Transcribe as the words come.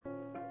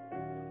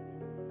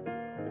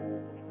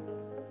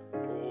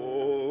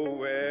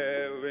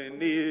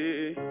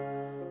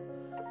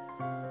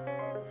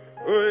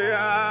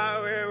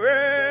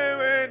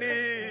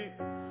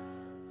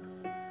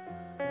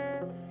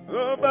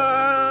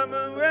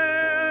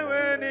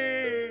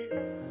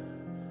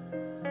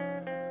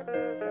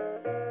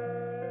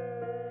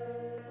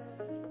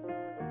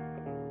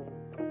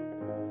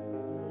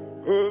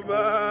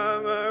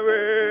Obama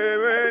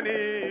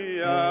weweni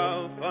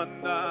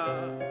alfana.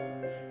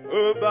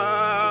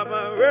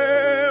 Obama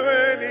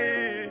weweni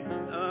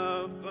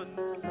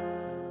alfana.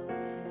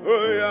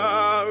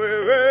 Oyawe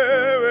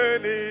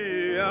weweni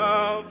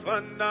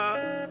alfana.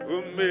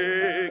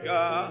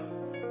 Omega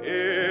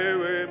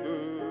ewe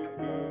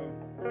Mungu.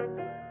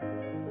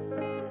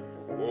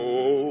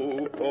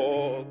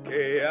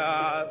 Pokea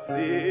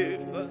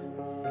sifa.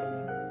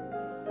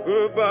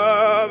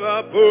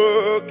 Baba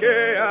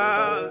pokea.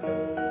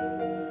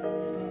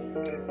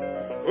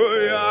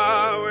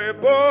 Yahweh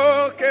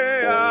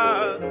pokea.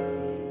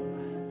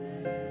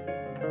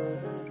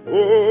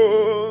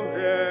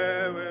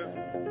 Heaven.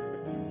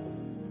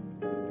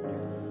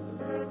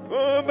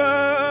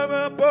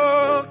 Baba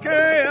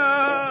pokea.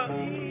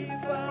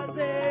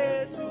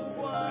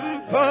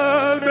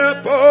 Mfalme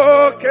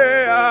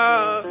pokea.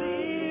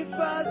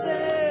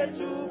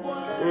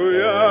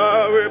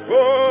 Yahweh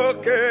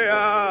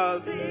pokea.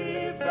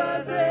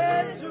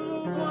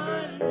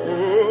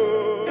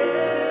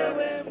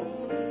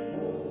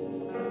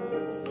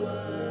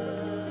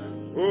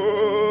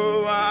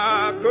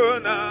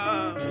 Hakuna.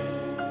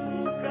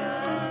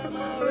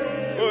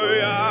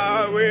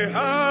 Yahweh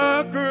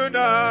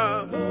hakuna.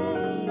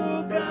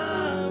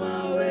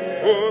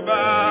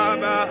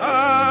 Baba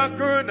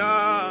hakuna.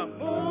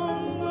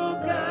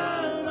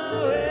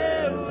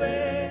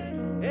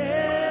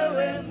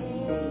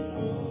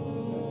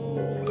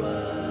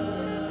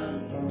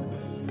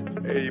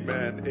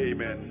 Amen,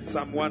 amen.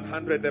 Psalm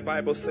 100, the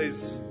Bible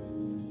says,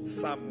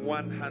 Psalm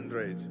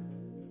 100.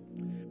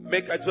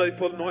 Make a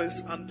joyful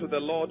noise unto the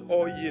Lord,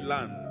 all ye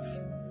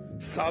lands.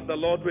 Serve the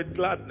Lord with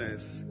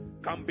gladness.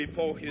 Come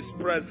before his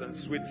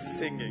presence with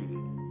singing.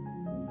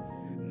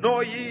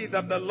 Know ye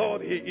that the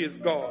Lord, he is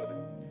God.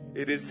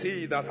 It is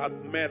he that hath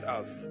made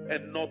us,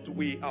 and not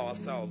we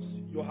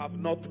ourselves. You have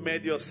not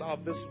made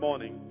yourself this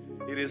morning.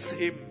 It is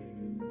him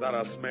that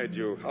has made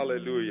you.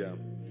 Hallelujah.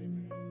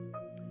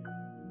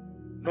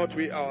 Not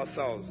we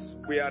ourselves.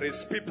 We are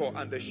his people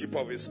and the sheep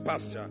of his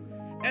pasture.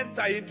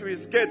 Enter into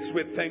his gates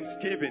with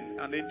thanksgiving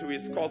and into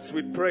his courts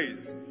with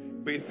praise.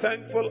 Be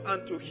thankful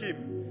unto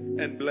him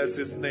and bless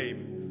his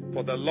name.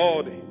 For the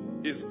Lord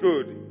is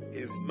good,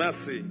 his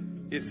mercy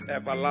is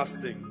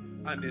everlasting,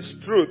 and his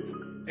truth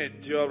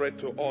endureth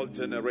to all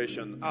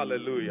generations.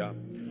 Hallelujah.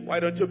 Why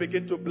don't you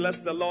begin to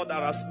bless the Lord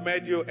that has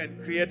made you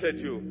and created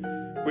you,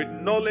 with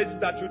knowledge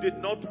that you did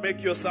not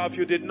make yourself,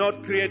 you did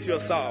not create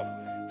yourself.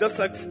 Just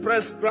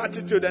express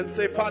gratitude and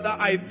say, Father,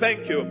 I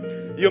thank you.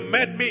 You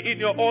made me in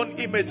your own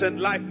image and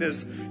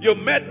likeness. You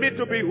made me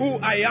to be who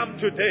I am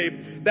today.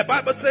 The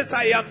Bible says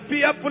I am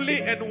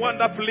fearfully and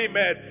wonderfully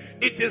made.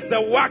 It is the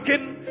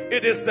working,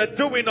 it is the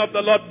doing of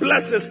the Lord.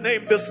 Bless his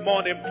name this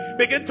morning.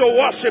 Begin to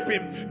worship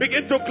him.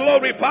 Begin to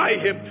glorify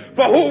him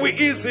for who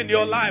he is in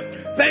your life.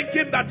 Thank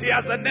him that he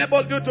has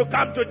enabled you to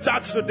come to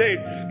church today,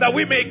 that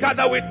we may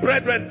gather with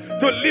brethren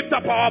to lift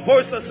up our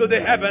voices to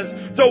the heavens,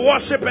 to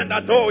worship and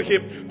adore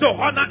him, to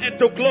honor and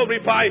to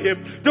glorify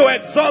him, to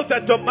exalt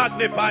and to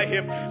magnify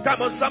him.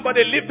 Come on,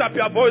 somebody, lift up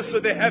your voice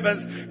to the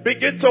heavens.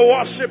 Begin to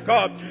worship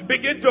God.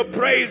 Begin to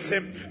praise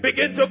him.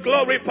 Begin to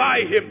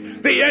glorify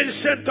him. The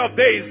ancient of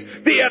days,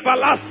 the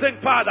everlasting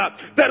Father,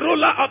 the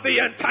ruler of the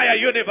entire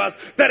universe.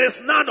 There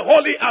is none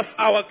holy as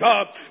our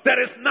God. There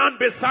is none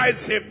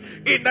besides him.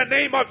 In the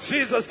name of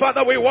Jesus,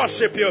 Father, we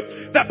worship you.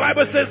 The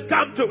Bible says,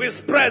 come to his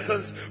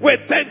presence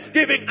with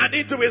thanksgiving and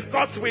into his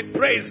courts with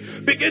praise.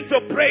 Begin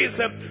to praise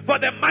him for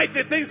the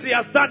mighty things he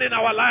has done in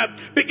our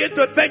life. Begin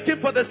to thank him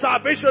for the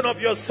salvation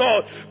of your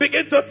soul.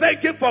 Begin to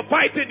thank him for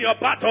fighting your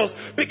battles.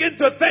 Begin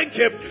to thank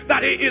him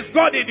that he is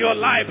God in your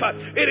life.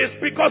 It is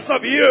because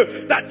of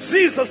you that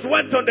Jesus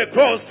went on the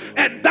cross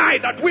and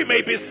died that we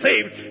may be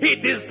saved. He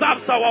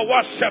deserves our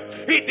worship.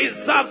 He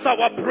deserves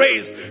our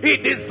praise. He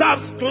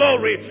deserves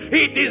glory.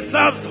 He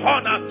deserves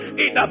honor.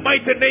 In the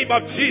mighty name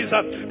of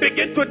Jesus,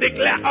 begin to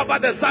declare over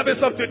the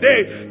service of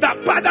today that,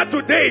 Father,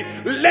 today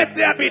let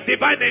there be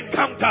divine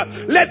encounter.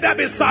 Let there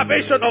be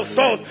salvation of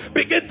souls.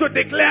 Begin to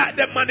declare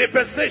the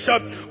manifestation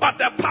of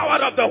the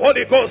power of the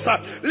Holy Ghost.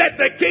 Let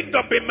the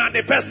kingdom be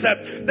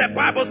manifested. The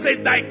Bible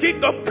says, thy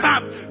kingdom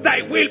come,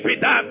 thy will be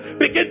done.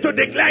 Begin to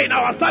declare in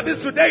our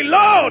service today,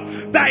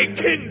 Lord, thy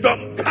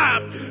kingdom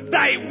come,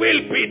 thy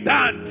will be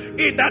done.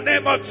 In the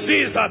name of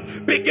Jesus,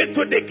 begin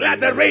to declare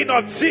the reign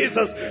of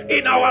Jesus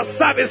in our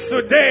service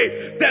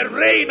today. The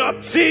reign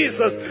of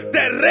Jesus,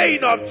 the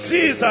reign of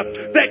Jesus,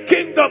 the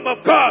kingdom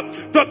of God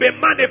to be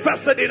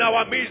manifested in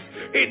our midst.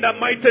 In the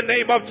mighty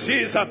name of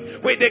Jesus,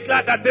 we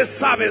declare that this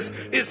service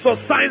is for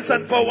signs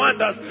and for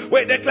wonders.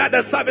 We declare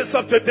the service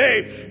of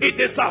today, it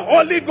is a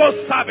Holy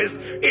Ghost service.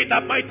 In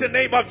the mighty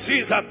name of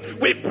Jesus,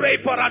 we pray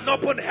for an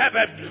open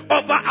heaven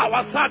over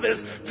our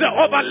service.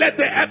 Jehovah, let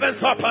the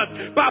heavens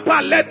open.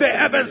 Papa, let the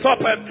heavens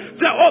open.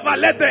 Jehovah,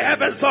 let the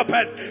heavens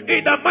open.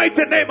 In the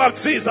mighty name of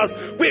Jesus,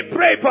 we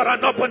pray for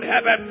an open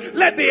heaven.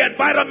 Let the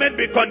environment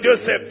be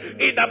conducive.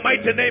 In the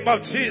mighty name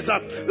of Jesus.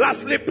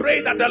 Lastly,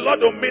 pray that the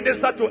Lord will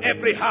minister to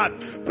every heart.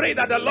 Pray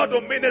that the Lord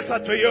will minister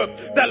to you.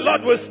 The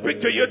Lord will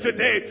speak to you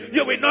today.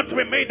 You will not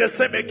remain the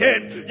same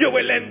again. You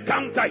will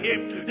encounter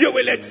Him. You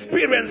will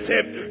experience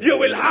Him. You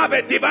will have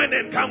a divine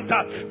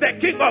encounter. The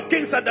King of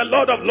Kings and the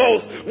Lord of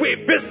Lords, we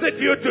visit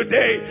you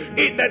today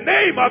in the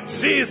name of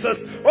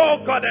Jesus.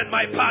 Oh God and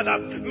my Father,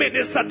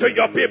 minister to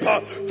your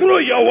people through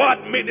your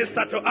word.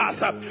 Minister to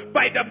us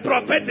by the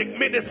prophetic.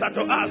 Minister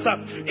to us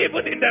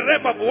even in the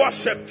realm of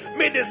worship.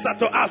 Minister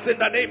to us in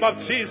the name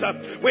of Jesus.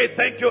 We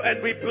thank you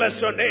and we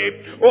bless your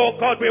name. Oh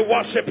God, we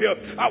worship you.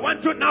 I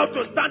want you now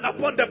to stand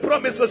upon the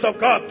promises of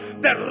God,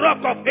 the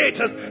rock of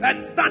ages,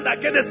 and stand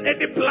against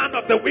any plan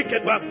of the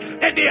wicked one,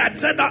 any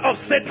agenda of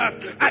Satan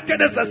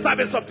against the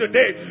service of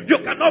today. You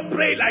cannot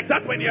pray like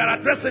that when you are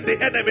addressing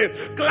the enemy.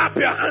 Clap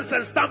your hands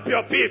and stamp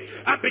your feet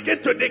and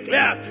begin to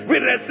declare, we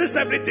resist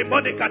every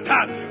demonic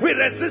attack. We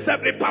resist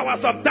every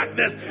powers of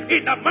darkness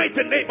in the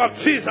mighty name of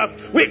Jesus.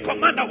 We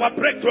command our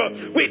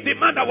breakthrough. We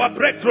demand our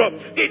breakthrough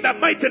in the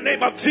mighty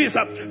name of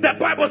Jesus. The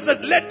Bible says,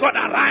 let God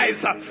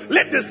arise.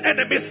 Let his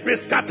enemies be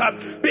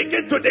scattered.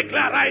 Begin to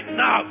declare right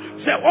now,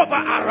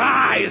 Jehovah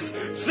arise.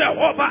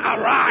 Jehovah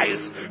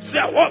arise.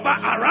 Jehovah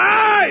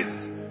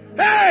arise.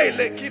 Hey,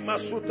 lekima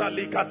suta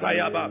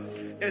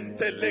likatayaba.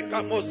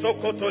 Enteleka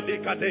mozokoto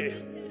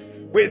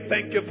likade. We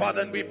thank you,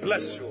 Father, and we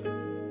bless you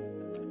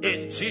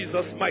in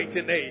Jesus'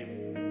 mighty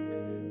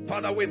name.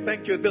 Father, we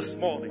thank you this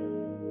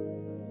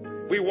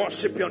morning. We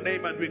worship your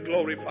name and we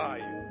glorify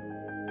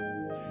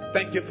you.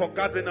 Thank you for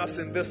gathering us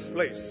in this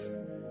place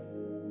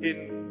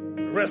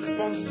in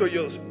response to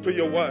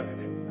your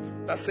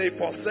word that say,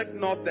 forsake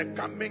not the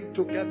coming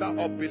together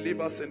of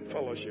believers in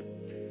fellowship.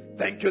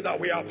 Thank you that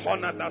we have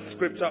honored that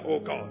scripture, oh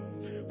God.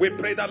 We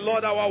pray that,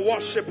 Lord, our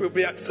worship will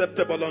be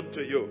acceptable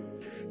unto you.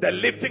 The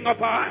lifting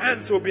of our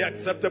hands will be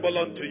acceptable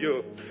unto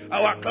you.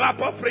 Our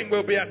clap offering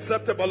will be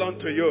acceptable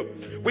unto you.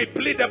 We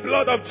plead the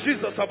blood of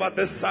Jesus over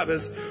this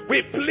service.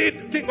 We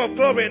plead, King of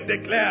Glory, and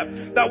declare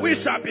that we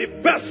shall be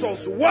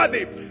vessels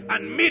worthy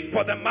and meet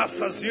for the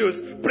Master's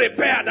use,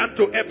 prepared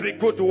unto every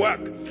good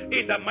work.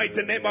 In the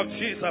mighty name of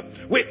Jesus,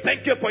 we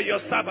thank you for your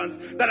servants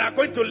that are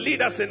going to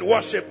lead us in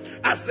worship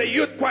as the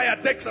youth choir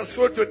takes us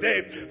through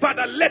today.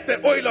 Father, let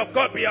the oil of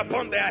God be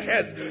upon their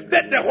heads.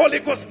 Let the Holy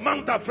Ghost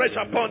mount afresh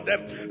upon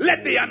them.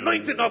 Let the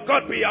anointing of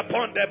God be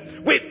upon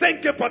them. We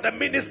thank you for the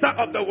minister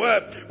of the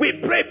word. We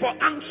pray for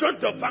unction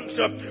to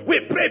function.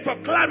 We pray for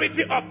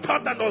clarity of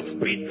thought and of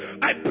speech.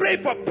 I pray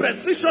for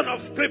precision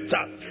of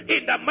scripture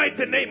in the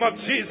mighty name of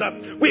Jesus.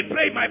 We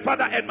pray, my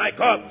Father and my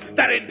God,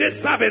 that in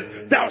this service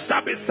there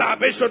shall be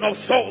salvation of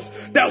souls.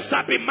 There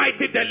shall be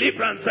mighty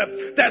deliverance.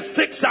 The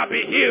sick shall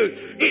be healed.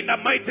 In the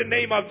mighty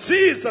name of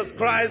Jesus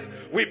Christ,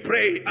 we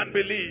pray and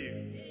believe.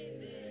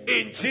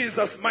 In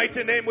Jesus'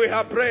 mighty name we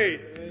have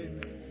prayed.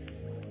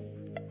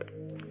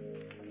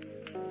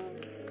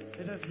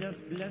 Let us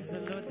just bless the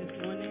Lord this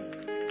morning.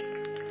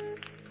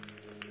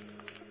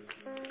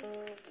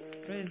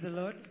 Praise the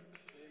Lord.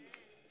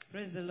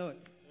 Praise the Lord.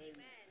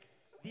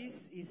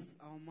 This is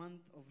our month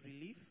of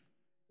relief,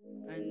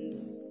 and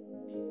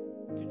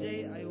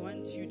today I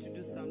want you to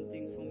do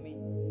something for me.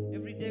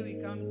 Every day we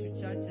come to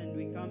church and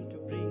we come to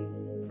bring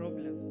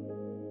problems.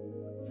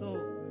 So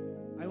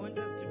I want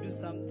us to do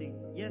something.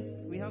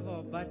 Yes, we have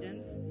our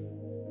burdens.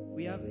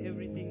 We have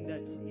everything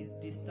that is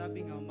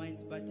disturbing our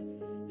minds, but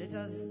let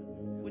us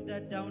put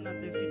that down at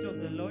the feet of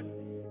the Lord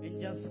and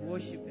just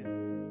worship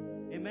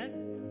Him. Amen?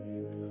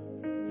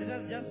 Let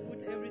us just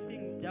put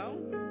everything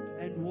down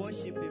and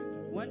worship Him.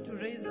 We want to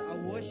raise our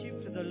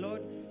worship to the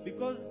Lord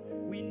because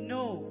we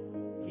know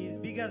He is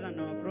bigger than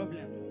our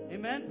problems.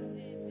 Amen?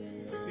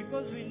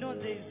 Because we know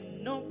there is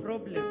no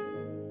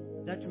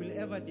problem that will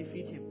ever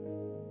defeat Him.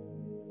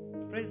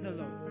 Praise the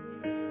Lord.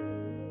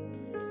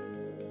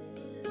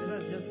 Let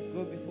us just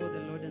go before the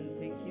Lord and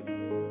thank Him.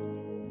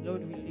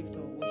 Lord, we lift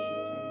our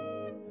worship to You.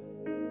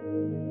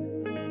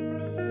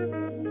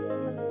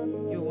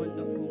 You're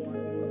wonderful,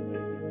 merciful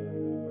Savior.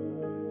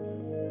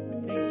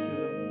 Thank you,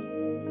 Lord.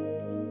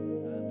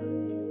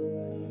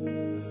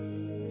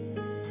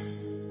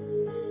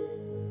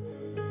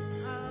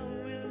 I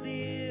will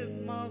lift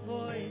my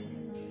voice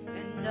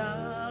and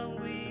I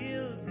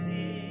will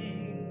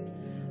sing.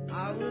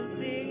 I will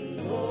sing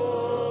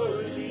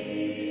holy.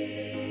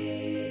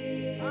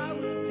 I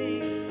will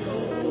sing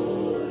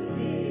holy.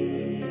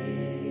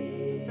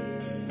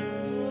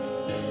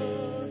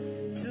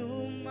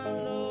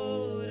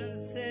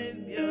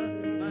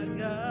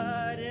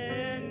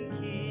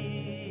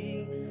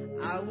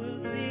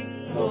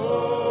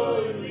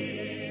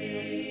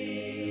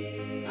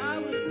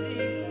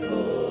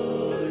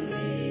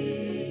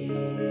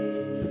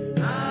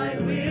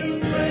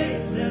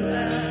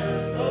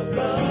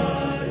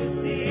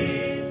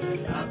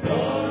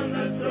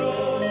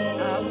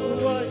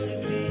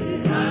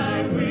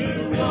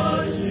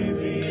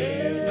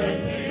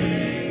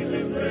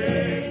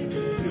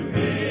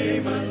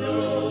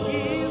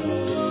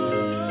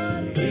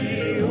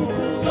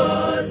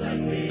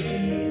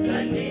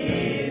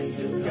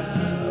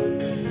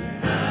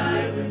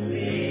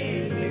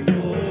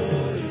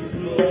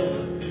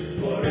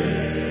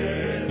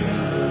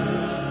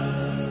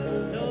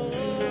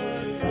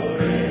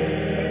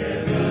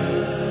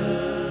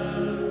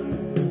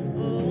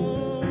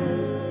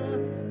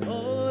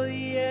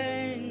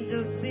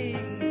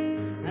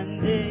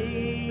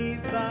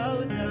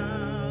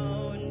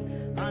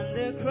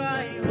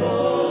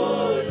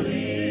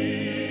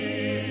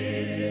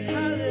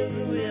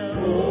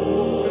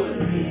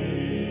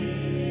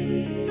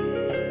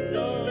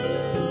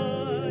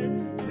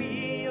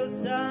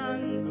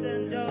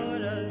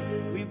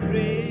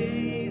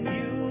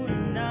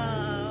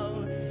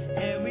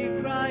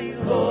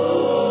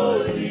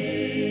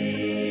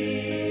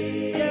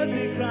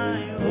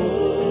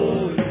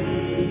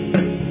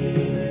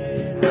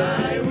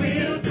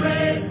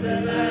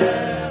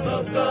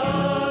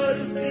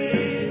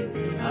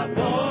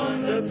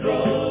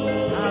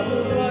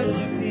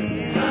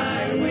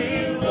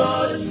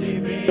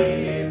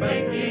 him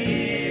and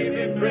give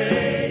him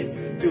praise.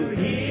 To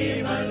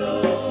him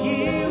alone.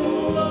 He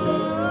who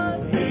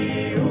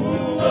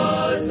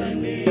was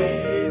and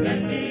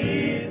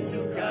is to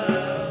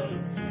come.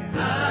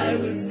 I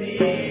will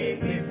sing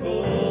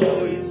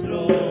before his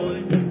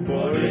throne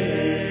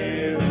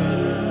forever.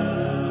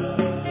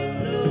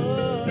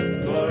 Lord,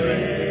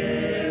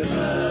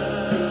 forever.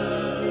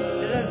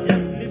 Let us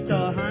just lift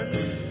our hands.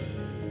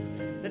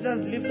 Let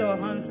us lift our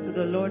hands to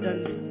the Lord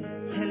and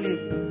tell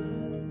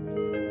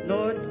him,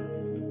 Lord,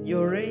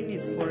 your reign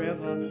is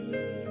forever.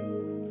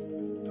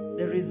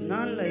 There is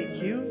none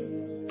like you.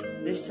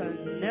 There shall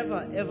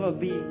never ever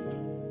be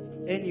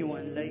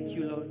anyone like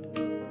you, Lord.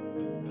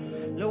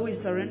 Lord, we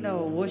surrender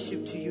our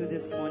worship to you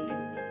this morning.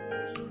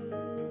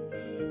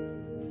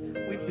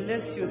 We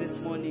bless you this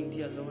morning,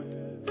 dear Lord.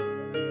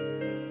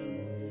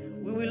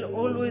 We will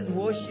always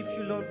worship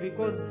you, Lord,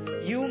 because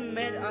you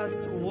made us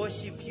to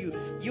worship you.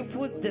 You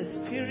put the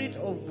spirit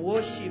of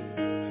worship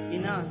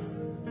in us.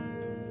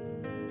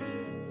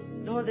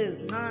 Lord, there's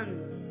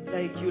none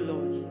like you,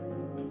 Lord.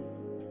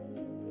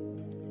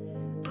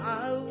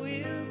 I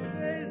will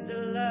praise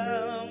the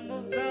Lamb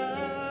of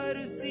God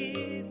who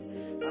sits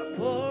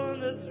upon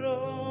the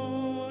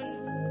throne.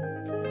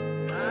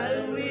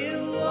 I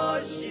will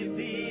worship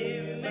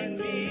him and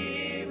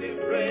give him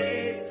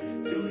praise.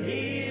 To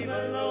him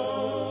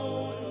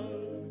alone.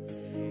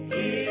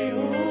 He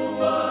who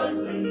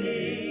was and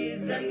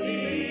is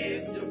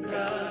to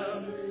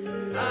come.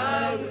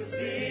 I will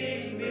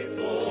sing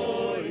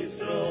before his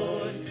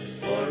throne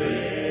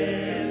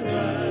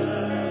forever.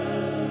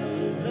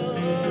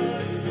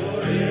 Lord,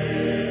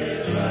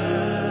 forever.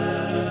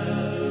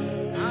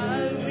 I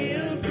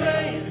will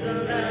praise the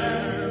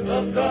Lamb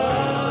of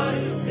God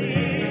who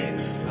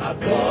sits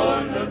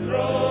upon the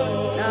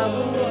throne. I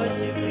will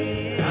worship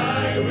him.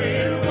 I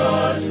will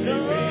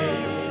worship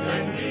him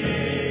and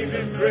give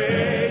him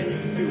praise.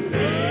 To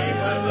him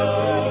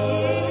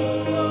alone.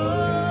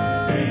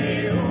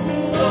 He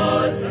who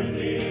was and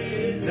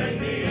is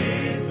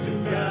to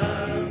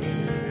come.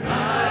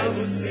 I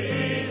will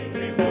sing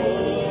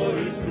before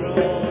his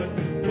throne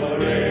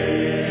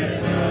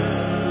forever.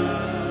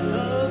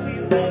 Lord, we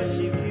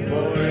worship you.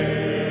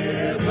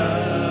 Forever.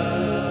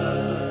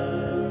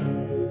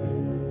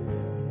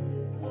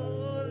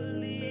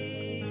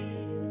 Holy,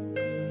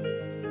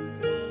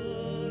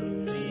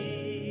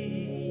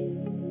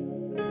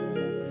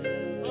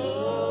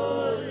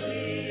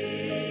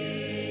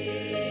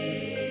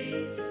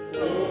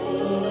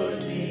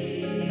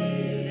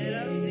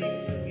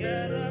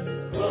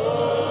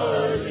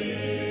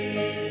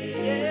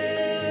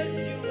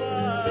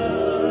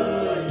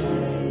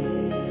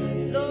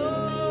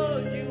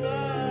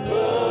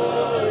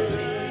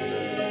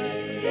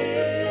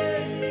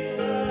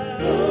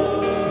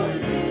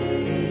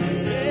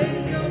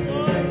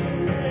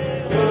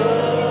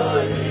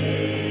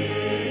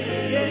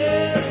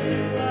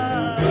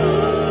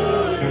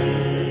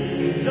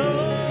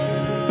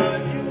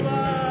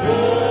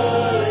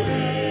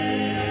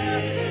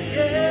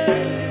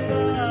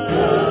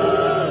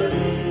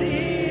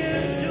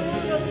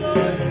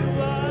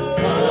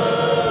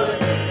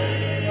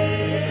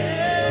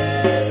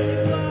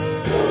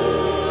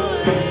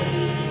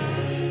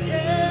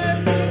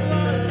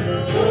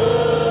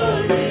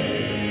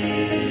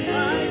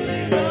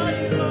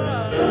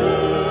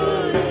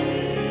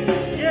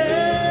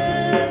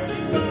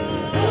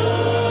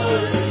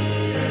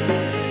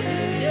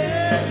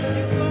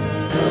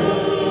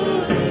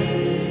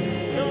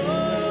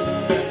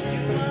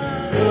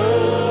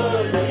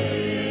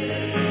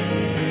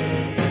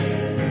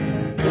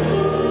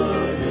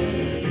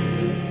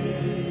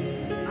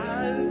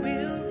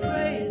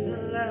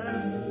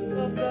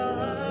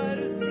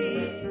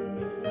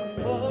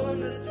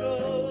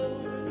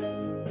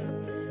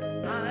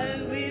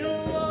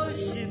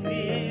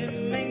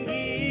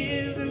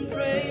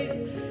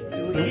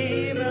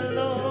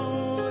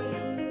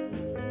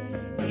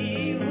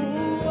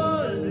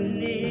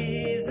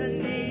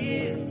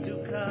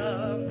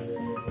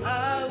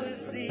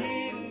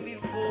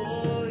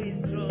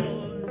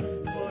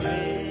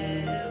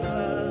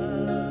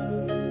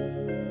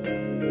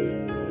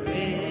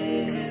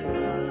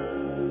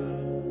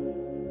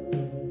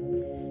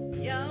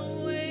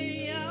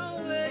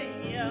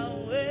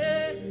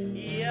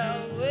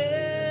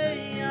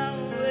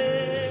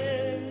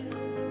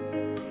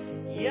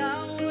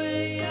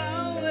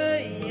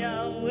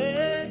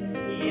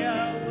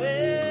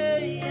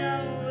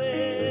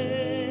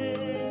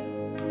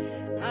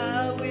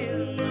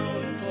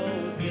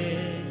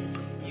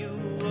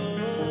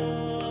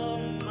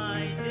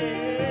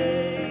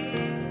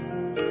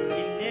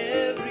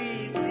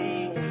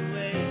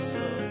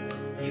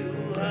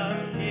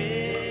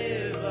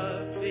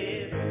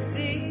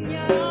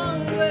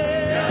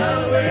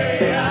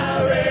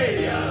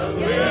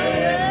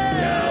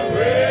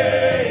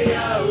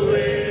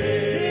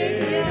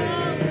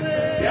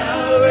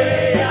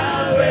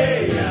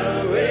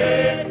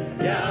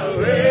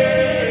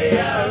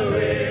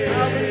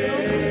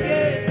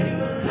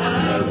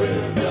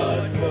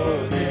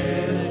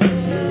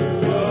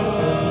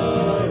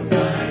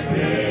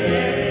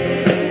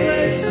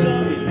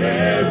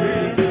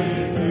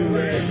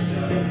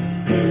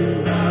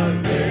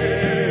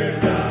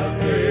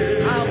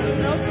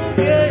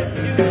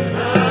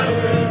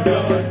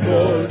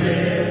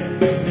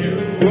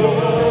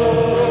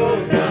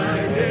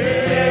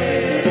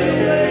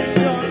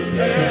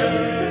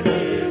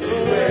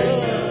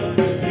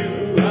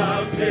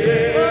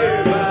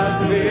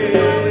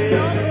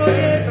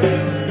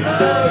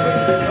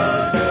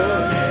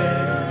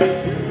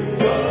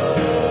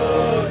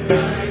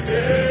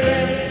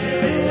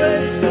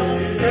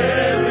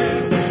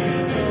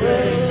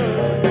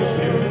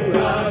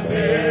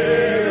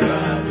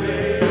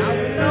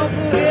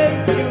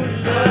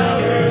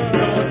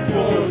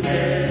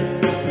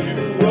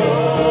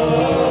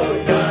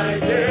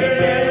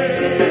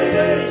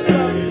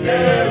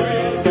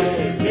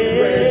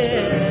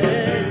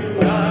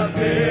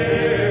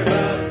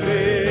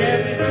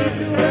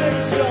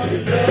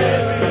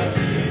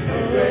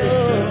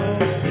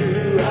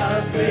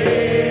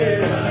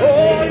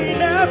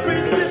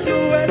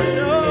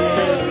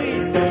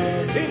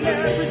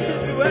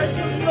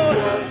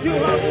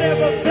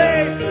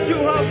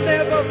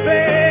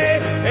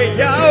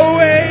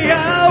 Yahweh,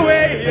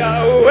 Yahweh,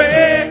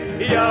 Yahweh,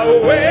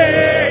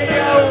 Yahweh,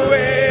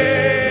 Yahweh,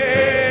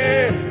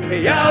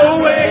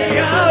 Yahweh,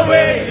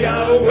 Yahweh,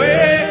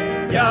 Yahweh,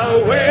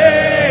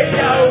 Yahweh,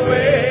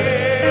 Yahweh.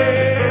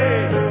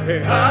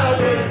 I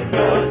will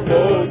not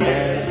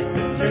forget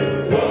you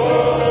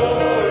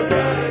all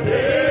my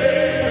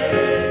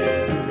days.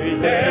 In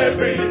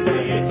every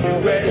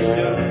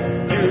situation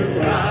you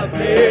have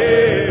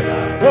made.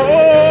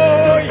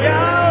 Oh,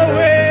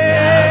 Yahweh.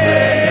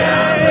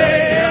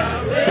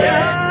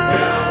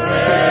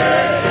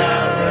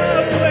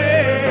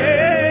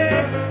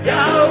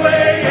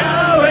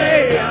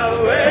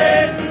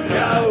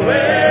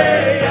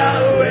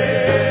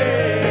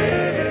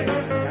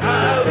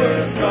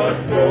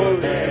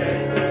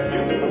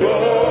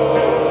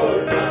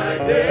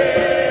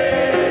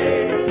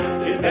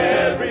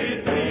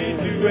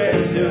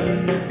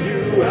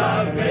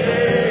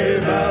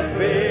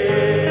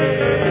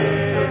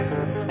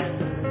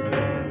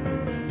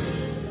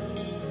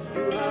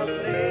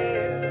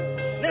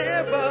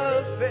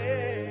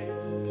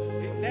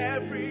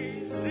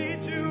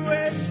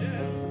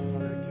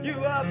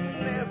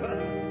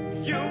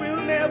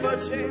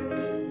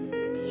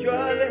 You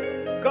are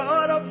the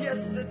God of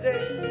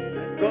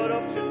yesterday, God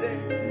of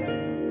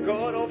today,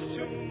 God of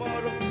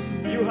tomorrow.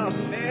 You have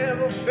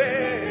never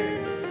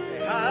failed.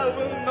 I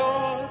will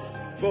not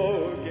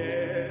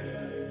forget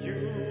you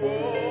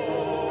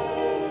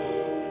all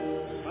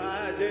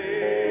my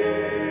days.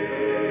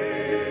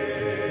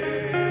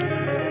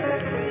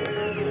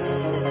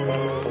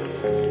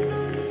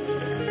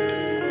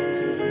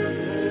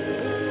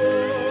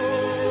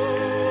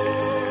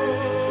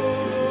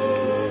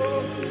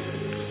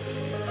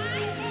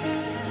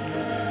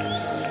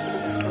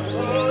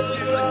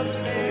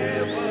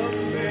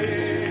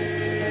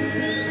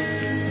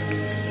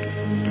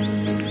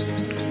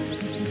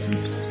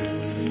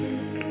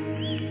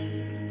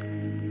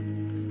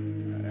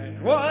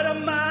 What a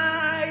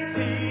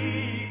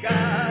mighty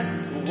God,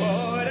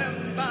 what a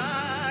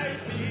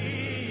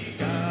mighty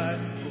God,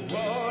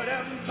 what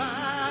a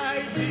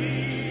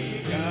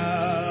mighty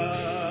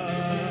God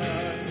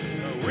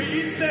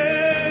we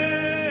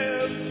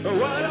serve.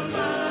 What a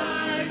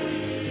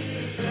mighty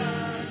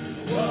God,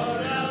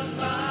 what a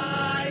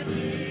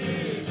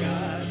mighty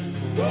God,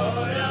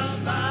 what a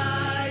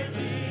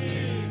mighty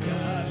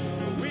God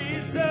we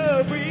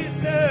serve, we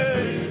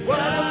serve. What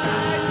a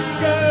mighty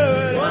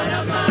God, what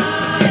a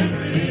mighty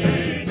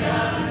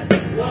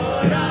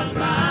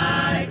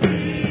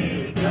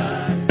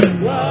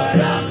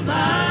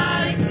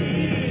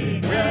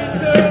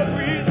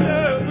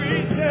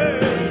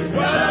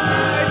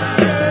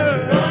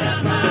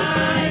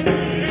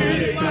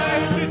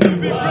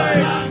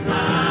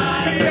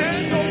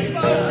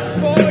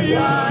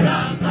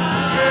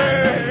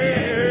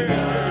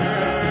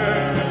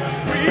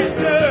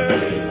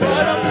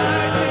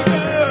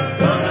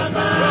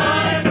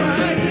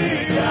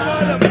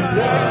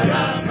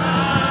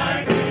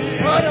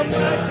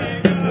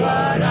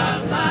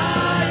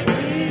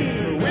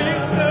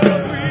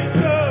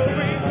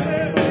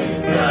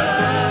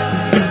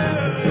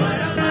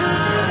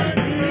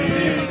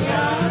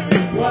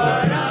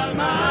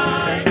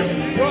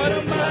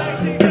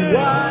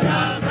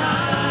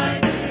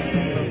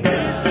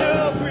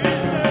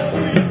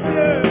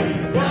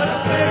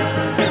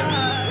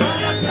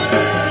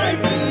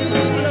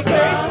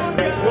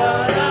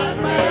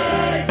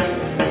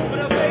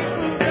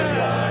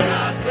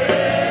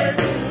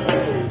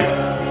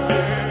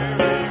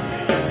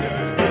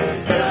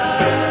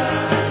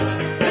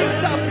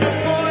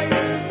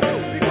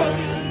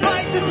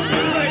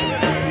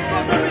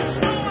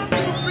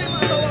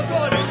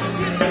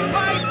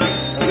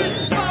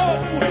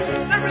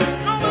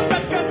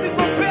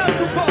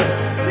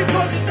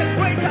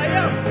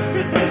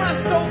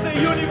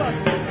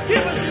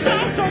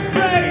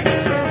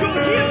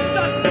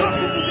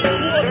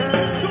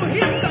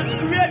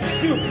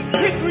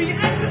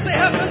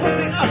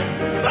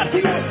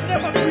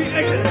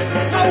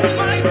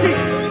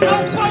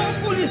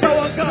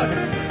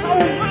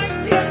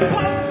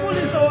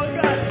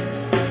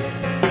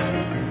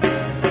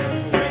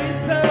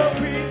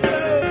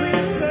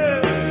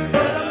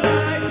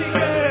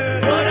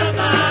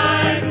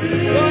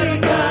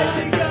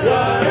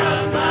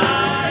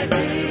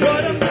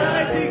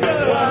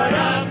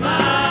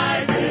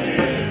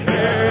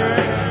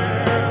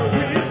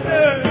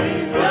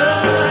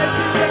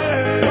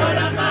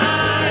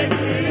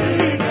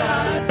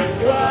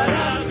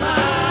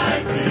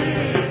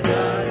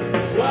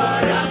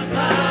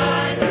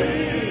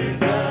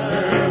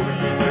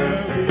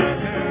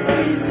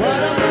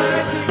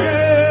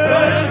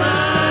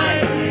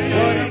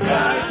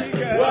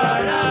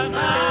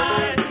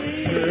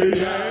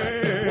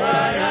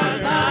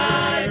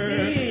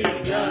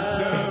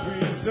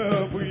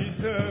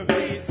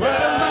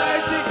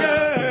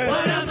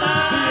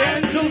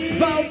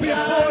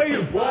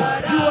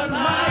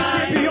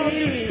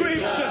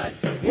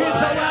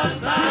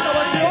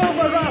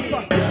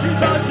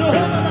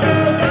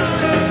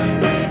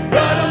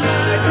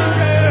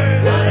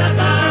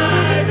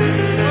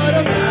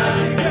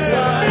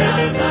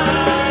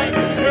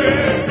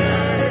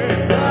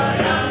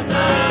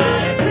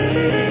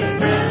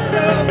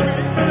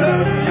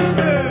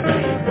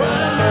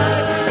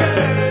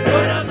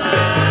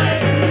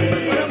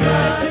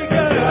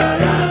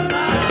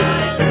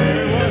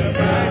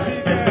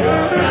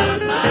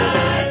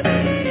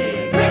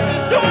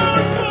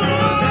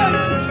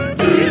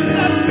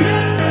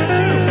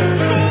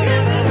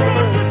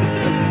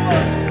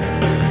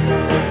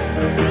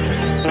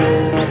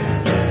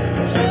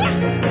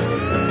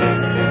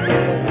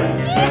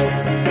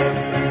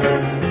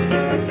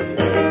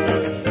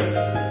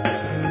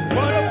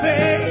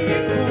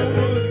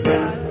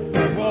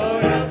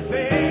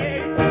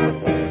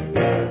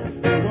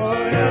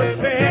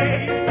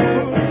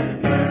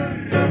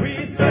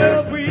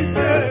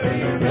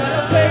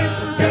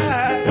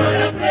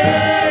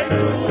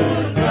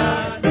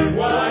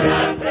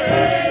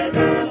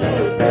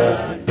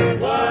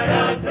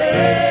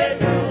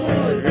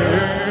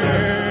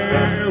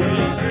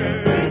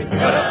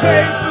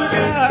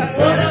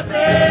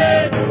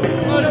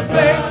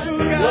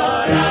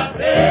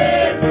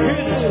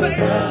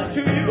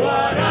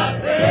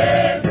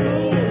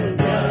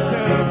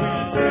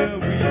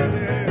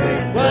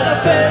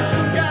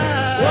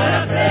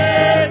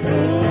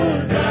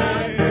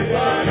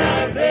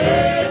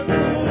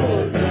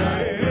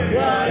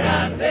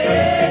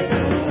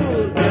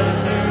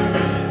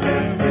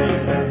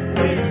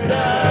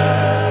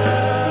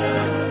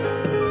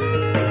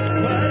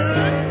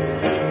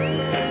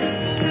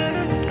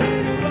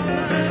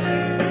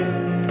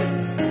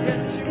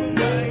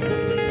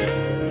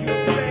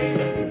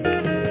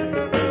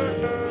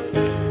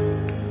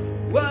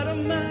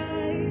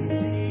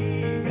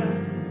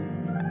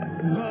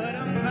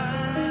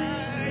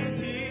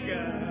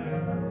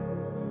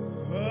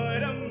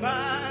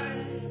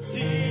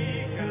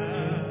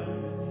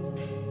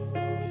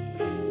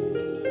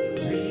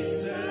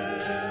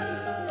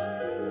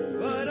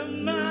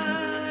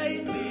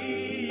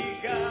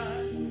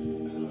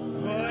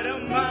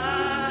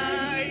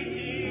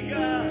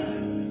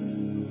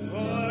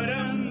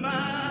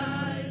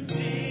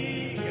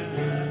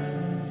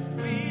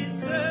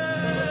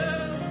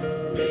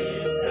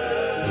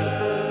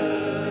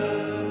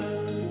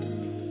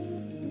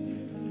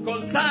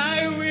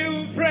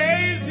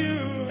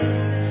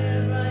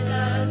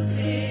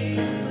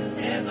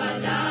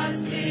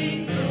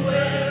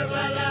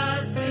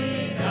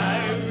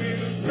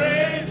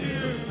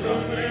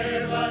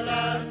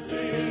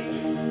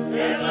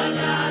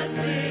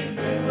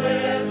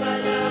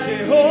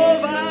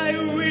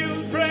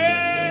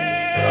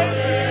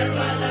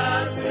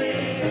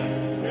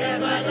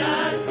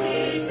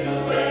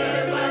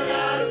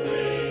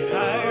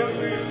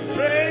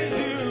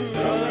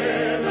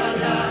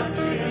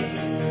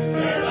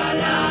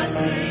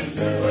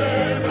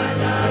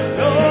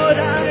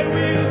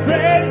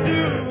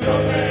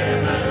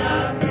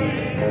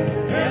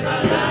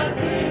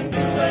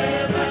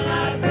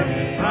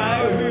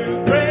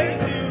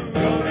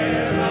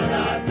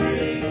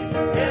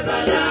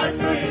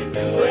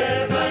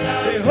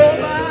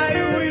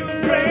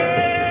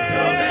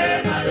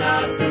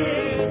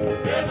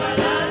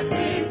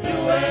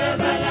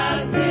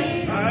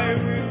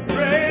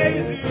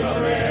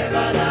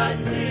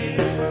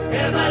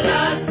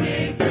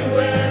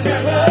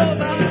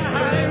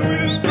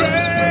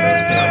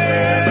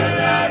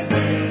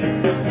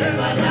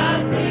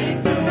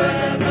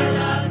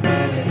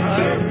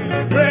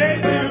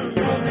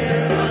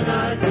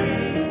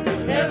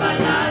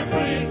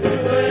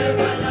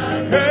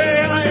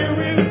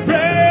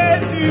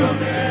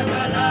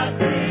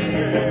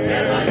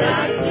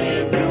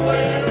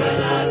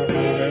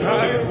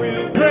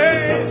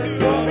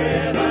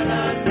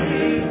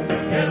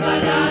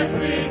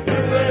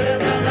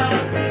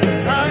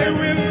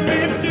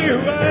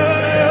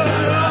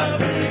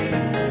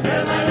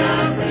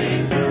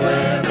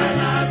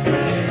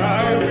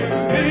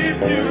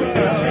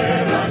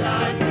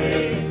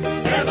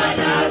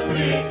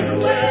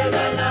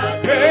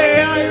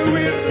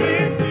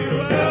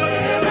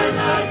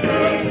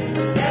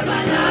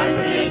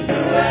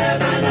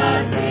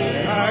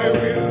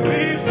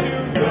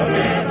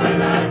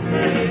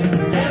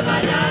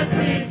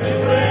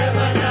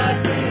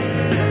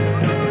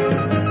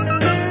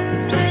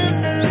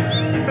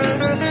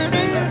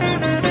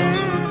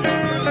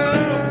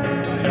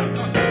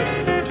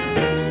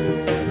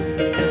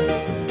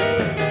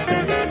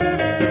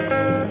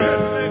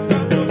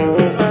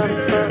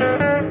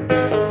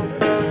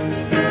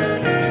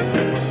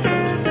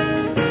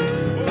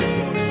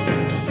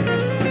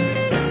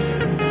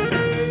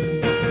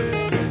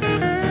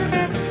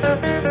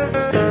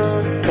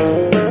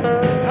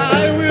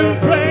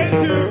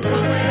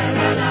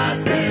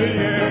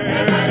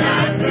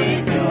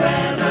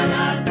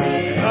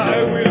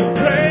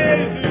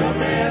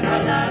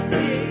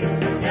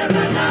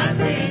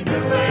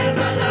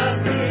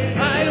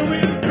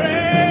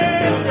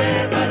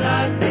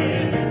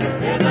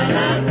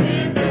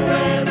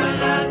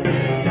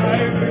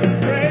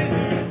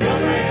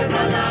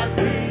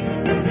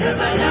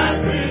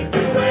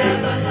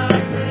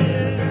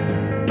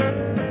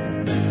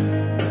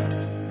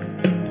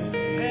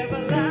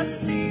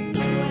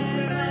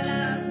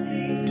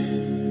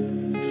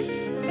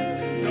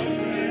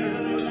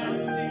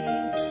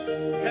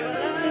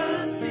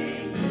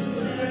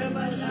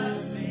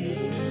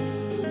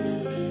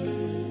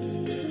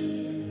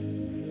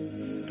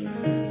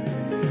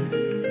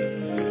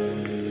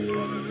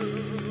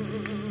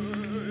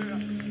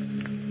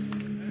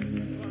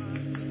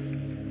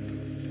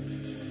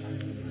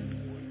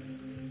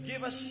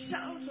Give a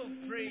shout of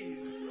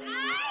praise. Give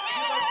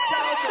a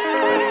shout of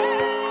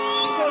praise.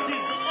 Because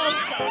He's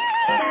awesome.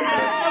 He's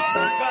an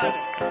awesome God.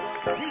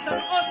 He's an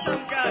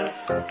awesome God.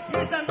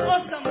 He's an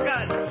awesome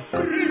God.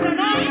 He's an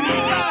awesome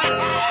God.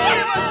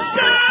 Give a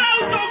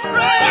shout of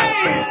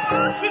praise.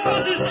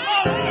 Because He's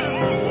awesome.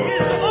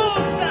 He's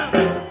awesome.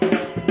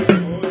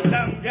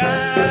 Awesome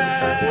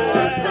God.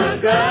 Awesome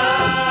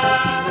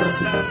God.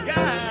 Awesome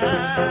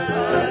God.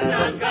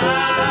 Awesome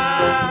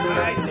God.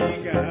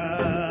 Mighty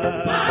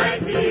God.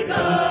 Mighty God.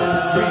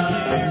 We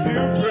give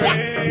you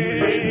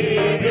praise. We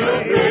give you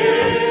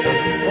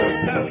praise.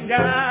 Awesome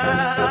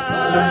God.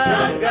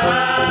 Awesome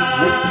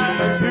God. We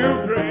give you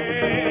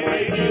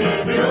praise. We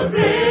give you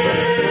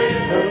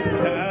praise.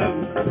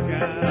 Awesome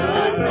God.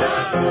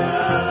 Awesome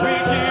God. We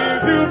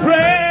give you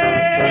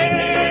praise.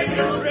 We give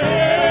you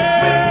praise.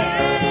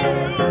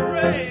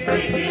 We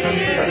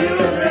give you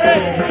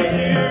praise. We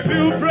give you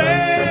praise. We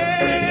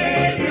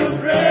give you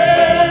praise.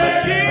 We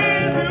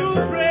give you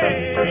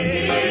praise. We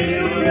give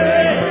you praise. You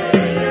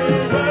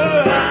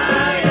are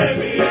high and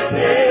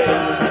lifted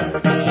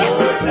up.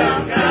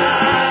 Awesome God.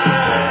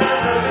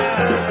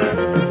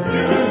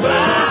 You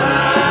are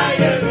high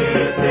and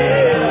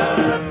lifted up.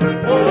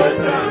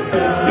 Awesome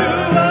God.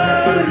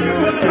 You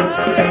are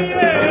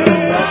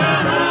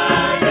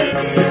high and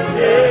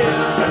lifted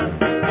up.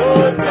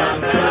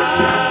 Awesome God.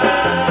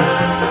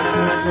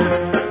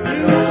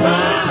 You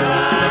are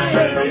high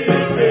and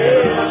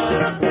lifted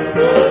up.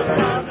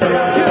 Awesome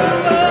God. You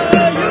are high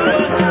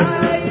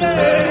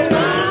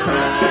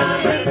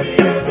and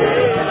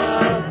lifted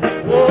up.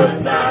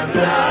 Awesome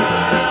God.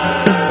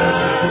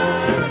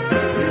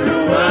 You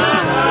are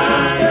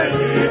high and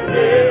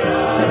lifted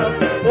up.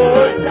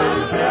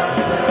 Awesome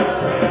God.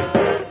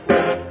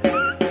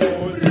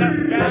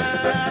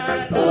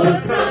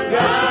 Awesome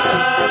God.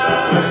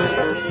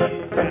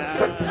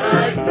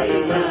 Mighty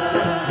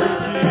God.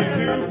 We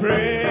give you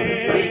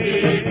praise. We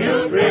give you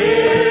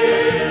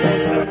praise.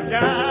 Awesome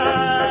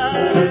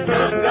God.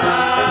 Awesome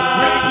God.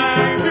 We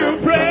give you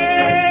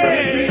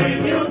praise. We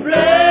give you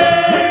praise. We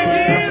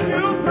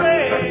give you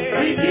praise.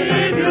 We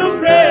give you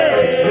praise.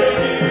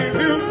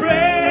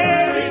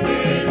 We give you praise. We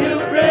give you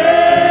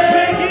praise.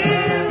 We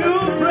give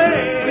you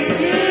praise. We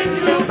give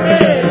you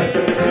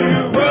praise. You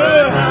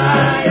were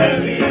high and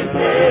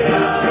lifted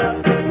up.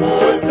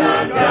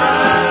 Awesome God.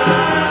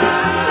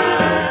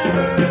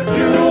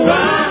 You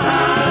are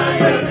high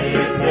and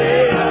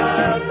lifted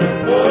up.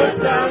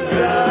 Awesome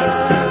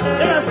God.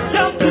 Let us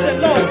shout to the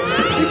Lord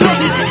because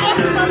He's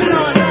awesome in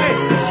our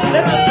lives.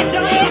 Let us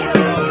shout to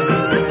the Lord.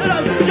 Let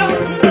us shout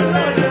to the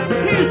Lord.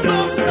 He's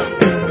awesome.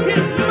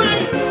 He's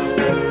mighty.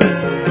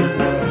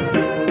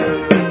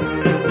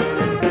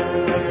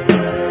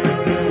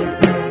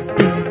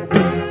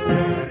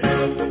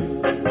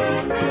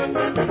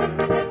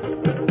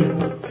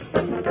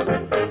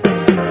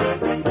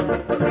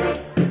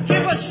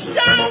 Give a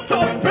shout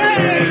of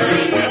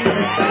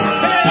praise.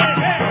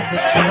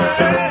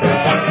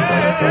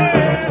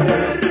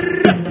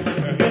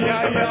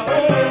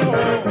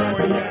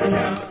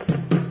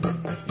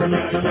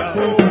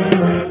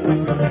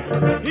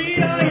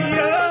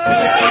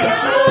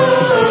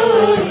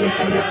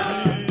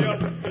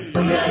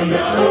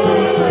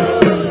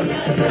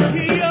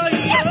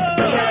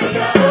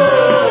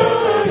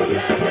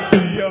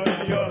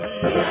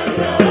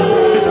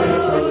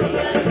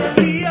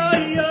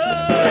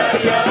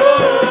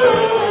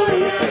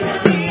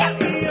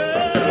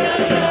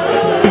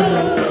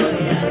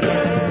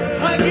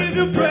 I give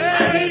you praise.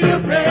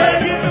 I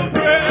give you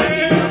praise. I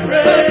give you praise.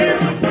 I give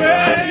you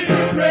praise.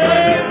 I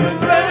give you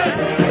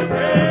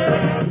praise.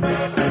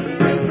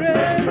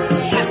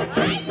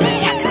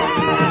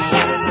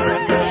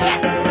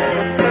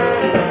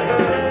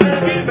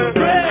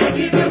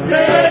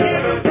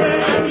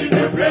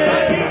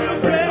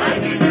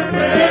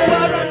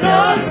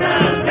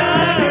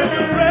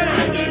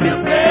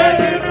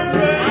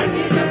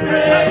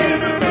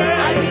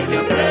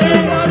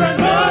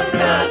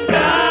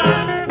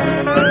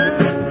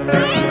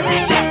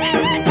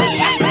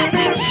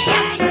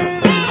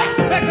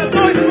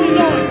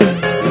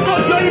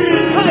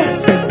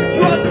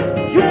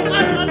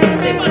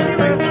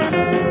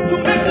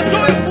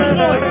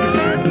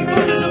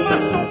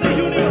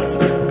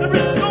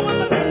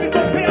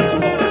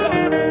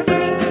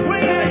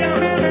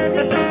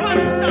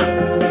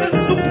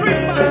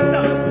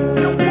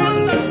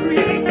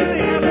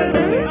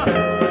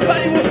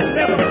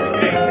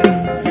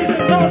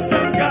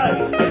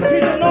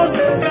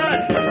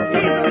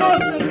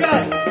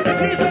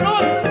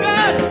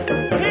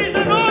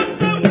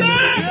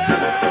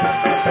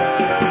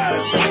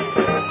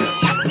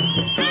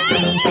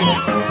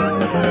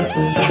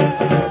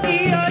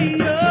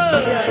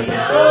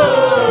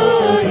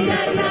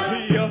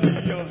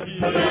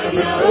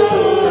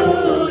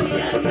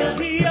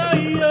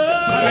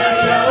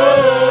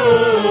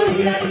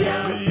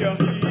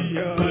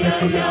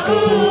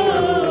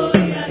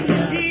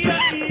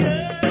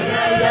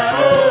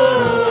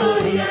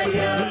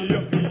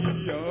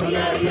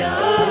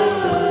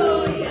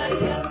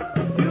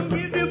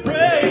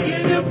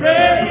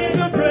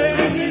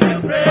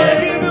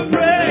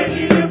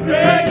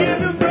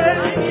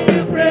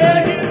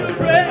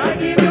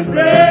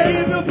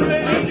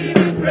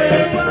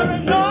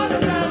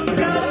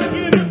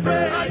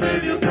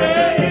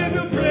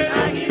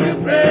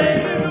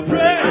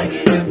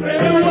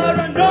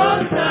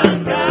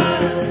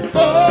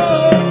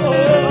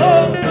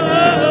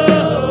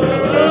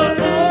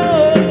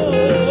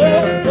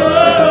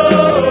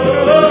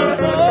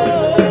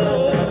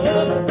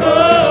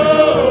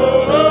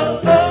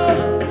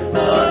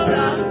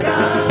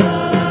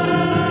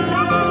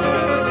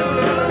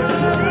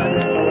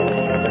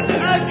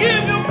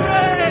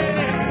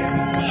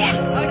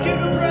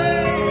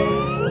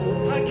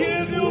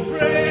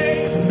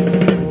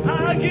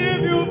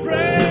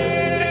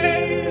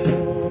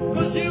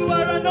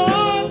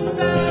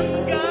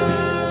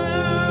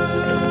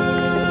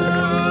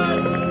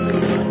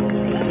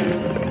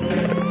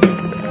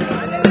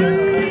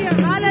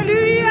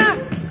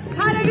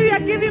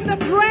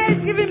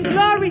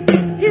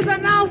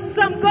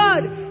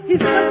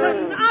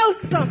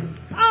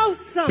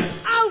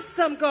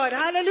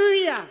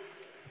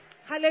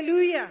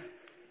 Hallelujah.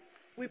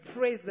 We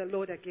praise the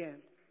Lord again.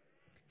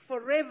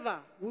 Forever,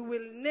 we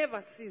will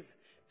never cease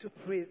to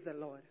praise the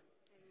Lord.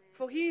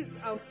 For He is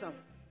awesome.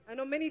 I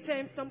know many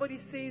times somebody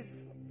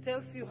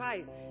tells you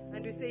hi,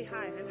 and you say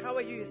hi, and how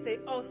are you? You say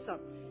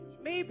awesome.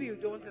 Maybe you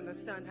don't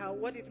understand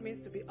what it means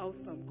to be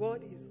awesome.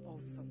 God is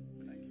awesome.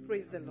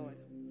 Praise the Lord.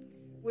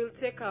 We'll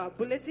take our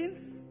bulletins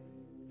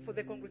for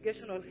the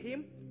congregational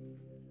hymn.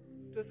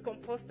 It was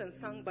composed and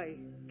sung by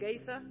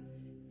Gaither,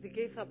 the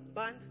Gaither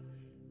band,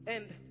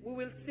 and we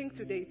will sing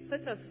today. It's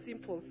such a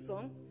simple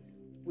song.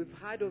 We've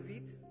heard of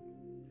it,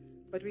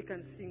 but we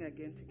can sing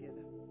again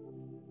together.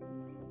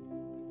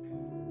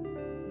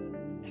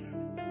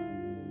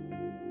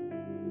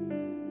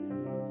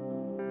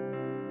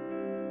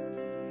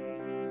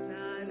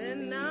 Na na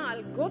na,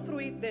 I'll go through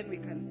it, then we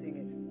can sing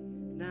it.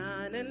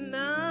 Na na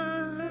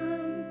na,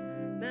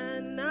 na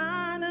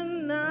na na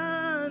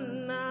na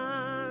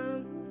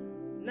na,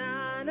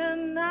 na na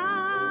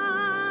na.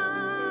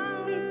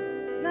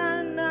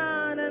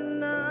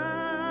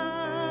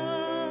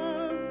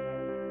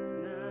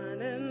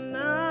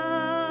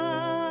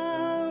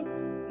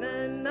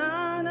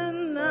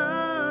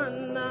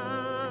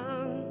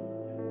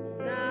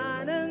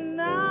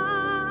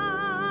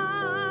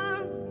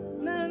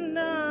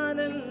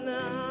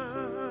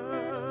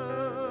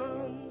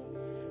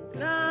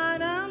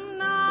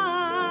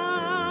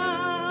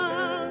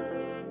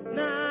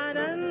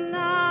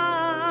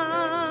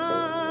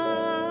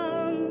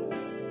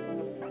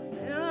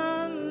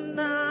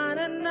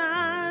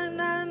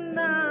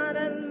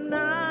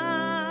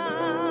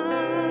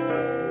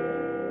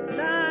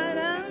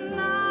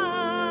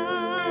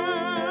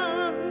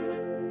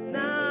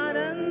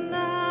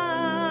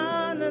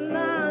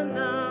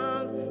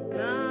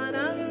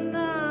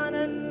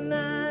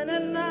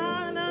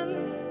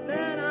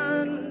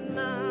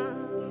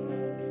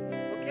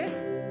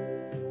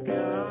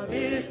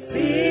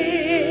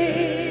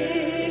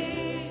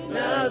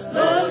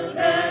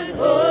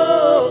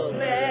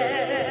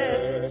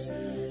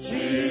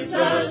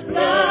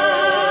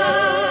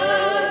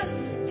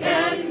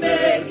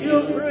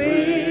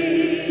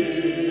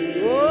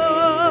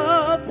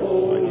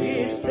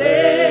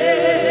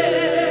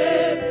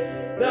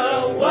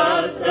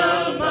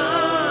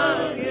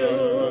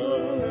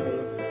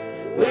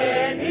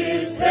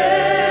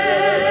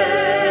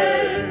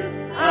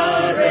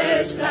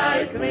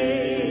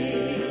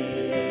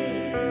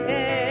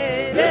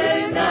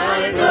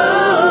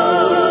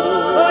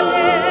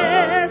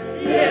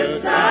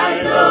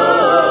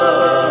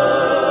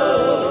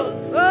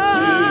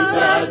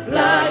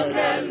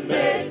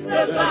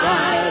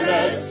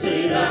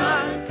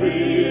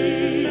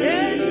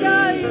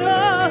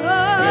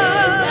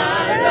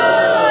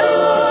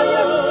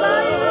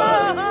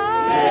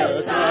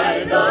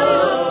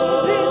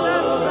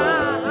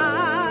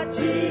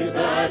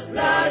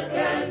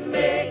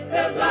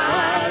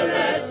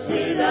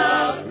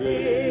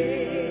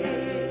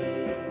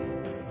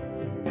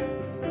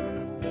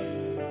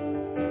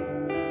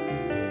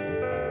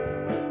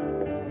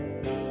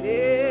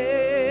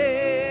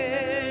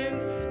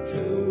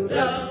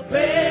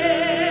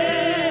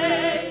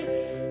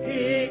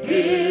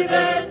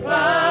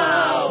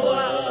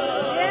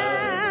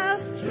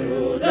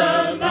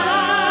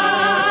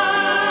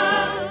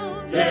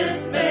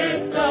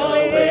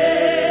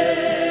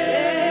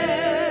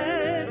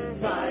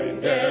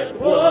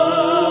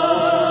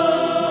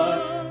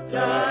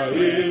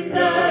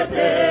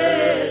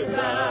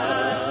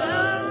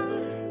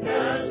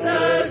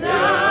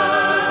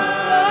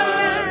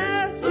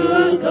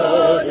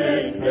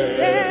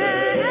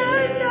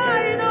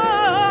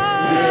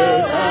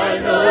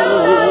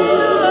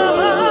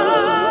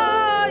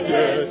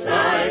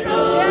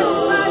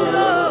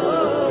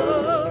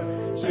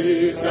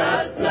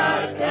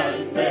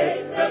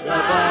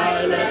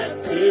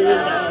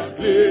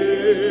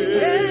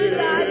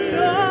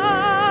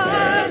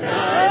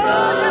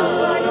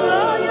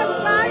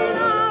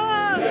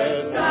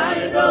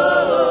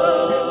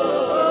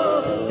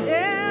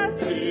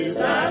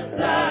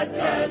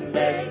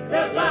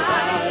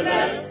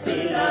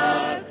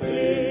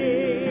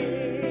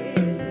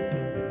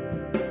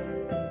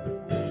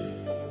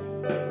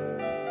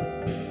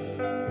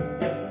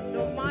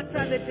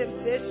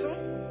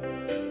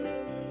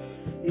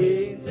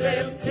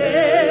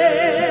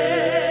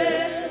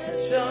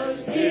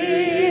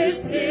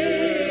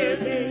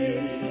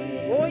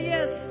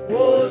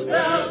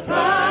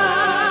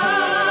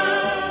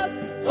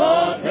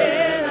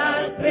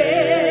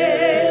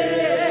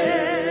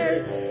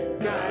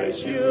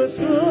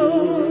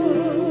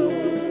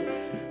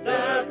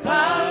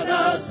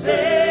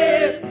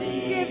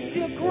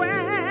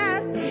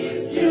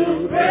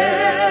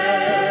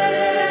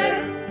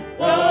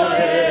 For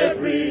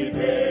every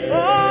day.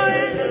 Oh,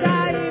 and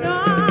I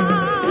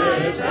know.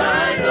 Yes,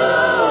 I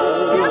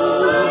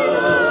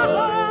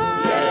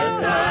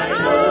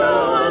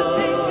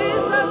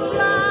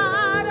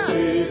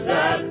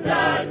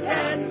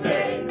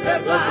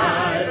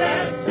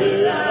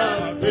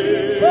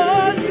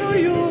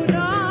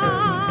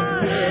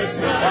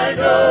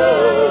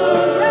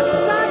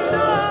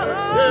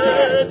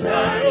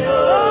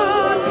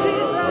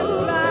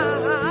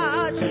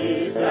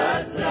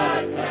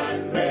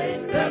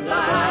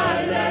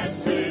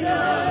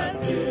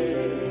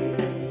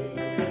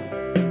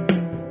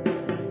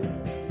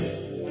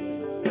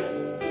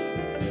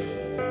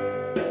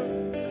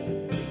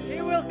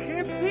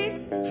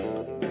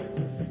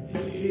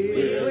He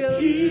will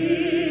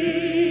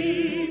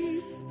keep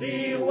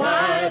thee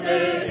while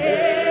the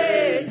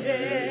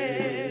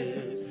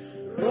ages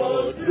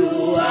roll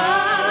throughout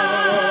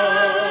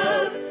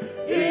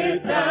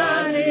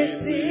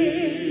eternity.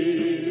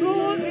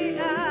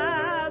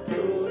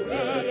 Through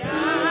the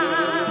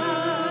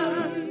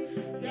earth,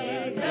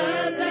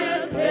 angels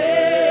and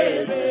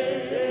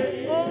praises,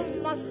 all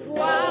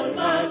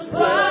must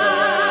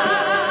work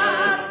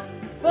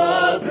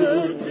for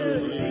good to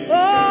thee. Oh,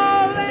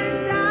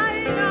 and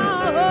I know.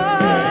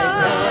 Yes,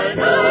 I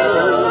know.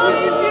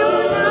 If you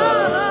know.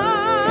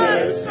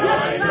 Yes, I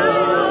know.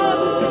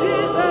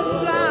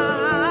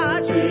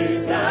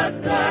 Jesus'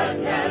 blood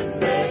can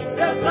make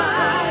the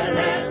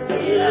vilest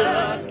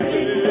sinner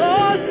clean.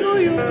 Oh, do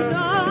you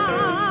know?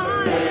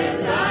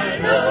 Yes, I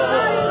know.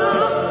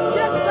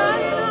 Yes, I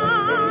know.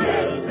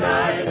 Yes,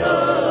 I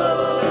know.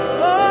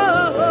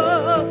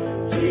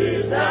 Oh,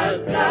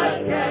 Jesus' blood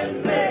can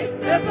make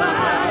the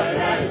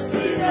vilest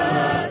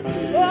sinner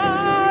clean. Oh,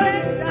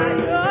 and I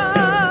know.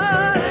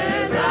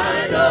 And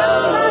I know.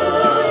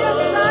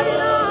 Yes, I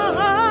know.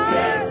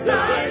 Yes, I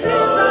know.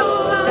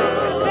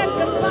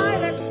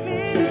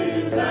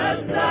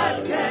 Jesus' blood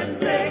can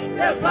make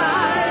the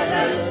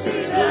vilest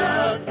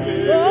sinner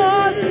clean.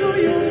 Oh, do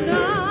you know?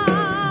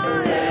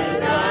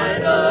 Yes, I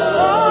know.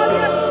 Oh,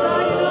 yes,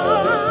 I know.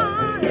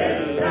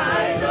 Yes,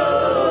 I know.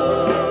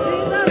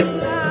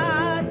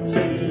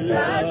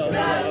 Jesus'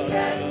 blood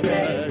can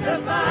make the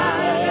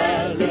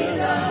vilest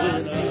sinner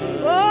clean.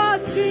 Oh,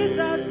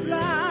 Jesus'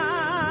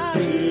 blood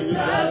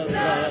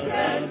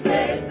can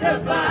make the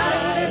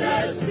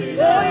vilest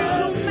sinner. Oh, it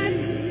will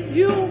make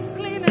you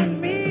clean and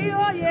me.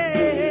 Oh, yeah.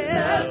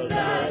 Jesus'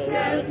 blood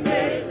can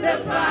make the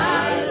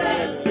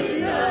vilest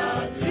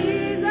sinner.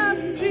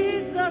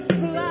 Jesus'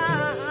 blood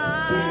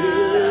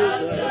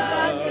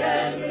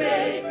can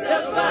make the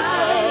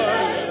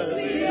vilest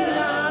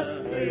sinner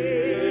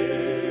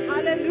clean.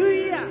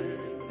 Hallelujah.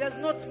 Does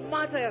not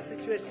matter your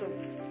situation.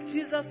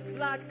 Jesus'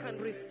 blood can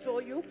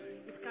restore you.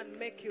 It can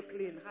make you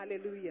clean.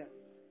 Hallelujah.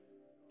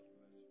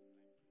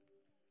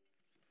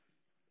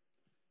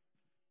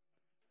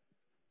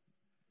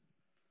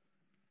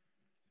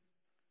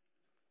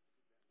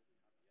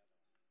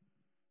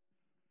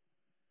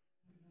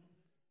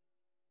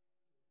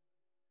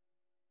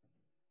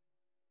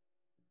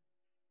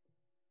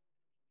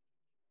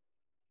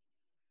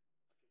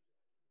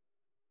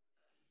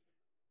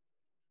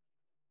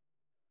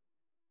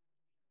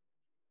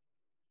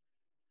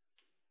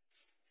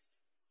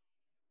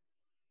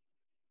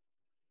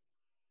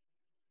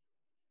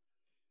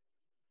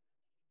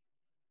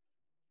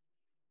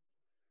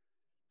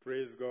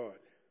 Praise God.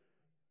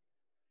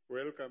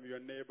 Welcome your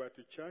neighbor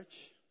to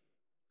church.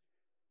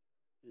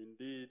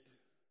 Indeed,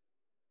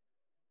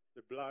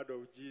 the blood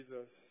of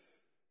Jesus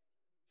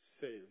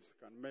saves,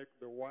 can make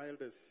the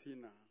wildest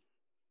sinner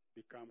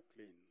become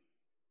clean.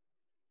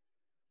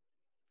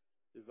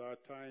 It's our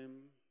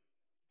time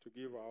to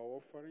give our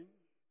offering.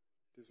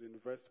 It is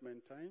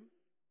investment time.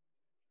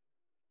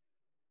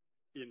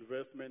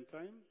 Investment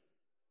time.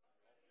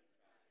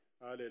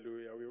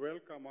 Hallelujah. We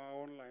welcome our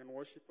online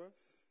worshipers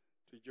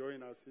to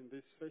join us in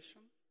this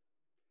session.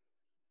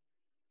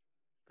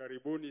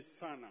 Karibuni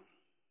sana.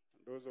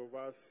 Those of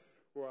us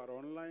who are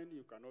online,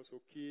 you can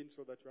also key in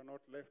so that you are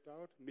not left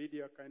out.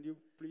 Media, can you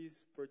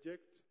please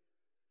project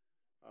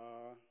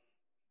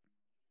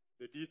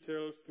the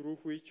details through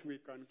which we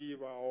can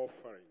give our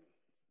offering?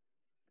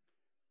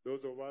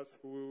 Those of us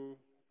who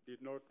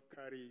did not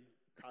carry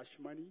cash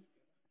money,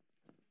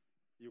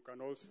 you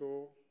can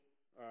also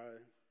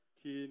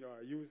key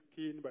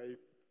in by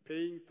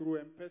paying through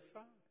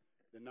M-Pesa.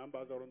 The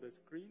numbers are on the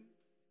screen.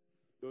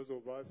 Those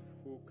of us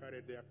who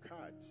carry their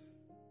cards,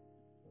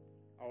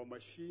 our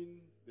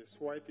machine, the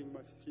swiping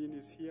machine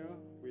is here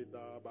with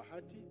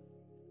Bahati.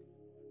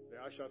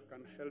 The ushers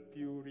can help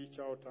you reach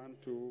out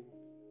unto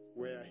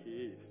where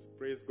he is.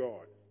 Praise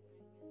God.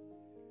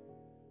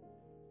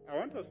 I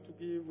want us to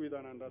give with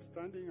an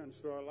understanding, and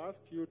so I'll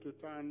ask you to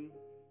turn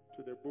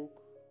to the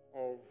book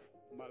of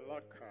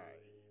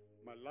Malachi.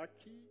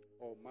 Malachi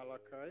or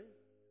Malachi,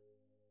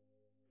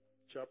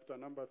 chapter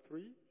number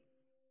 3,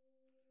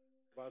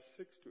 verse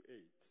 6 to 8.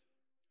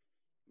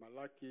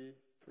 Malachi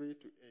 3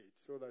 to 8,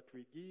 so that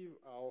we give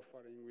our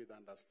offering with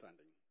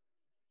understanding.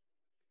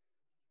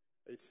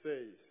 It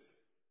says,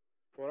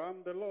 "For I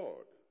am the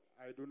Lord,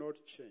 I do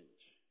not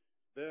change.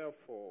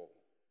 Therefore,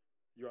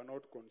 you are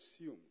not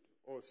consumed,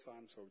 O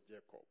sons of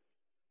Jacob.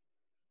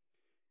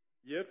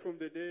 Yet from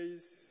the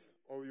days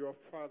of your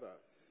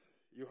fathers,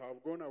 you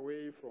have gone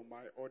away from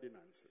my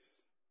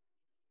ordinances,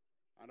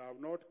 and have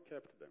not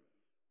kept them.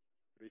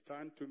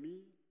 Return to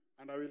me,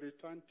 and I will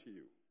return to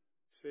you,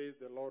 says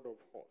the Lord of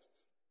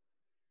hosts.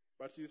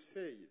 But you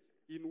say,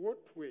 in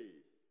what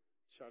way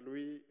shall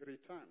we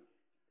return?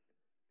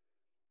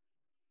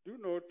 Do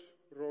not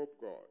rob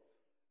God.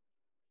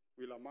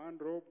 Will a man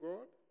rob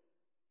God?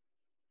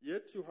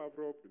 Yet you have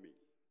robbed me.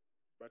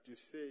 But you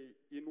say,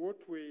 in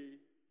what way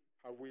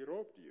have we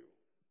robbed you?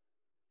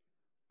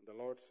 And the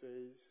Lord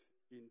says,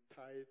 in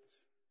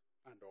tithes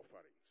and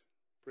offerings."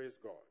 Praise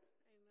God.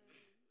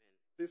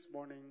 This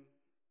morning,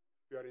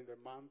 we are in the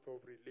month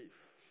of relief.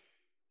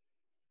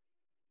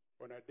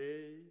 On a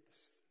day,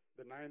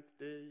 the 9th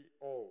day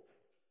of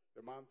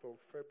the month of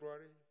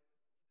February,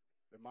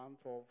 the month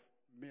of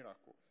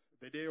miracles,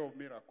 the day of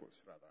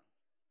miracles, rather.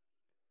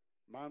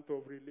 Month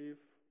of relief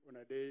on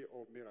a day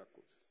of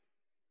miracles.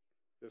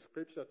 The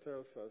scripture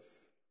tells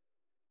us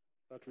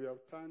that we have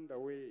turned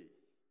away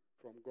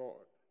from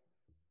God.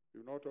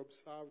 We've not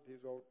observed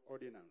his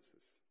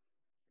ordinances.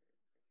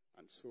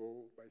 And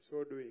so, by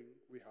so doing,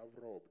 we have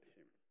robbed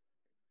him.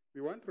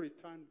 We want to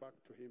return back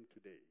to him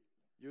today,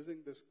 using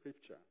the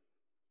scripture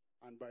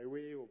and by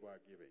way of our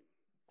giving.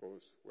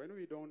 Because when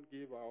we don't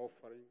give our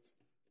offerings,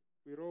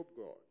 we rob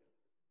God,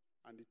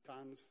 and we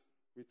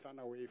turn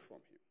away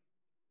from him.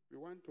 We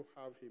want to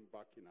have him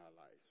back in our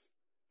lives,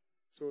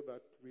 so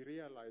that we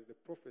realize the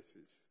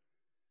prophecies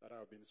that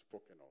have been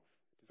spoken of.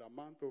 It is a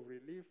month of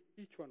relief.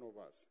 Each one of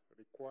us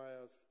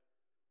requires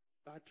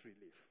that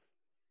relief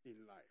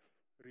in life.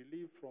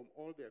 Relief from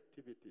all the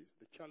activities,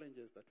 the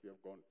challenges that we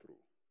have gone through.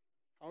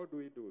 How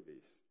do we do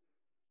this?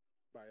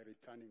 By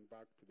returning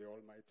back to the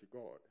Almighty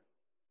God,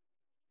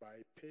 by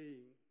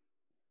paying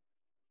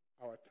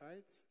our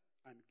tithes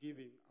and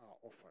giving our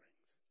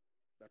offerings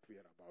that we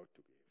are about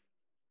to give.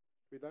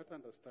 With that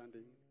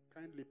understanding,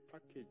 kindly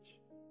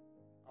package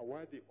a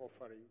worthy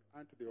offering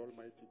unto the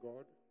Almighty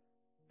God,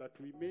 that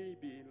we may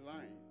be in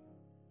line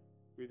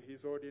with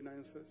his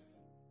ordinances,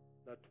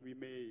 that we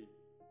may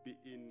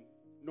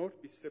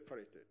not be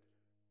separated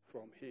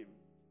from him,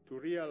 to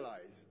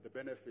realize the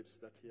benefits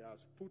that he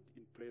has put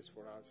in place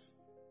for us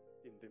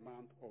in the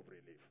month of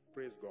relief.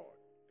 Praise God.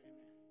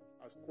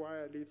 Amen. As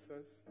choir leads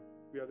us,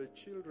 we are the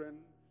children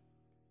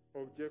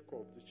of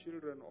Jacob, the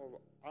children of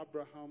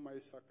Abraham,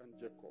 Isaac, and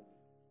Jacob.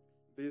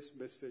 This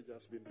message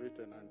has been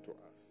written unto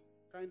us.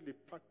 Kindly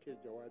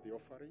package the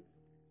offering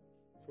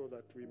so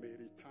that we may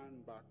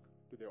return back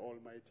to the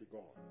Almighty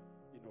God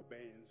in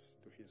obedience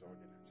to his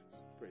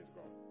ordinances. Praise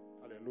God.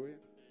 Hallelujah.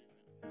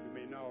 You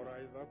may now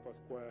rise up as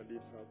choir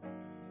leads up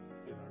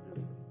in our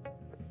gifts.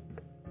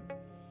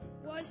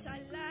 What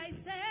shall I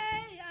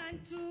say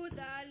unto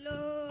the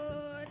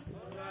Lord?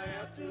 All I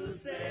have to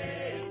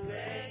say is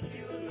thank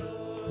you,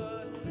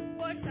 Lord.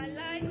 What shall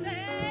I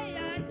say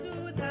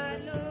unto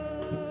the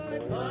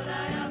Lord? All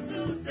I have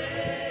to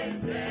say is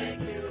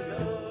thank you,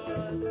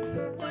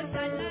 Lord. What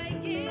shall I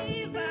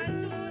give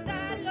unto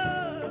the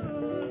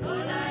Lord?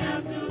 All I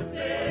have to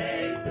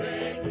say is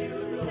thank you,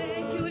 Lord.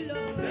 Thank you,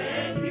 Lord.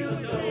 Thank you,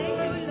 Lord.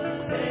 Thank you,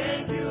 Lord.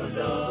 Thank you,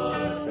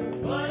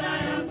 Lord. All I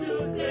have to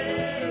say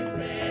is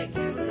thank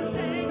you, Lord.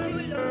 Thank you,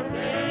 Lord.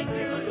 Thank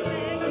you, Lord.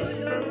 Thank you,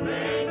 Lord.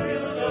 Thank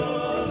you,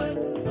 Lord.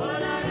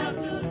 All I have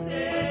to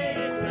say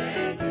is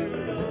thank you,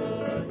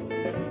 Lord.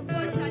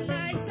 What shall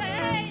I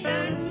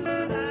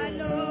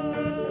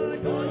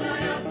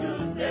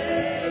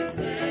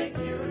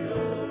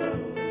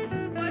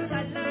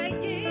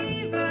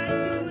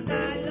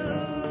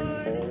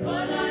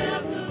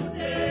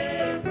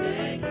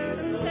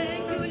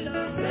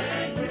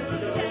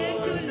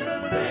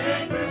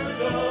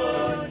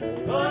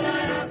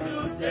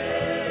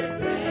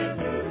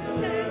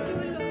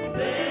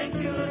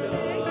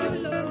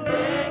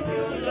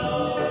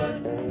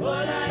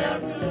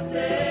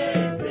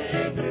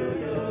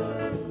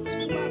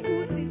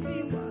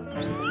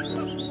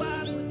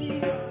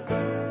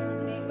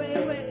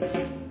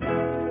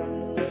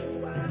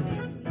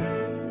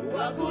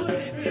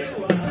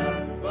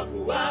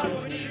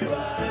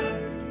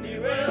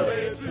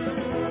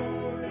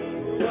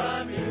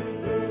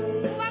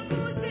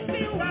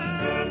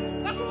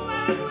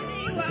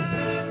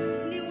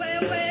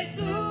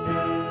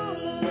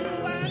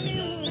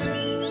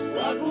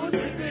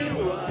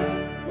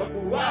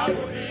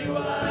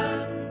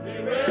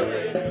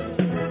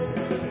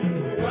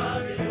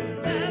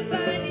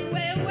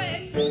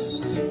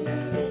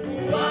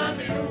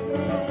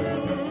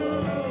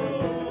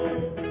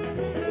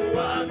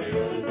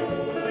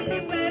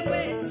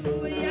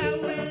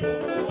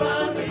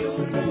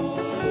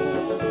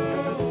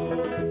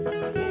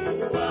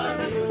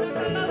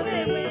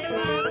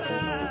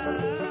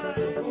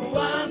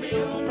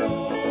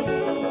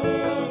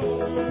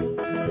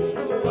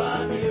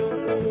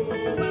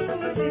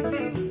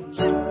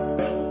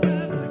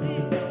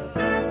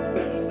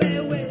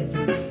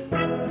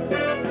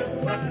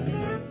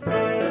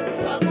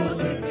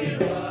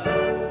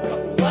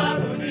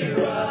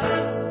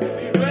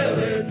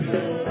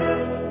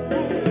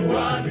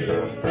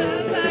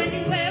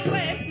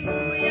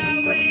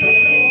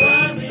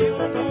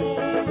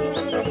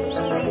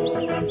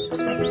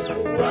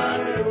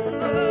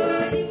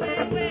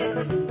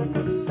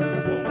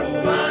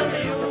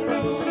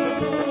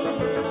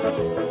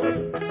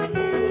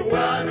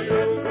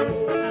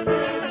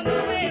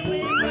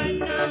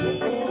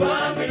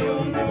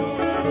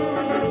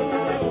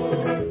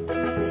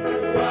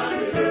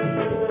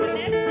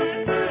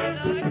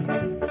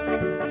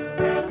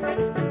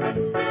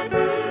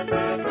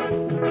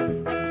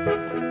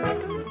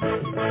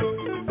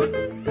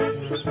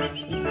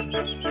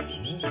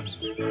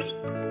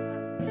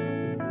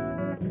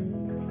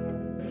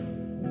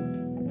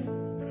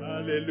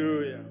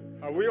Hallelujah.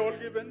 Have we all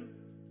given?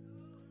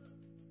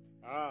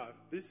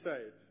 This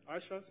side.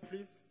 Ushers,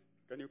 please.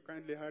 Can you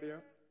kindly hurry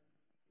up?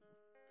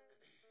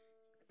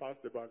 Pass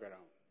the bag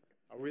around.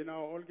 Are we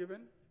now all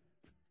given?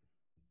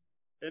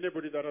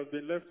 Anybody that has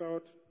been left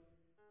out?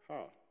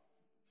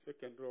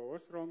 Second row.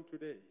 What's wrong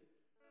today?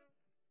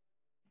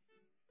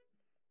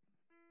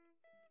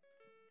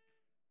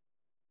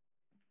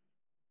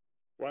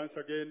 Once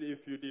again,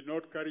 if you did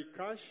not carry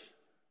cash,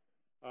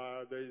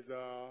 there is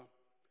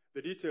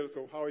the details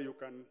of how you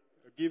can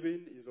give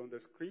in is on the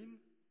screen.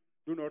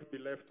 Do not be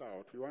left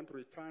out. We want to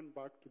return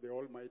back to the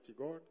Almighty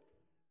God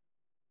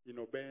in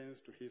obedience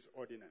to His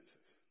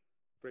ordinances.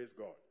 Praise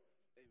God.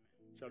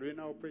 Amen. Shall we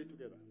now pray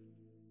together?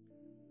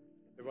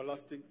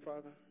 Everlasting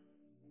Father,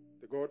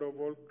 the God of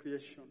all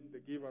creation, the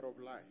giver of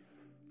life,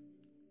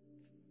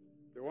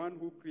 the one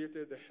who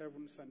created the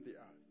heavens and the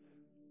earth.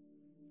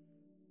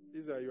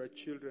 These are your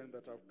children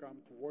that have come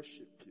to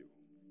worship you.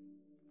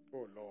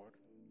 Oh Lord,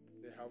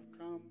 they have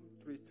come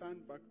to return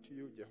back to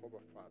you,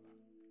 Jehovah Father,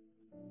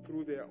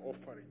 through their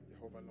offering,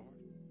 Jehovah Lord,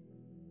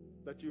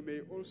 that you may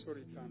also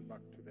return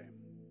back to them,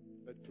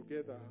 that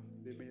together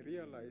they may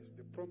realize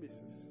the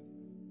promises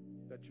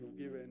that you've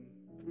given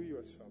through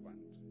your servant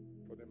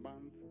for the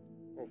month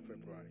of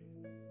February.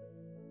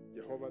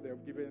 Jehovah, they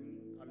have given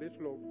a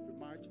little of the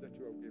much that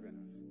you have given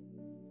us.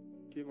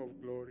 King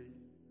of glory,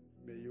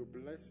 may you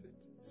bless it,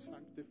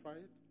 sanctify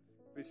it,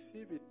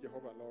 receive it,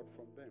 Jehovah Lord,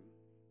 from them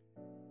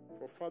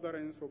for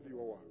furtherance of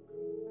your work.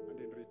 And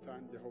in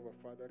return, Jehovah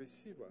Father,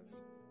 receive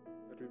us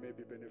that we may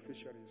be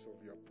beneficiaries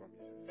of your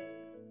promises.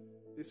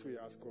 This we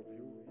ask of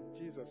you. In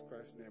Jesus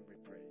Christ's name we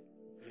pray.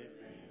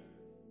 Amen.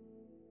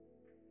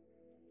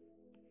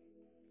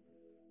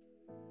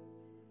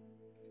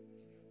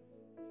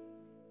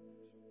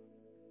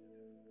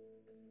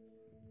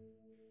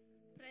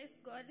 Praise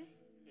God.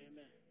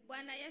 Amen.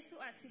 Bwana Yesu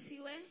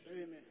asifiwe.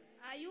 Amen.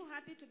 Are you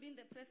happy to be in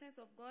the presence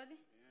of God?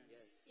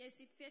 Yes. Yes,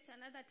 it's yet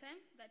another time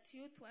that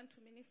youth want to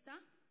minister.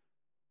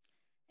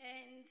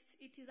 And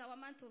it is our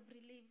month of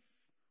relief.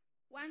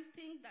 One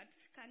thing that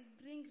can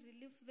bring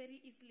relief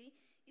very easily,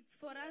 it's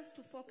for us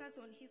to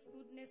focus on His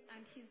goodness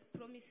and His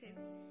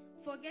promises.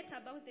 Forget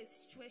about the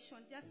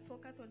situation. Just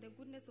focus on the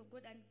goodness of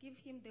God and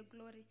give Him the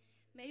glory.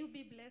 May you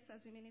be blessed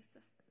as we minister.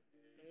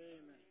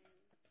 Amen.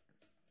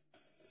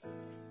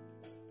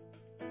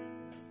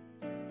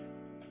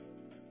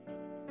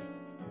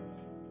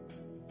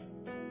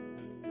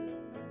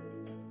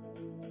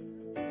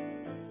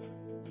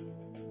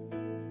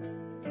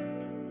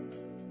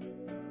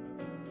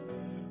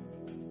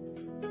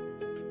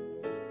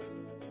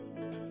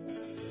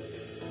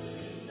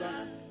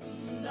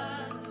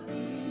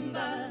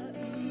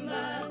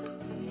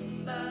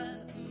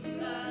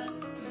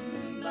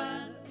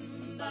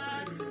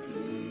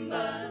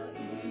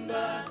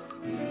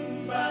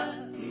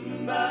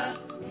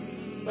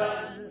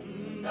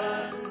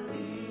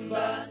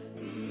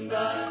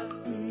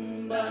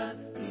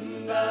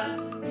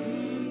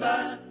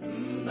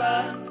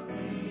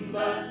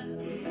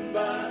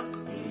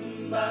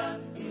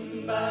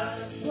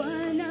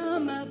 Bwana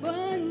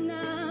mabwana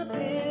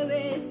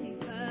apewe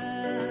sifa.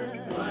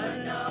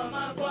 Bwana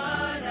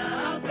mabwana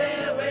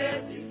apewe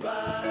sifa.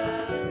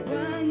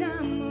 Bwana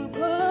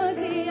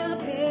Mwokozi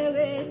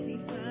apewe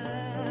sifa.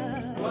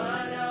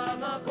 Bwana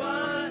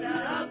mabwana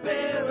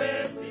apewe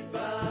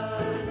sifa.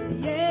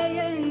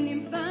 Yeye ni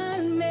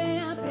mfalme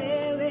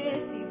apewe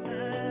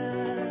sifa.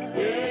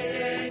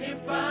 Yeye ni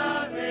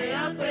mfalme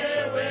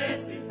apewe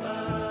sifa.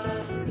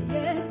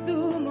 Yesu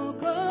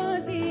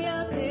Mwokozi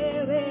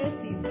apewe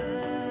sifa.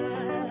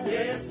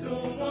 Yesu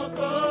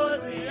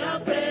Mwokozi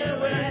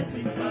apewe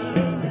sifa.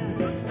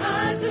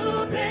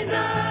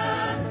 Atupenda,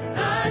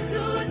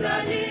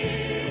 atujali,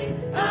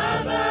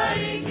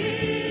 abariki.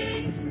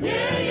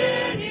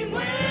 Yeye ni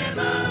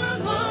mwema,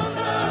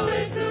 mwamba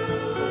wetu,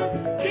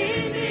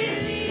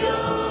 kimbilio,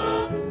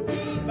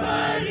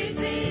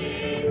 mfariji.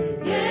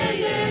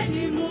 Yeye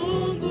ni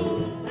Mungu,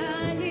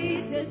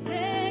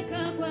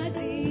 Aliteseka kwa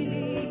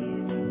ajili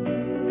yetu.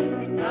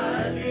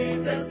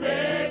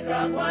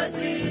 aliteseka kwa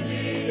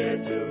ajili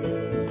yetu.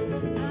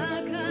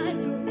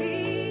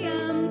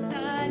 Akatufia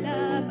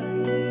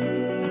msalabani.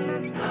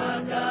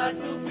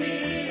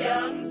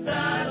 Akatufia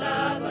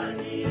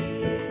msalabani.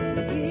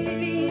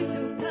 Ili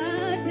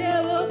tupate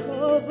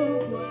wokovu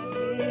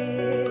kwake.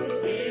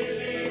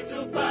 Ili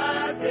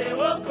tupate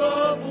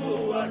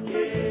wokovu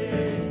wake.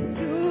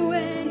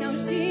 Tuwe na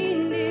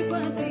ushindi kwa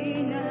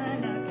jina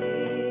lake.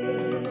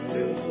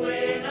 Tuwe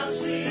na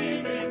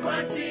ushindi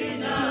kwa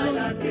jina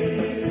lake.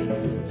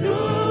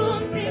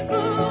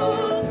 Tumsifu,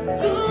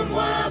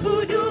 tumwabudu.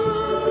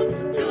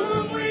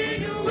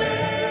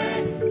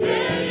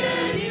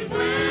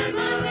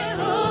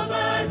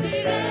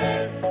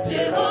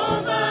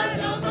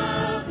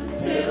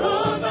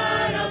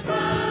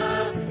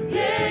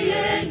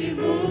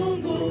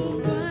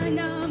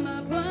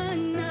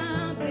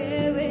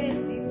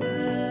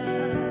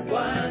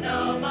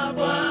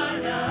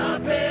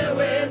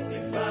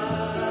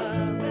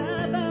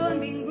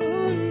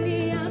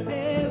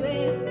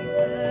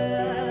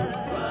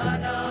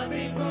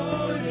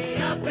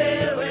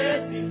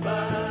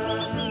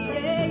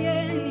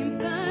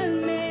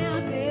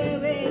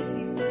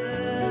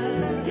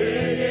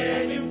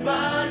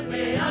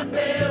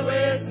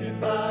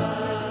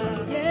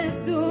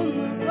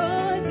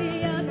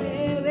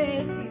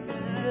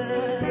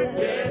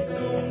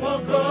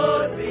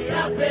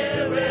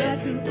 apewe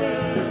sifa.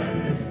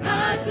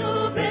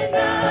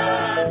 Atupenda,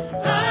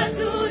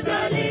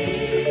 atujali,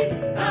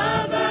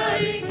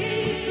 abariki.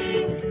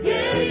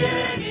 Yeye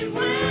ni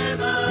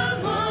mwema,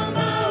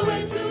 mwamba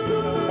wetu,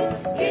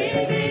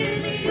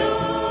 kimbilio,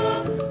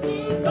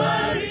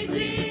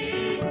 mfariji.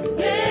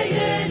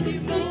 Yeye ni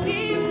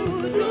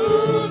Mungu,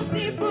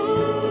 tumsifu,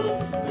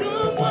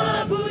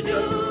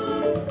 tumwabudu,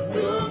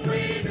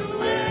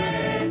 tumwinue.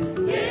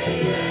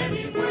 Yeye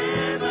ni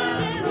mwema,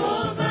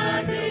 Jehova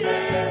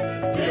Jireh,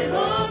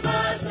 Jehova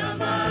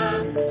Shammah,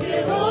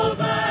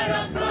 Jehova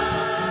Rapha.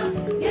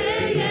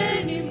 Yeye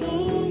ni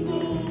Mungu,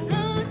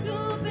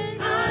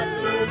 atupenda,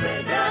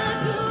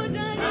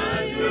 atujali,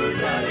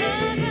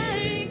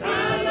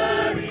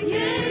 abariki.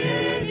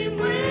 Yeye ni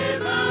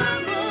mwema,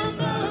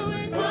 mwamba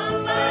wetu,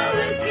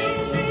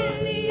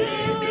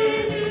 kimbilio,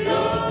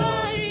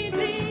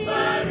 mfariji.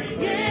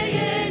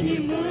 Yeye ni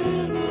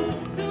Mungu,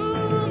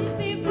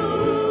 tumsifu,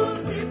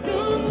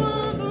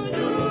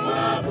 tumwabudu,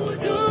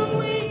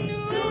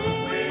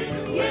 tumwinue.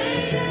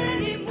 Yeye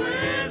ni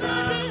mwema,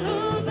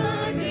 Jehova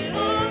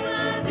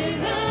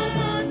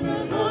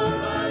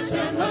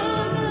Shammah,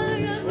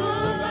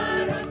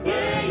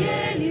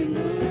 yeye ni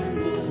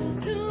Mungu,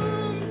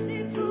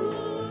 tumsifu,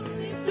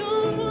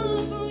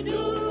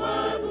 tumwabudu,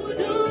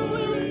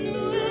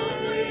 tumwinue.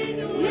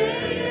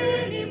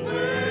 Yeye ni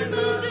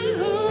mwema,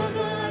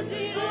 Jehova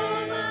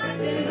Shammah,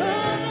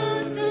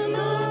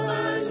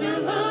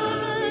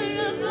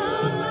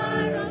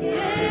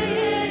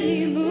 yeye ni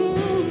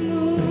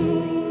Mungu.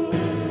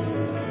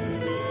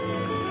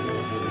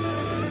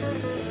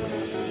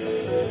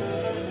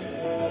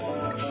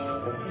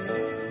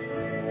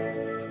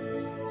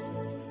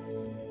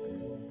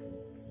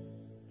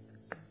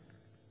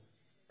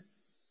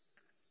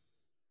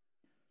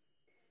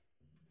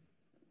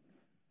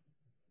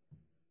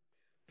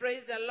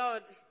 Praise the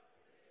Lord.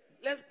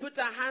 Let's put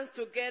our hands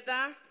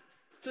together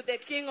to the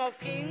King of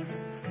Kings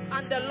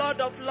and the Lord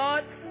of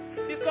Lords,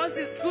 because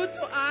he's good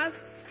to us.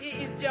 He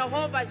is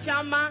Jehovah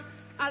Shammah,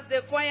 as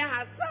the choir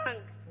has sung.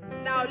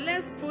 Now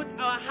let's put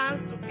our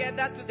hands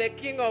together to the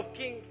King of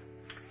Kings.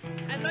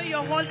 I know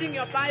you're holding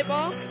your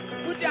Bible.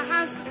 Put your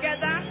hands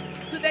together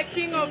to the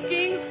King of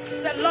Kings,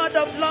 the Lord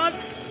of Lords,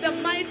 the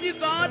mighty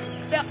God,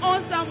 the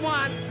awesome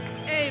one.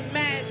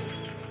 Amen.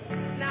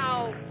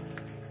 Now,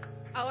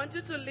 I want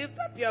you to lift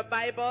up your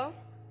Bible.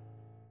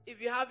 If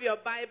you have your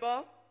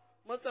Bible,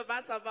 most of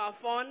us have our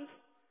phones.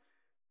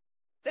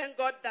 Thank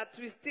God that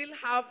we still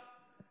have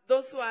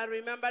those who are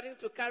remembering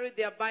to carry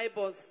their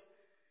Bibles.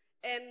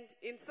 And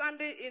in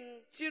Sunday,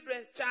 in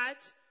children's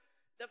church,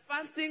 the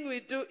first thing we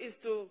do is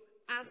to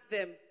ask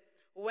them,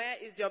 where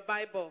is your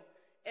Bible?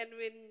 And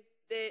when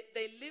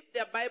they lift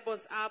their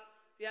Bibles up,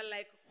 we are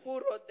like, who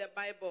wrote the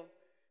Bible?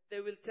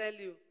 They will tell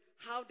you,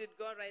 how did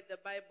God write the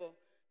Bible?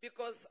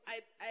 Because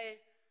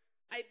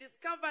I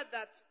discovered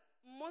that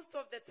most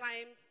of the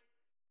times,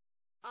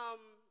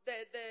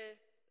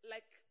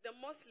 the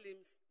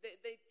Muslims,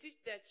 they teach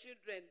their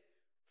children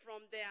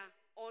from their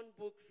own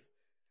books.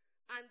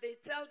 And they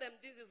tell them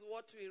this is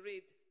what we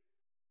read.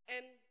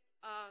 And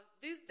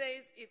these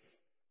days,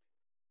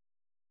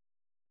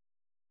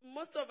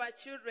 most of our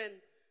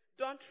children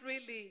don't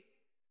really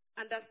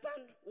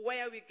understand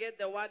where we get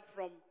the word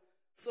from.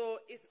 So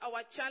it's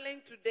our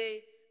challenge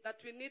today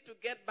that we need to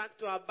get back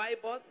to our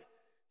Bibles,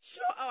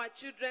 show our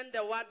children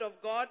the word of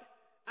God,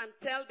 and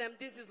tell them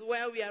this is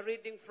where we are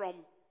reading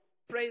from.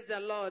 Praise the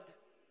Lord.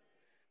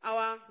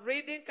 Our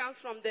reading comes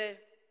from the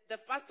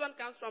first one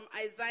comes from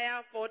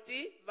Isaiah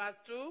 40, verse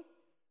 2.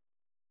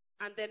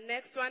 And the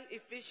next one,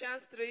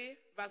 Ephesians 3,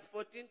 verse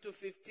 14 to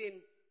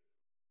 15.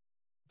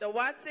 The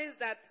word says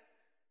that,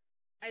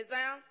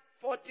 Isaiah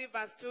 40,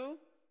 verse 2,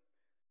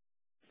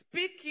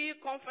 speak ye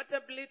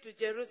comfortably to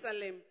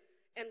Jerusalem,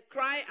 and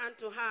cry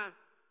unto her,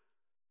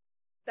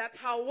 that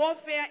her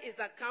warfare is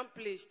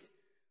accomplished,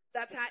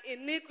 that her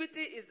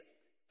iniquity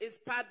is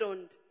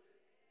pardoned.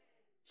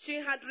 She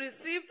had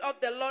received of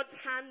the Lord's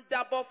hand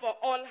double for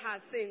all her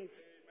sins.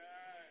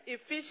 Amen.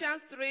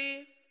 Ephesians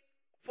 3,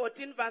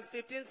 14, verse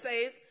 15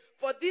 says,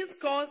 for this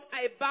cause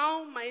I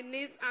bow my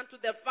knees unto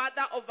the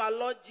Father of our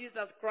Lord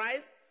Jesus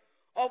Christ,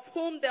 of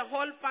whom the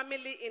whole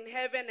family in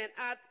heaven and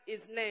earth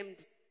is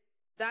named.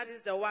 That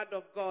is the word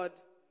of God.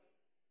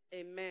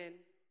 Amen.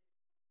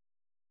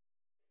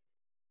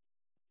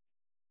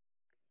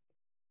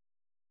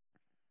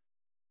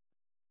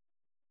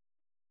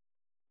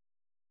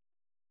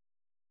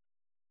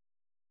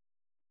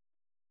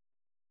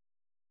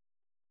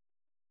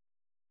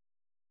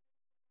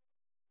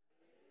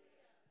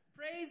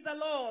 Praise the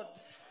Lord.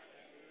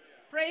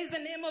 Praise the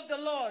name of the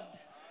Lord.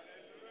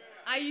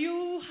 Are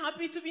you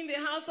happy to be in the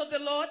house of the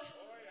Lord?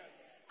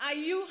 Are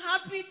you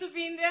happy to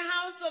be in the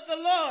house of the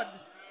Lord?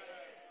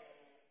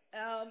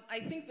 I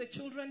think the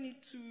children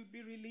need to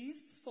be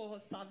released for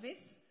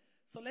service.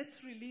 So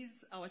let's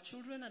release our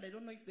children, and I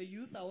don't know if the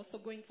youth are also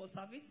going for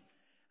service.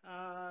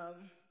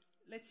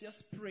 Let's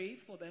just pray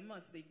for them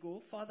as they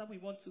go. Father, we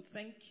want to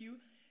thank you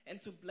and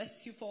to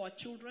bless you for our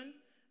children.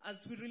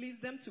 As we release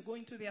them to go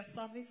into their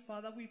service,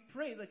 Father, we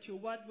pray that your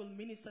word will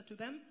minister to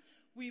them.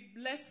 We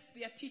bless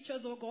their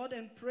teachers, oh God,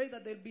 and pray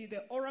that they'll be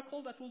the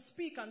oracle that will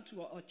speak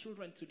unto our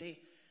children today.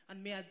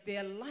 And may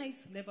their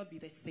lives never be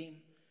the same.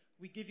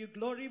 We give you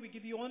glory, we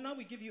give you honor,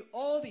 we give you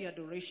all the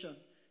adoration.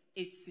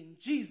 It's in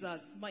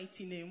Jesus'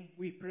 mighty name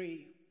we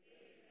pray.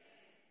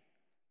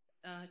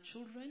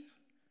 Children,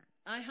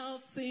 I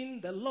have seen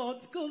the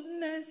Lord's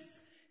goodness,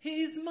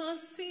 His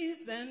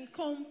mercies and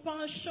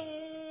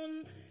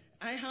compassion.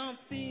 I have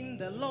seen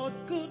the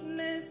Lord's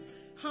goodness.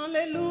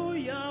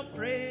 Hallelujah,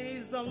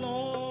 praise the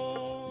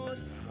Lord.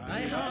 I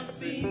have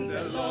seen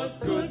the Lord's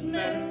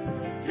goodness,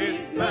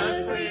 His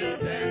mercies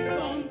and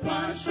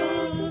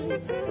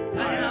compassion.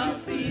 I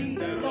have seen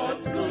the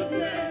Lord's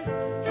goodness.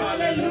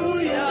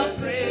 Hallelujah,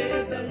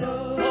 praise the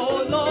Lord.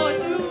 Oh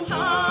Lord, you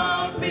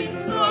have been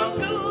so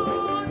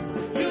good.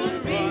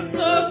 You've been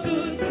so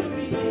good to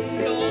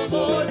me. Oh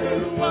Lord,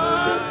 you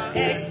are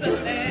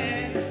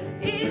excellent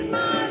in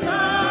my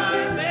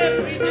life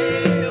every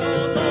day.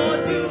 Oh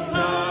Lord, you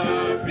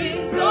have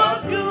been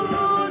so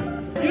good.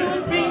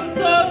 You've been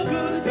so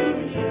good to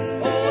me.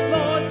 Oh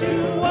Lord,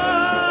 you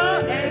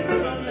are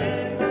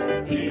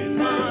excellent in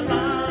my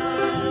life.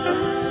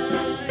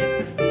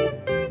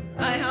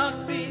 I have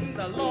seen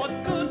the Lord's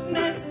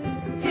goodness,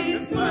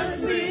 His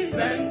mercies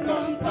and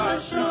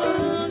compassion.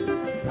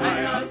 I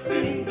have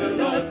seen the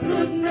Lord's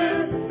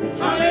goodness.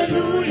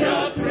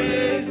 Hallelujah,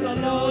 praise the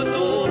Lord.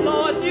 Oh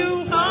Lord,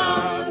 you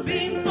have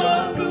been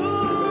so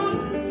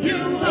good.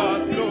 You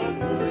are so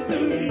good to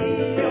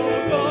me.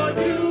 Oh God,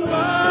 you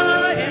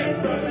are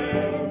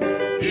excellent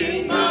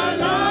in my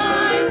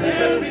life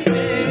every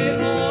day.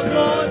 Oh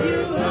Lord,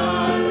 you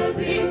have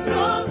been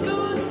so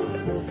good.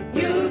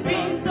 You've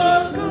been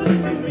so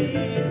good to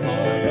me.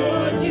 Oh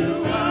Lord,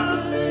 you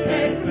are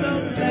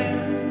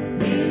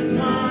excellent in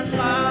my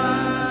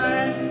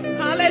life.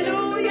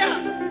 Hallelujah.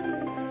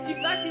 If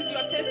that is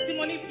your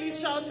testimony, please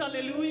shout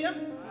hallelujah.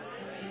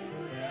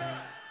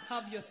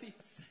 Have your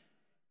seats.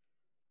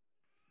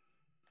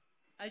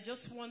 I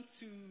just want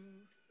to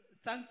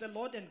thank the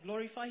Lord and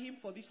glorify Him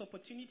for this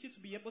opportunity to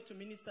be able to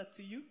minister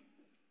to you.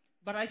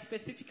 But I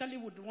specifically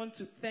would want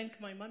to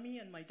thank my mommy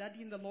and my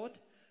daddy in the Lord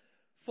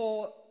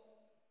for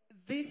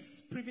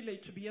this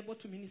privilege to be able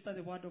to minister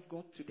the word of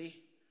God today.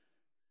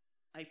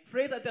 I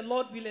pray that the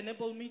Lord will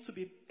enable me to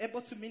be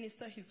able to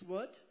minister His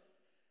word,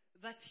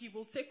 that He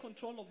will take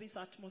control of this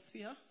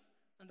atmosphere,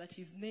 and that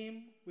His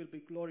name will be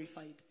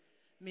glorified.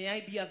 May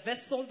I be a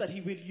vessel that He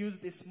will use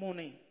this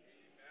morning.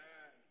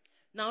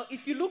 Now,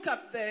 if you look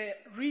at the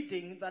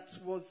reading that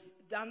was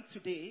done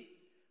today,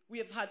 we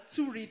have had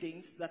two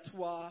readings that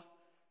were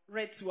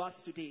read to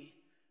us today.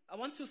 I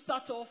want to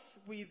start off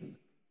with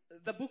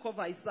the book of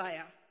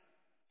Isaiah.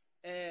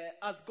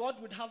 As God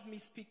would have me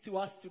speak to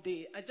us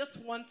today, I just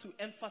want to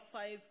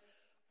emphasize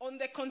on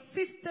the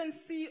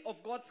consistency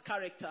of God's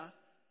character.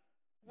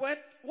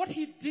 What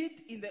He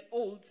did in the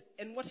old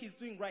and what He's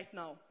doing right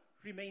now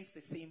remains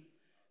the same.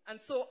 And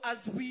so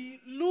as we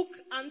look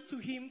unto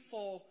Him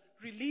for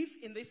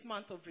relief in this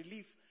month of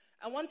relief,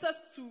 I want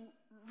us to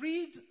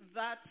read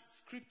that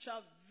scripture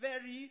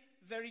very,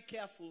 very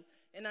careful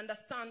and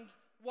understand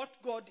what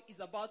God is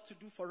about to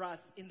do for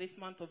us in this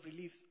month of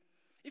relief.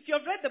 If you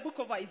have read the book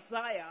of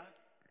Isaiah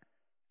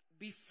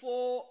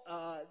before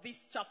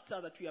this chapter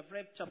that we have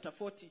read, chapter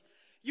 40,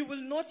 you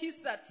will notice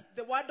that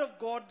the word of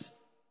God,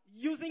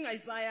 using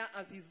Isaiah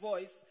as his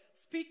voice,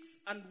 speaks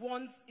and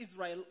warns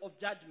Israel of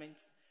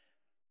judgments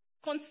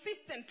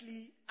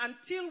consistently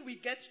until we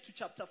get to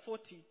chapter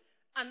 40,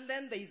 and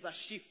then there is a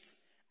shift.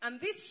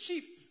 And this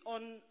shift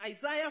on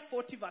Isaiah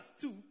 40 verse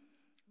 2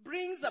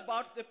 brings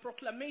about the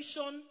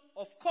proclamation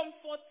of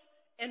comfort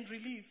and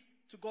relief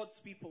to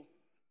God's people.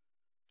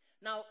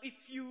 Now,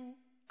 if you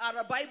are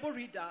a Bible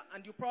reader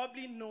and you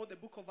probably know the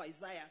book of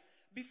Isaiah,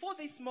 before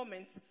this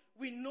moment,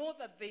 we know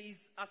that there is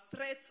a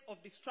threat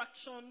of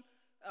destruction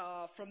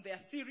from the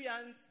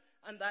Assyrians,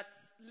 and that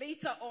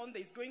later on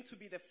there is going to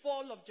be the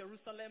fall of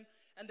Jerusalem,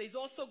 and there is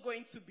also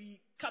going to be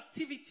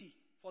captivity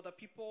for the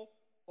people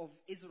of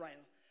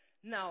Israel.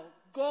 Now,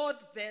 God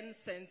then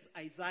sends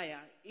Isaiah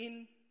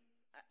in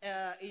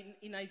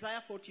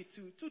Isaiah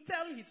 42 to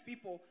tell His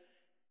people,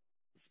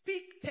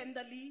 speak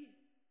tenderly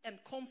and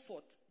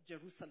comfort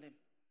Jerusalem.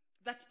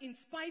 That in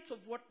spite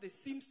of what there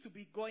seems to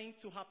be going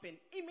to happen,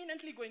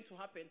 imminently going to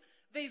happen,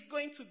 there is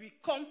going to be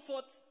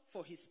comfort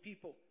for His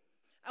people.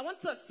 I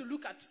want us to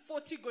look at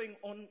 40 going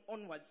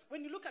onwards.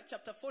 When you look at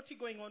chapter 40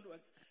 going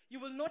onwards, you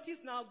will notice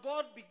now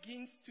God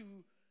begins to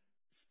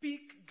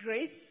speak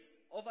grace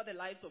over the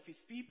lives of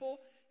His people.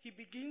 He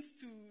begins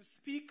to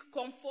speak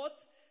comfort.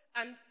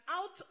 And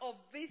out of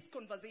this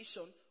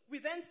conversation, we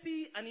then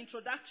see an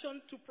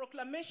introduction to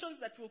proclamations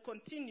that will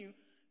continue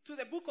to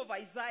the book of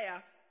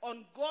Isaiah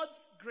on God's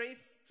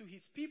grace to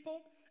His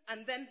people.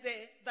 And then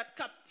that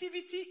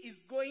captivity is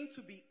going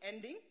to be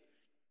ending.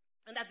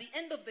 And at the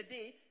end of the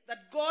day,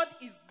 that God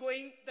is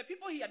going, the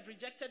people He had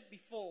rejected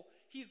before,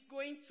 He's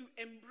going to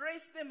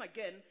embrace them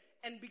again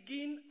and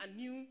begin a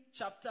new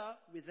chapter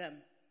with them.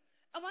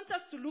 I want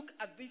us to look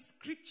at this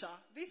scripture,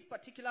 this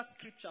particular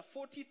scripture,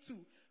 42,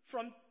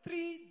 from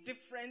three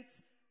different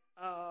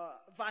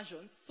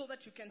versions so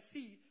that you can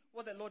see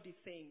what the Lord is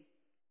saying.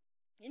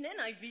 In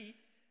NIV,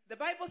 the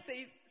Bible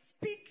says,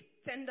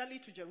 "Speak tenderly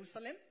to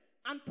Jerusalem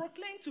and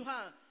proclaim to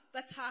her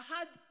that her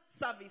hard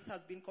service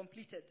has been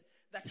completed,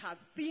 that her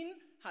sin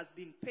has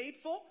been paid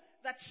for,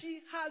 that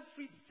she has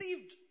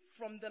received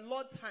from the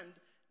Lord's hand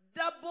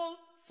double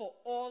for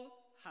all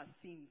her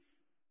sins."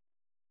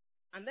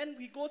 And then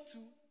we go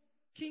to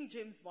King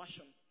James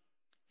Version.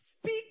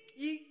 "Speak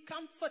ye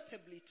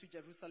comfortably to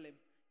Jerusalem,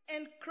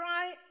 and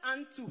cry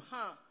unto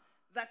her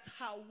that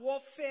her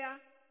warfare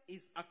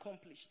is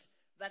accomplished,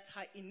 that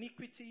her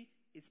iniquity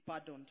is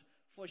pardoned.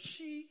 For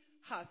she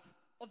hath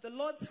of the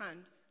Lord's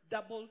hand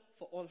double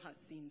for all her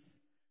sins."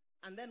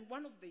 And then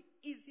one of the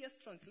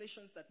easiest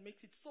translations that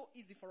makes it so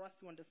easy for us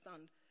to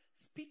understand,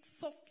 "Speak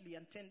softly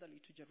and tenderly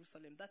to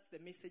Jerusalem." That's the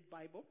Message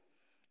Bible.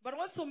 But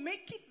also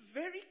make it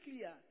very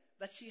clear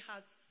that she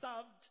has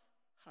served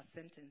her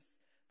sentence,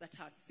 that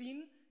her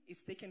sin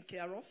is taken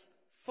care of,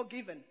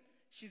 forgiven.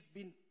 She's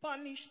been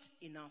punished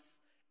enough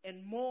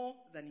and more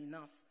than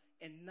enough.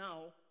 And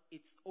now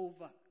it's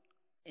over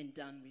and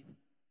done with.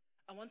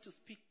 I want to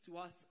speak to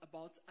us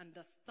about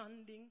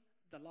understanding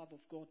the love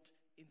of God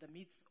in the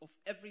midst of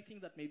everything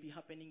that may be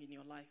happening in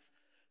your life.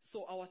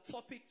 So our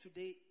topic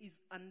today is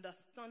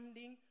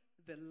understanding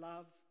the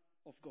love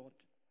of God.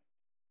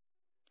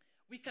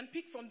 We can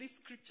pick from this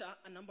scripture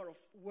a number of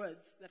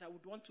words that I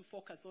would want to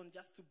focus on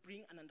just to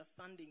bring an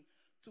understanding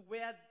to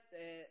where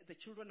the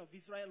children of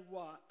Israel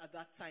were at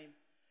that time.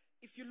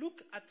 If you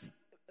look at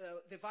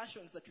the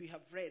versions that we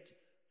have read,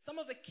 some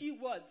of the key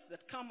words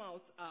that come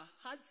out are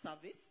hard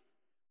service,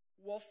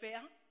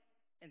 warfare,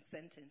 and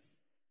sentence.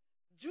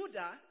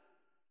 Judah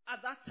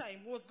at that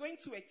time was going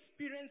to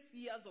experience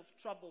years of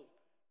trouble,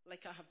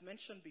 like I have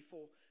mentioned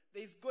before.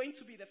 There is going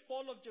to be the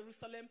fall of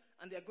Jerusalem,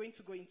 and they are going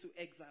to go into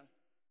exile.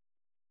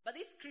 But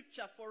this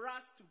scripture for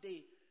us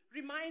today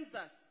reminds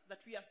us that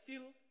we are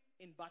still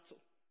in battle.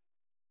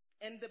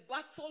 And the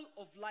battle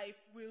of life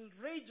will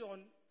rage on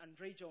and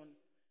rage on.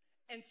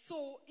 And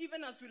so,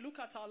 even as we look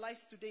at our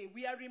lives today,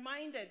 we are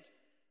reminded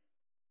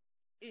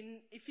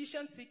in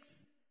Ephesians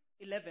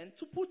 6:11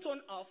 to put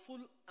on our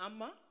full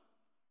armor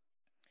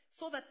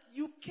so that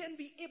you can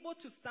be able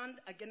to stand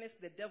against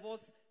the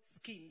devil's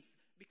schemes.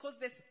 Because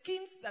the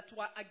schemes that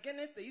were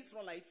against the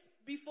Israelites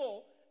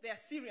before, the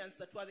Assyrians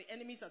that were the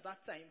enemies at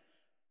that time,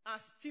 are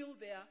still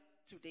there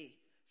today.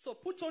 So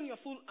put on your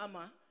full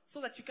armor so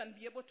that you can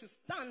be able to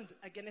stand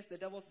against the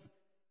devil's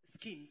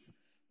schemes.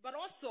 But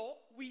also,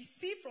 we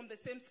see from the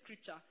same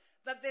scripture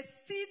that the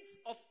seeds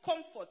of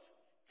comfort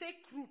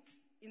take root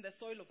in the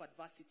soil of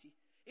adversity.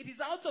 It is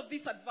out of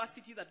this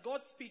adversity that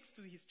God speaks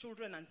to his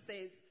children and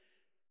says,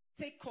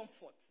 take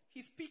comfort.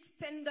 He speaks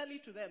tenderly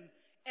to them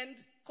and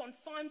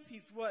confirms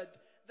his word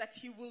that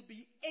he will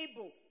be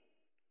able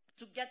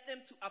to get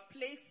them to a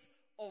place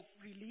of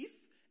relief,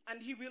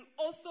 and he will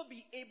also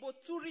be able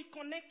to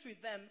reconnect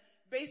with them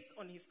based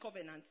on his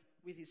covenant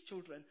with his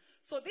children.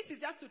 So this is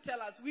just to tell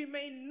us we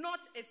may not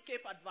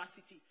escape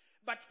adversity,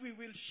 but we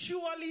will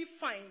surely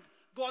find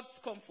God's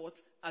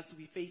comfort as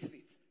we face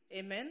it.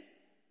 Amen?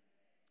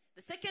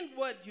 The second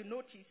word you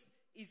notice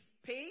is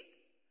paid,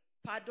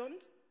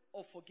 pardoned,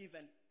 or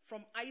forgiven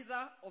from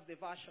either of the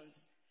versions.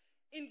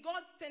 In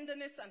God's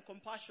tenderness and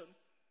compassion,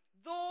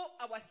 though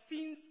our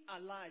sins are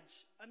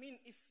large, I mean,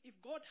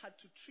 if God had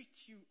to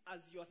treat you as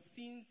your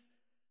sins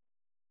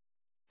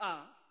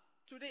are,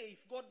 today,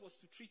 if God was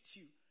to treat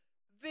you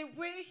the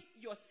way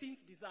your sins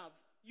deserve,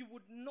 he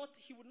would not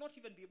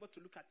even be able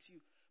to look at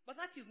you. But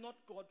that is not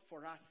God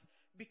for us.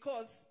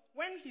 Because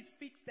when he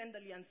speaks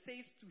tenderly and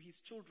says to his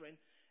children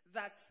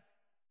that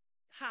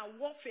her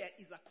warfare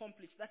is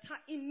accomplished, that her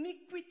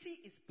iniquity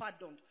is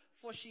pardoned,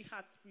 for she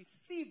hath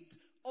received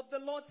of the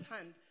Lord's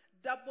hand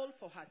double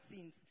for her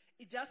sins,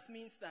 it just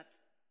means that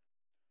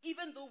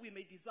even though we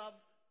may deserve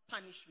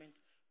punishment,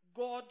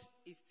 God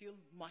is still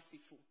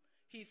merciful.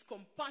 He is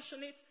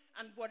compassionate,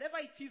 and whatever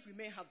it is we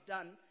may have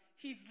done,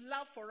 his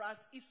love for us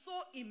is so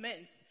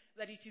immense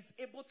that it is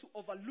able to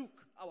overlook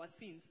our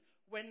sins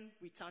when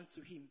we turn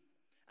to him.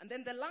 And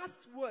then the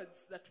last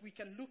words that we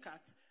can look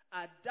at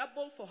are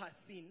double for her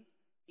sin,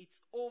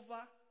 it's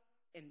over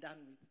and done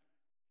with.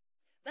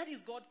 That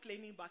is God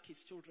claiming back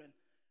his children.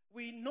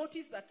 We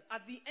notice that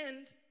at the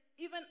end,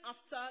 even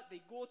after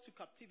they go to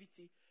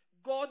captivity,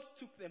 God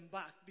took them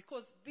back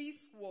because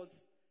this was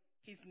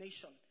his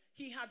nation.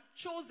 He had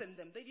chosen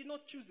them. They did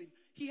not choose him.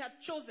 He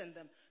had chosen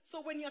them.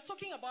 So when you're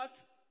talking about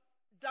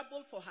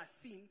double for her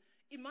sin,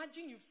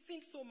 imagine you've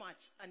sinned so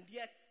much and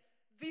yet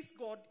this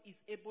God is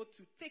able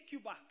to take you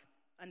back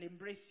and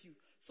embrace you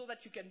so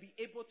that you can be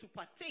able to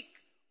partake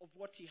of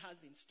what he has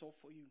in store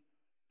for you.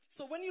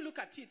 So when you look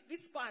at it,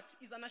 this part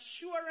is an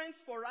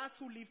assurance for us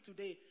who live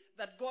today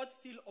that God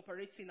still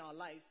operates in our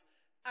lives.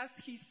 As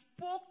he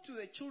spoke to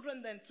the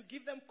children then to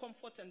give them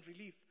comfort and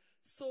relief,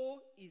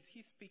 so is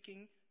he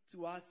speaking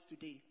to us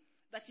today.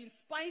 That in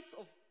spite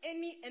of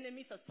any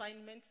enemy's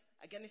assignment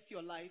against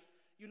your life,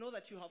 you know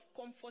that you have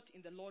comfort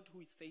in the Lord who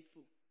is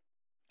faithful.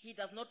 He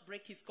does not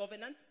break his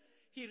covenant.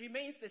 He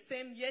remains the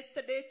same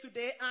yesterday,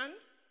 today, and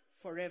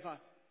forever.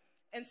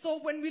 And so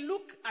when we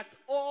look at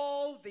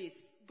all this,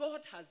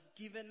 God has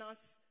given us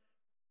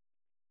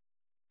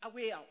a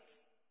way out.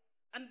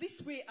 And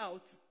this way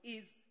out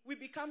is we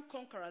become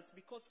conquerors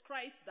because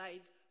Christ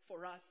died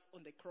for us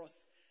on the cross.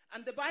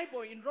 And the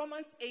Bible in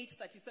Romans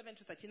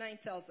 8:37-39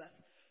 tells us,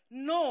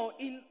 "No,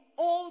 in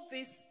all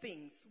these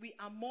things we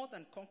are more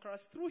than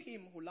conquerors through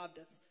him who loved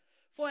us.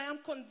 For I am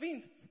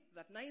convinced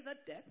that neither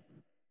death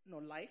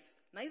nor life,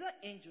 neither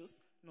angels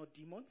nor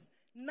demons,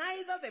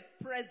 neither the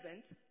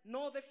present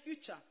nor the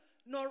future,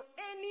 nor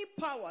any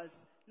powers,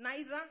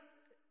 neither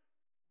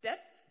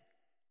death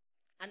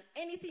and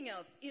anything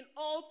else in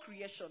all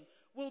creation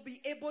will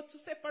be able to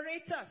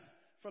separate us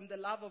from the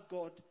love of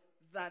God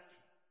that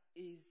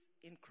is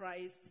in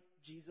Christ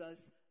Jesus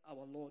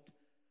our Lord."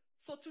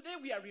 So today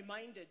we are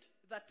reminded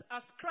that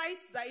as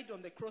Christ died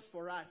on the cross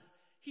for us,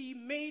 he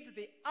made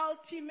the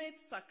ultimate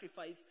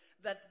sacrifice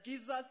that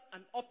gives us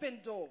an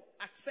open door,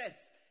 access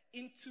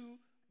into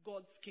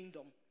God's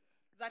kingdom.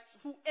 That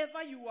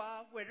whoever you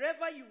are,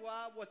 wherever you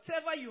are,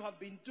 whatever you have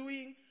been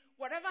doing,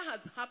 whatever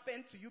has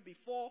happened to you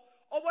before,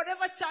 or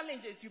whatever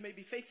challenges you may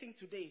be facing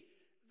today,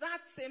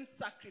 that same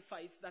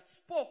sacrifice that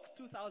spoke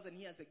 2,000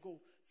 years ago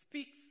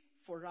speaks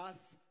for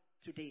us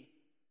today.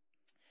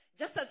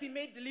 Just as he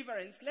made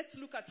deliverance, let's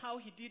look at how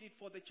he did it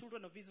for the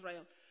children of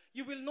Israel.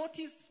 You will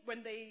notice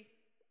when they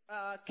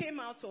came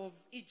out of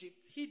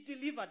Egypt, he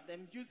delivered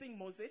them using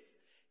Moses.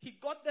 He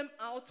got them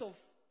out of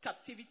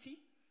captivity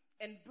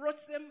and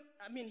brought them,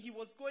 he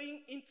was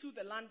going into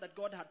the land that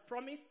God had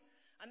promised.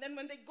 And then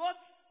when they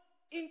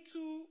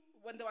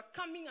were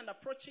coming and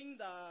approaching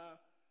the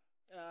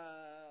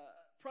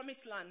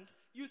promised land,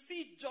 you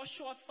see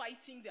Joshua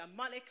fighting the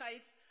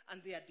Amalekites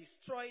and they are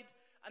destroyed.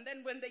 And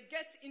then when they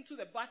get into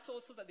the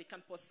battle so that they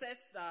can possess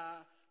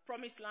the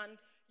promised land,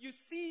 you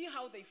see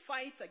how they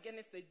fight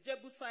against the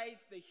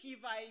Jebusites, the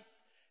Hivites,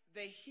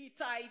 the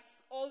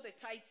Hittites, all the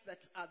tithes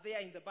that are there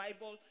in the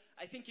Bible.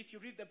 I think if you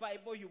read the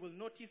Bible, you will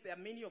notice there are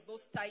many of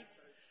those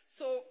tithes.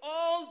 So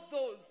all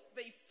those,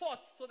 they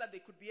fought so that they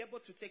could be able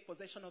to take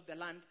possession of the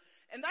land.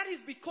 And that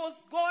is because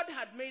God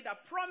had made a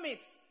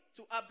promise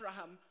to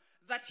Abraham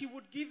that he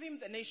would give him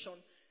the nation.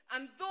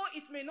 And though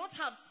it may not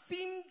have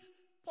seemed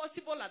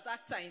possible at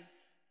that time,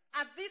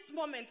 at this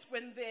moment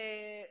when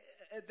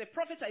the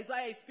prophet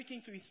Isaiah is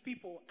speaking to his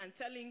people and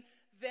telling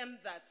them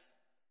that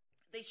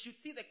they should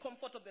see the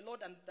comfort of the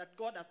Lord and that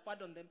God has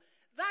pardoned them,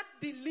 that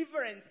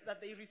deliverance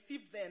that they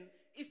received then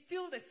is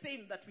still the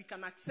same that we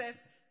can access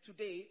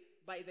today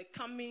by the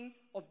coming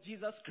of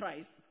Jesus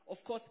Christ,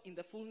 of course, in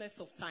the fullness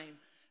of time.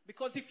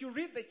 Because if you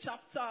read the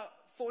chapter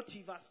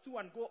 40, verse 2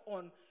 and go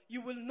on,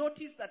 you will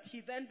notice that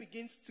he then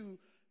begins to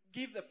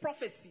give the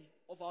prophecy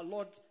of our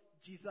Lord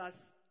Jesus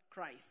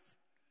Christ.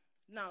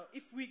 Now,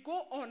 if we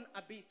go on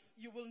a bit,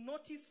 you will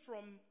notice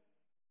from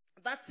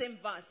that same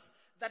verse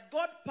that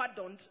God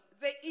pardoned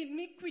the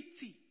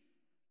iniquity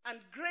and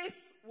grace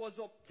was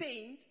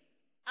obtained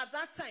at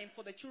that time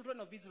for the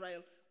children of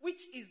Israel,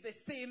 which is the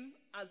same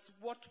as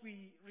what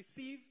we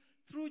receive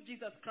through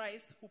Jesus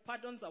Christ, who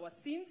pardons our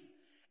sins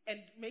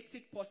and makes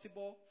it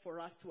possible for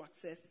us to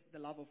access the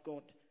love of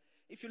God.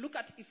 If you look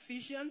at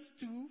Ephesians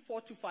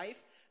 2:4-5,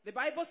 the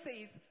Bible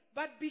says,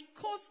 "But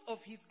because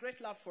of his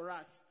great love for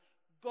us,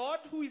 God,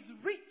 who is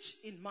rich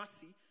in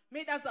mercy,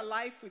 made us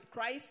alive with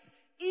Christ,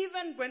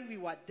 even when we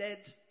were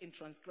dead in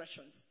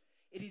transgressions.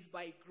 It is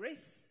by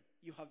grace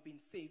you have been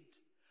saved."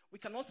 We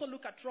can also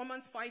look at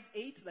Romans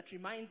 5:8 that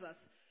reminds us,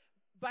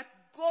 "But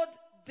God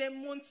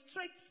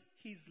demonstrates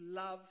his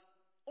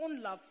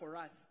own love for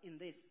us in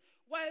this.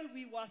 While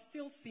we were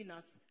still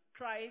sinners,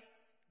 Christ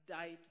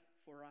died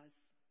for us."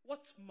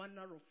 What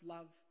manner of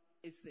love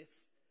is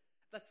this?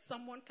 That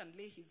someone can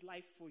lay his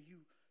life for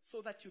you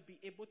so that you'll be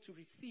able to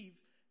receive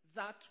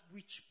that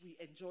which we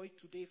enjoy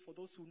today for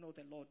those who know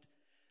the Lord.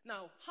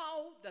 Now,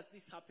 how does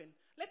this happen?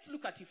 Let's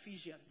look at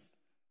Ephesians.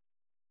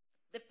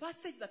 The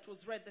passage that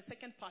was read, the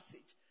second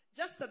passage,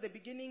 just at the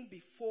beginning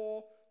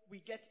before we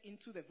get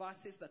into the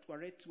verses that were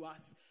read to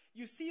us,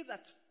 you see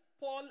that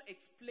Paul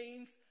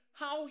explains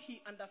how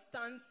he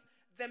understands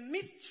the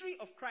mystery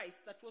of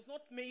Christ that was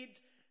not made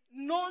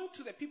known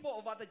to the people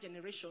of other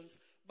generations,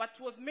 but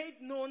was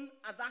made known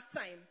at that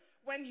time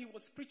when he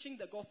was preaching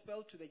the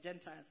gospel to the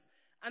Gentiles.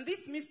 And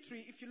this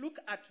mystery, if you look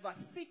at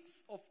verse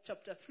 6 of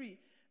chapter 3,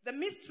 the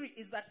mystery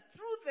is that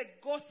through the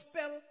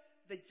gospel,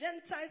 the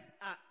Gentiles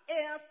are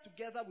heirs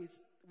together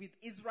with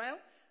Israel,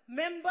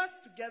 members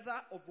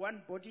together of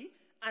one body,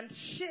 and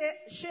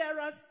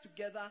sharers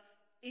together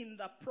in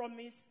the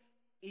promise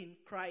in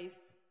Christ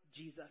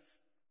Jesus.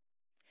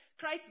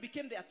 Christ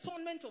became the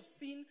atonement of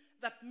sin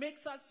that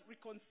makes us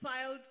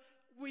reconciled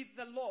with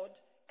the Lord,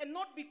 and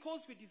not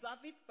because we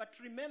deserve it, but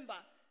remember,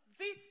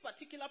 this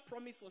particular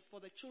promise was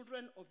for the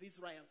children of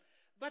Israel.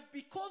 But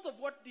because of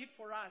what he did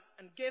for us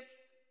and gave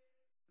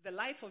the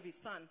life of his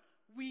son,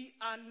 we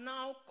are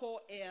now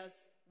co-heirs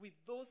with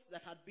those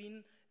that had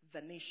been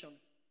the nation,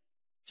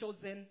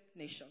 chosen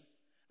nation.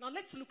 Now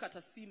let's look at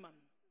a seaman.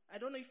 I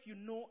don't know if you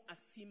know a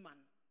seaman,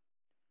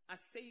 a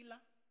sailor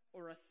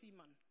or a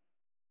seaman.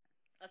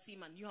 A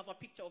seaman. You have a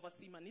picture of a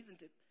seaman,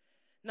 isn't it?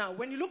 Now,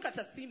 when you look at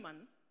a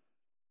seaman,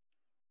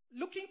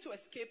 looking to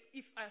escape,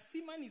 if a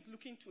seaman is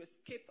looking to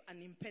escape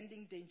an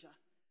impending danger,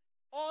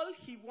 all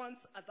he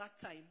wants at that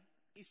time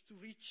is to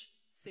reach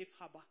safe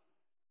harbor.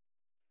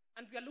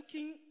 And we are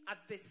looking at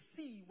the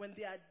sea when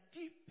they are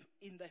deep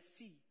in the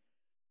sea.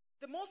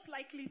 The most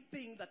likely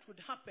thing that would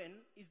happen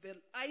is they'll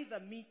either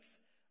meet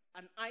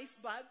an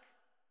iceberg,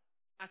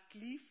 a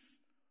cliff,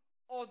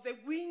 or the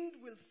wind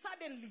will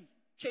suddenly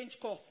change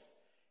course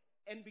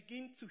and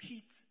begin to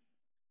hit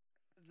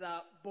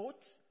the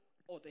boat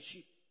or the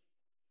ship.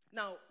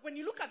 Now, when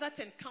you look at that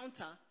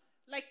encounter,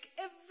 like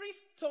every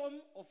storm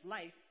of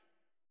life,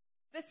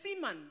 the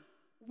seaman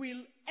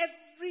will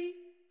every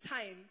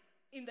time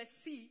in the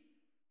sea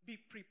be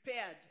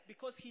prepared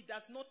because he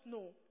does not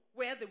know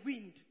where the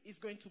wind is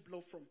going to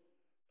blow from.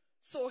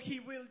 So he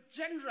will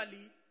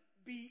generally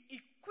be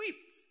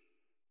equipped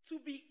to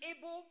be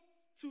able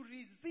to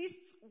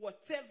resist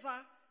whatever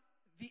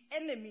the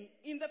enemy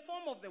in the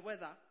form of the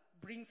weather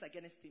brings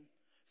against him.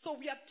 So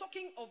we are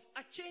talking of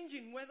a change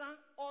in weather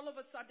all of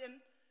a sudden,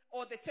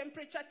 or the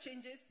temperature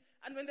changes.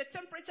 And when the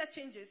temperature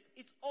changes,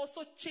 it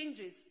also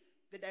changes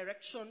the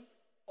direction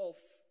of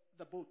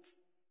the boat.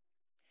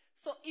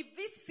 So if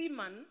this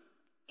seaman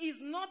is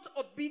not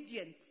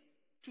obedient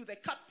to the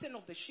captain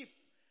of the ship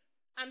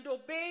and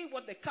obey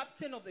what the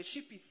captain of the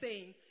ship is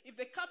saying, if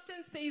the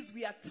captain says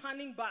we are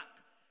turning back,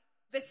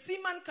 the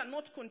seaman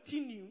cannot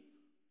continue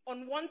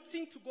on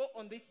wanting to go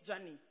on this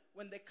journey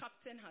when the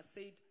captain has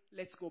said,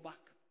 let's go back.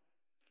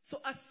 So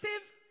a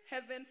safe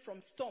haven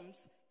from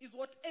storms is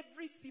what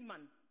every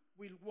seaman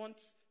will want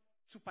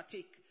to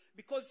partake,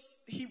 because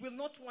he will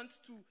not want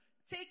to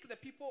take the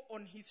people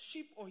on his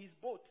ship or his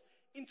boat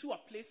into a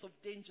place of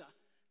danger.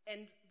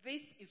 And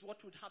this is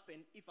what would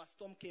happen if a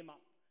storm came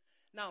up.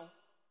 Now,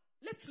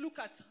 let's look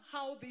at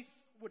how this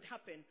would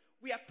happen.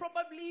 We are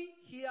probably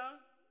here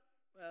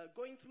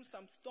going through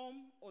some storm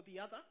or the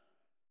other.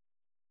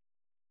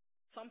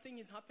 Something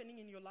is happening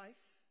in your life.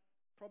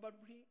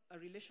 Probably a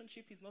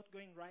relationship is not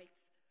going right.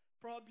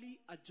 Probably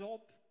a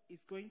job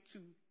is going to,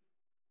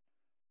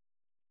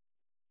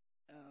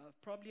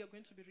 probably you're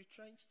going to be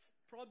retrenched.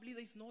 Probably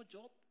there's no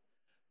job.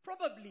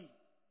 Probably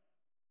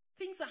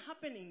things are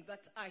happening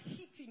that are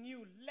hitting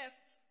you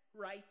left,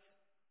 right,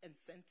 and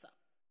center.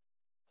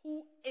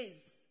 Who is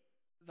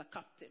the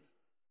captain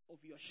of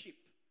your ship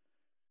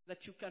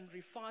that you can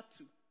refer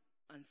to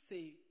and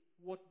say,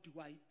 what do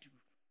I do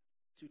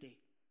today?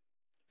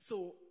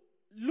 So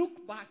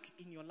look back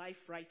in your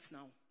life right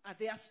now. Are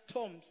there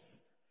storms?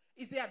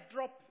 Is there a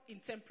drop in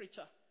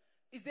temperature?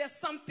 Is there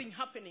something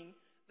happening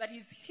that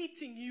is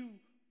hitting you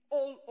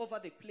all over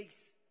the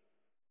place?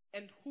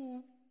 And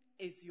who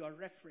is your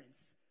reference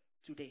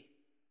today?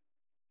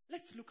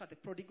 Let's look at the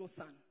prodigal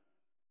son.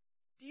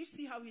 Do you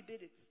see how he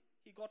did it?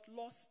 He got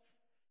lost.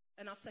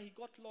 And after he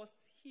got lost,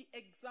 he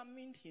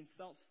examined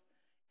himself.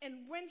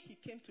 And when he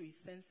came to his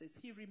senses,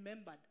 he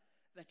remembered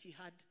that he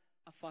had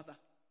a father.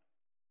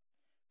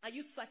 Are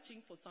you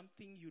searching for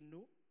something you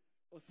know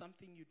or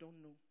something you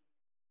don't know?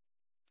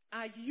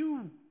 Are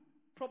you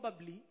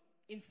probably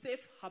in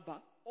safe harbor,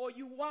 or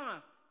you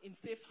were in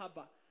safe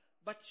harbor,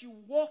 but you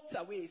walked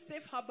away?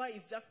 Safe harbor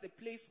is just the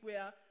place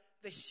where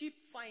the ship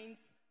finds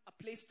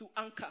a place to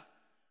anchor.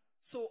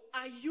 So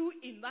are you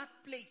in that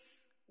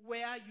place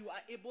where you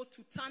are able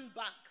to turn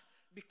back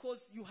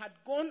because you had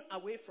gone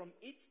away from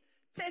it,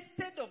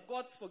 tasted of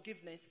God's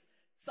forgiveness,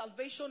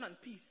 salvation and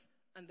peace,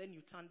 and then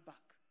you turned back?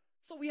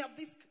 So we have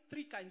these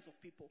three kinds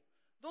of people.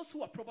 Those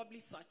who are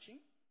probably searching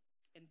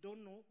and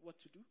don't know what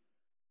to do.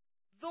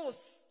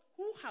 Those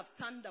who have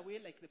turned away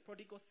like the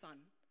prodigal son,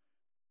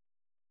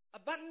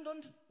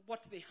 abandoned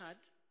what they had,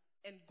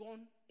 and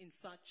gone in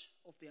search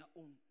of their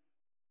own.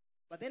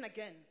 But then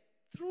again,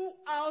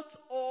 throughout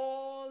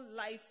all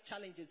life's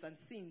challenges and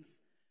sins,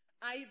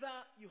 either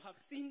you have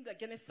sinned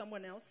against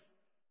someone else,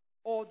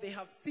 or they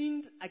have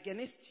sinned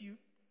against you,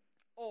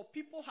 or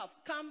people have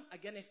come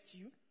against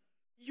you,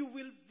 you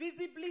will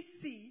visibly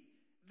see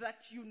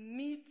that you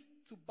need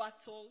to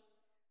battle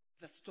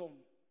the storm.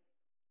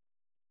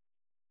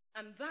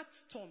 And that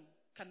storm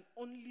can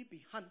only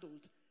be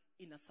handled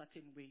in a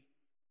certain way.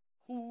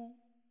 Who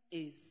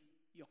is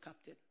your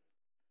captain?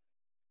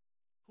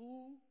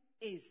 Who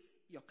is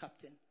your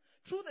captain?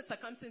 Through the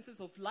circumstances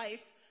of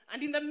life,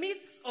 and in the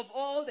midst of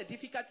all the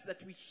difficulties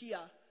that we hear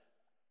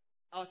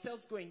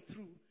ourselves going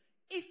through,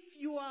 if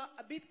you are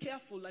a bit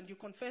careful and you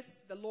confess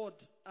the Lord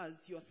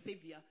as your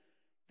Savior,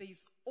 there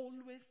is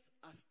always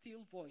a still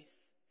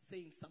voice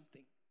saying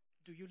something.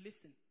 Do you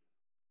listen?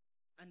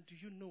 And do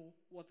you know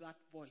what that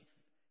voice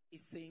is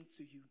saying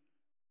to you?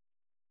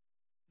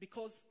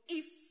 Because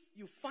if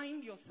you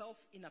find yourself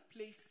in a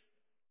place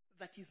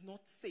that is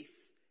not safe,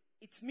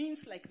 it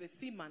means, like the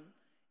seaman,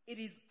 it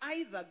is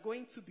either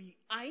going to be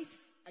ice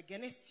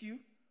against you,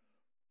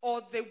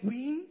 or the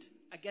wind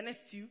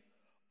against you,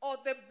 or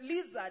the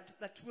blizzard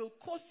that will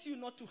cause you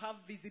not to have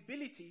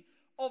visibility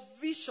or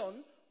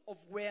vision of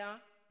where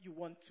you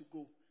want to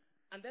go.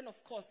 And then,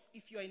 of course,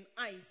 if you're in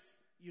ice,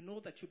 you know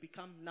that you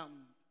become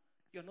numb.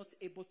 You're not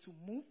able to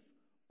move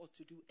or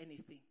to do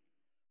anything.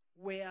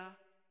 Where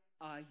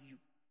are you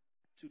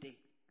today?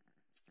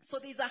 So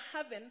there's a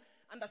heaven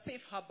and a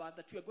safe harbor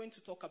that we are going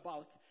to talk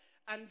about.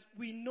 And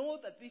we know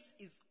that this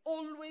is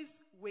always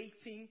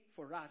waiting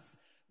for us.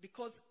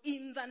 Because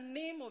in the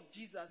name of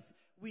Jesus,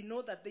 we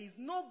know that there is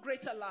no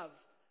greater love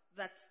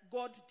that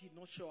God did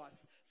not show us.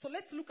 So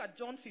let's look at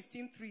John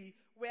 15:3,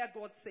 where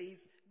God says,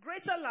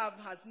 greater love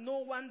has no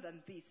one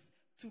than this,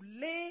 to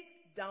lay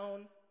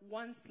down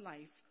one's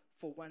life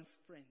for one's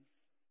friends.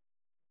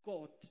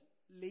 God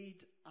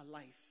laid a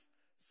life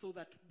so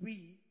that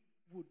we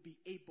would be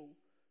able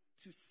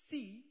to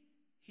see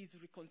his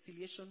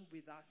reconciliation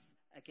with us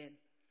again.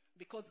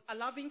 Because a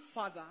loving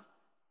father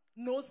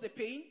knows the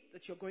pain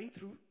that you're going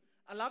through.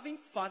 A loving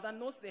father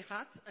knows the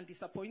hurt and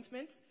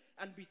disappointment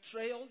and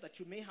betrayal that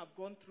you may have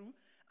gone through.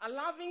 A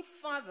loving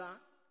father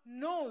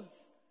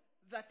knows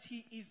that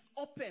he is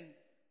open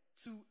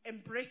to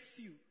embrace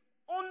you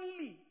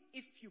only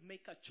if you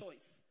make a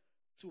choice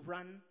to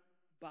run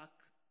back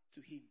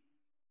to him.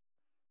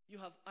 You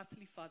have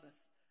earthly fathers.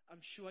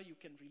 I'm sure you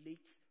can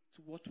relate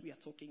to what we are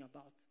talking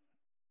about.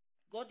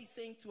 God is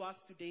saying to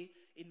us today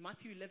in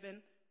Matthew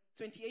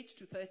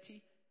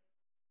 11:28-30,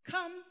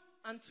 come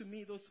unto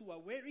me those who are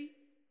weary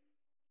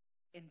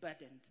and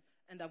burdened,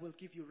 and I will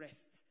give you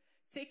rest.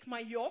 Take my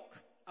yoke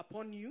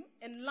upon you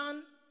and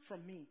learn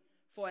from me,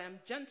 for I am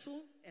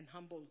gentle and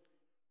humble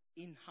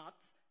in heart,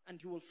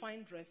 and you will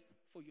find rest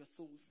for your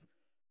souls.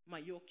 My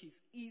yoke is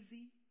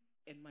easy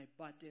and my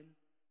burden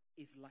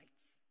is light.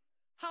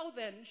 How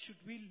then should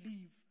we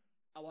live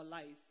our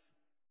lives?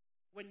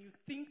 When you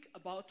think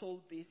about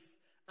all this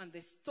and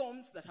the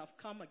storms that have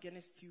come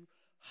against you,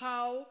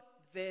 how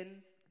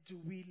then do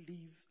we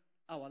live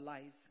our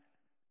lives?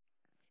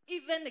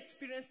 Even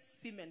experienced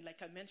seamen,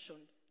 like I mentioned,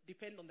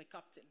 depend on the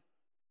captain.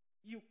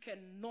 You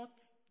cannot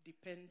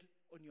depend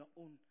on your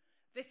own.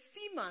 The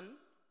seaman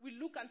will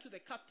look unto the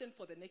captain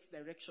for the next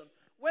direction.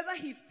 Whether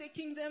he's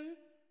taking them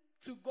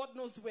to God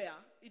knows where,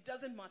 it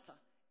doesn't matter.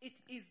 It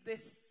is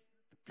this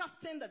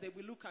captain that they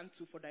will look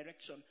unto for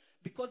direction,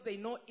 because they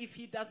know if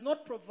he does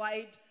not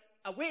provide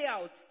a way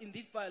out in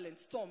this violent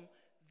storm,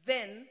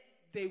 then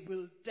they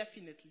will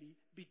definitely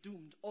be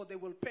doomed, or they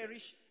will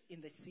perish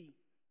in the sea.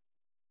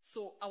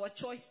 So our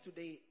choice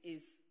today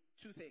is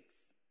two things.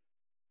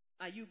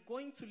 Are you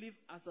going to live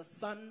as a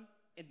son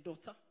and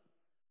daughter,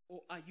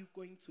 or are you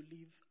going to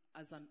live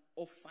as an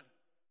orphan?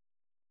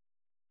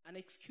 And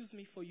excuse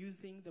me for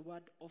using the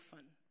word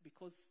orphan,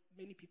 because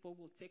many people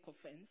will take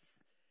offense.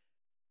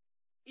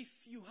 If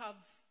you have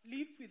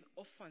lived with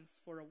orphans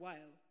for a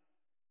while,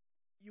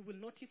 you will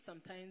notice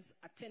sometimes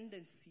a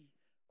tendency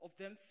of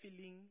them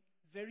feeling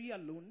very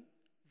alone,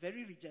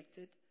 very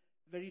rejected,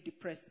 very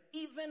depressed,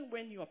 even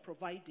when you are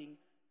providing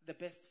the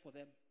best for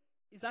them.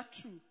 Is that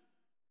true?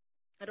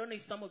 I don't know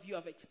if some of you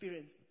have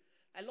experienced.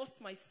 I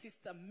lost my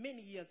sister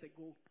many years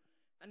ago,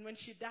 and when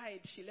she died,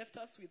 she left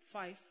us with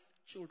 5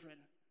 children.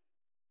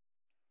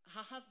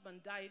 Her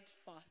husband died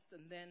first,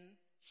 and then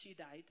she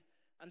died.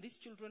 And these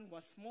children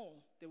were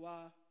small. There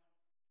were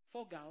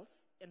 4 girls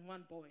and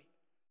 1 boy.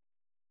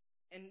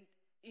 And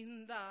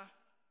in the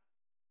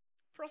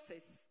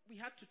process, we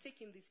had to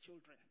take in these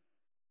children.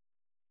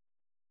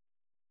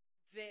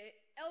 The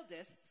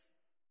eldest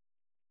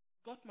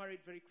got married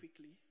very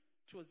quickly.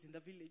 It was in the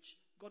village.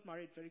 Got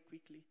married very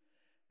quickly.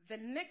 The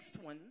next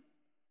one,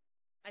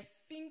 I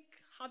think,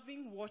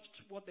 having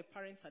watched what the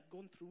parents had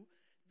gone through,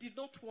 did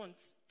not want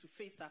to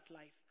face that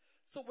life.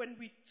 So when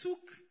we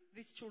took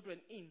these children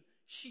in,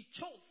 she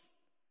chose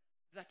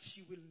that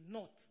she will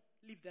not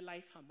live the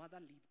life her mother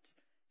lived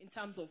in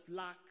terms of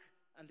lack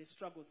and the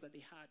struggles that they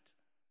had.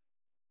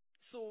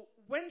 So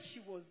when she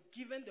was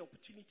given the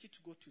opportunity to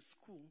go to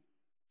school,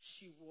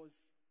 she was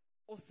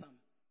awesome.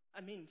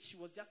 I mean, she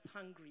was just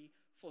hungry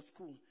for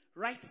school.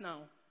 Right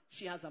now,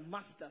 she has a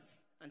master's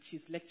and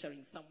she's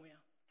lecturing somewhere.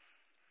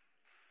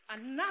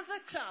 Another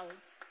child,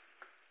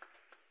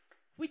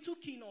 we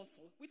took in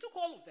also. We took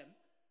all of them.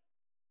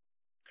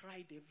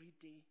 Cried every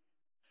day.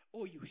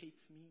 Oh, you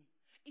hate me.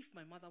 If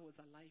my mother was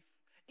alive.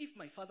 If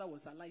my father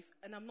was alive.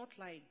 And I'm not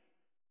lying.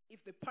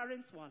 If the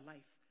parents were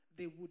alive,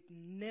 they would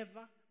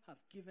never have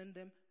given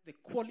them the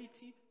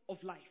quality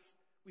of life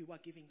we were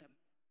giving them.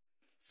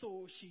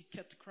 So she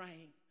kept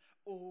crying.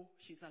 Oh,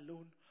 she's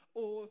alone.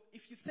 Oh,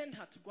 if you send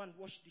her to go and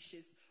wash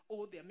dishes,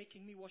 oh, they're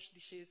making me wash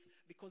dishes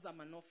because I'm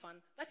an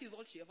orphan. That is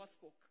all she ever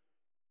spoke.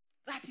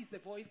 That is the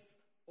voice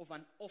of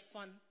an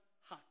orphan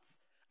heart.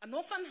 An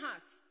orphan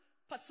heart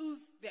pursues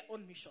their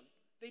own mission.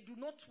 They do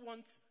not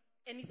want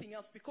anything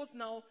else, because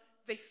now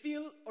they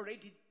feel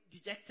already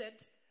dejected.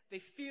 They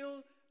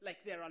feel like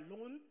they're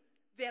alone.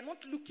 They are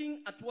not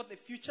looking at what the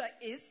future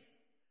is.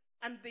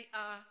 And they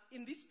are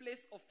in this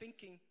place of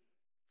thinking,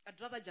 I'd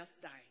rather just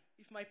die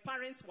if my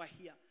parents were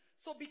here.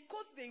 So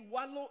because they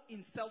wallow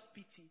in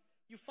self-pity,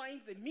 you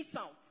find they miss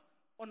out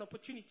on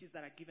opportunities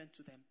that are given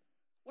to them.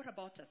 What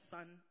about a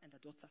son and a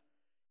daughter?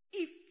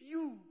 If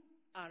you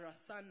are a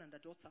son and a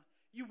daughter,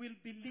 you will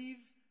believe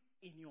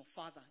in your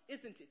father,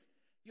 isn't it?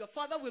 Your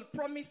father will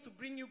promise to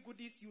bring you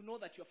goodies you know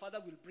that your father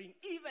will bring.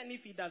 Even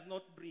if he does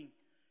not bring,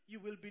 you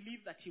will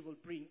believe that he will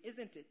bring,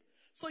 isn't it?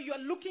 So you are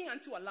looking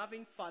unto a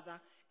loving Father,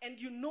 and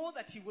you know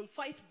that He will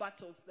fight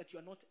battles that you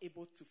are not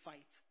able to fight.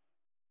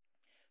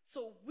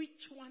 So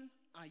which one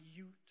are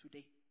you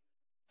today?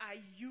 Are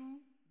you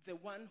the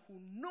one who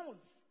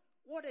knows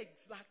what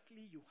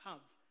exactly you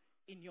have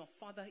in your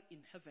Father in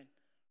heaven?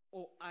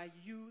 Or are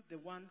you the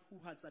one who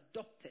has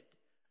adopted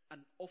an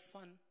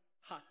orphan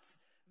heart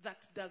that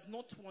does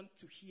not want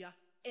to hear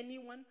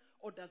anyone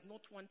or does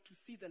not want to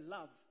see the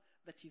love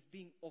that is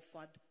being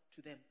offered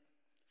to them?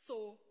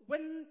 So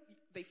when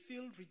they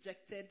feel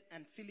rejected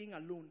and feeling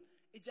alone,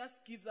 it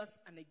just gives us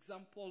an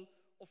example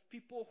of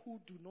people who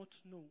do not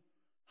know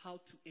how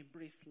to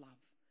embrace love.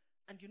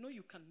 And you know,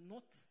 you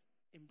cannot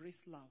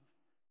embrace love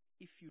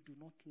if you do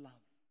not love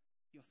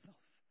yourself.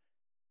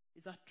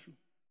 Is that true?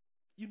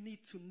 You need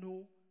to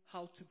know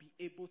how to be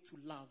able to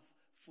love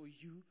for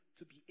you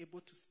to be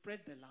able to spread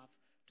the love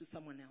to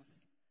someone else.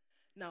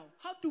 Now,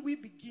 how do we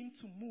begin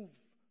to move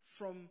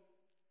from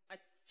a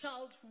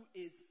child who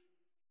is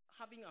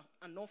having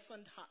an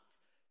orphaned heart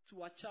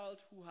to a child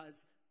who has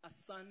a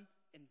son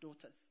and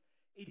daughters?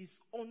 It is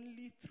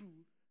only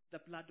through the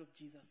blood of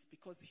Jesus,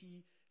 because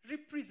He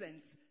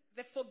represents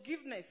the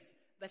forgiveness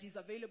that is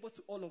available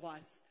to all of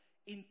us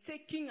in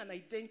taking an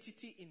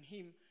identity in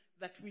Him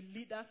that will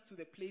lead us to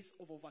the place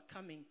of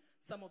overcoming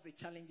some of the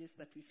challenges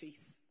that we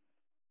face.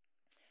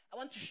 I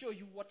want to show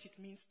you what it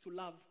means to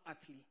love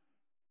Athley.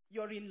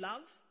 You're in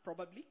love,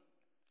 probably,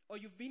 or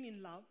you've been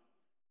in love,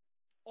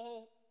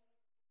 or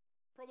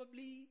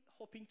probably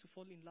hoping to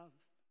fall in love.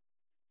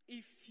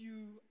 If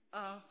you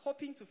are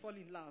hoping to fall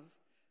in love,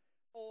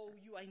 or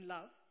you are in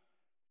love,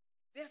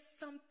 there are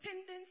some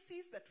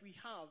tendencies that we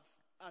have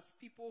as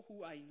people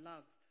who are in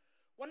love.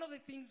 One of the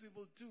things we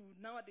will do,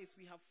 nowadays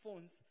we have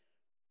phones,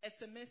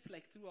 SMS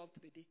like throughout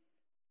the day.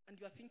 And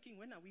you are thinking,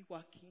 when are we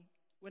working?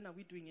 When are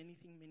we doing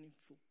anything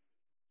meaningful?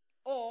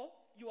 Or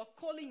you are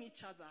calling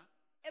each other,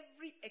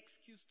 every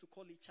excuse to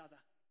call each other.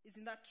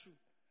 Isn't that true?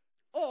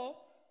 Or,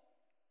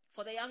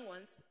 for the young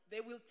ones,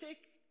 they will take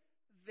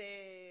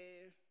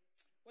the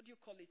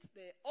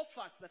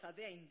offers that are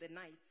there in the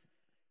night.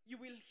 You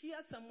will hear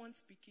someone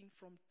speaking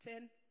from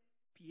 10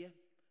 p.m.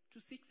 to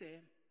 6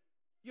 a.m.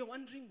 You're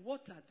wondering,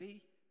 what are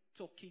they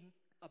talking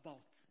about?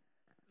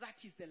 That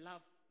is the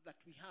love that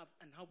we have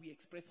and how we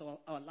express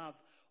our love.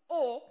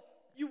 Or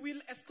you will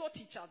escort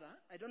each other.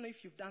 I don't know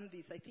if you've done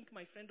this. I think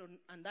my friend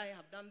and I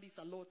have done this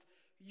a lot.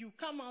 You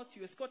come out,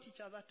 you escort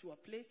each other to a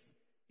place.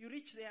 You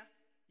reach there,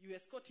 you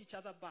escort each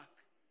other back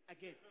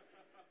again.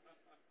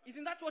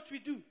 Isn't that what we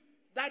do?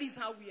 That is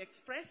how we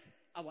express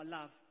our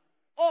love.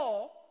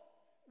 Or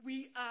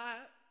we are,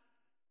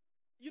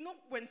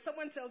 when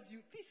someone tells you,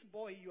 this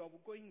boy you are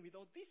going with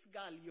or this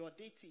girl you are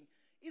dating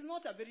is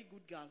not a very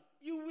good girl,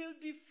 you will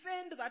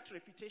defend that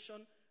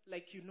reputation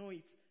like you know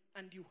it,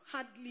 and you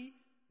hardly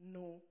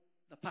know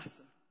the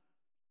person.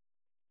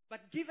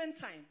 But given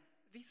time,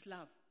 this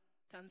love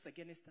turns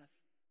against us.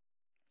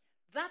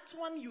 That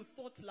one you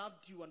thought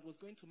loved you and was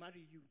going to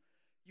marry you,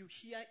 you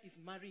hear is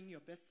marrying your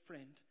best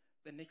friend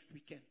the next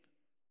weekend.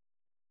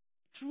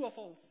 True or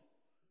false?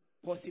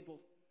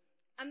 Possible.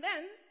 And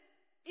then,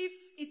 if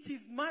it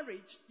is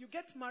marriage, you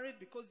get married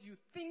because you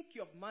think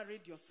you have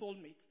married your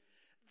soulmate.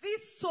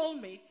 This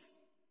soulmate,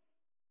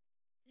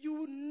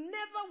 you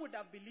never would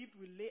have believed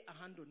will lay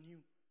a hand on you.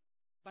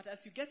 But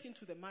as you get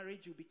into the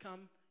marriage, you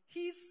become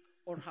his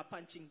or her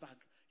punching bag.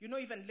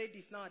 Even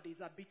ladies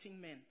nowadays are beating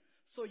men.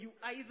 So you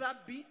either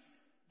beat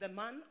the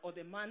man or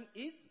the man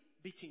is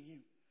beating you.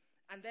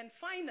 And then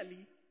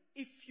finally,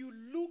 if you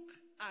look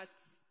at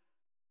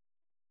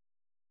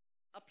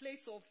a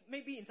place of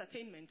maybe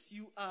entertainment,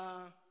 you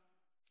are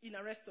in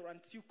a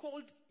restaurant, you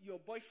called your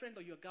boyfriend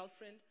or your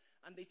girlfriend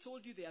and they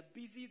told you they are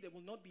busy, they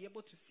will not be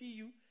able to see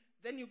you.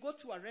 Then you go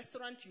to a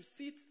restaurant, you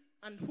sit,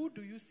 and who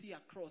do you see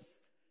across?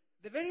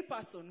 The very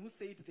person who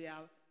said they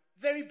are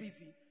very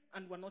busy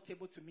and were not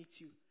able to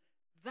meet you.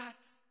 That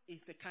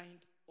is the kind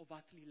of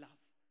earthly love.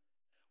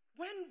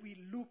 When we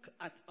look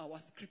at our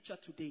scripture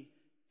today,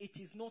 it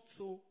is not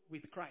so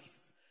with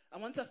Christ. I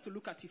want us to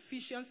look at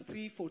Ephesians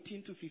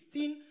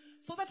 3:14-15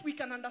 so that we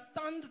can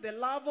understand the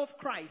love of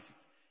Christ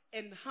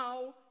and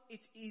how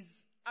it is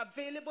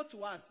available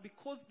to us,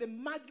 because the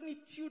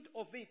magnitude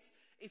of it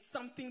is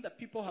something that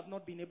people have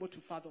not been able to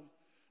fathom.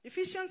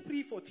 Ephesians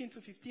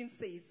 3:14-15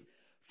 says,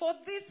 "For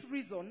this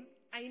reason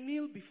I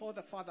kneel before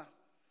the Father,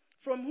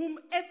 from whom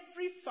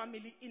every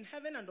family in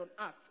heaven and on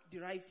earth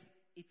derives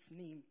its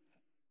name.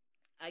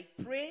 I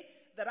pray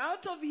that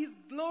out of his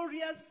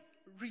glorious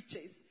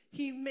riches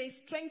he may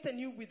strengthen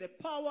you with the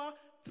power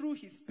through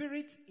his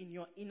Spirit in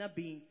your inner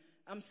being."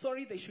 I'm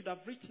sorry, they should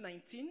have reached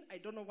 19. I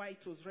don't know why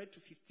it was read to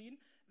 15.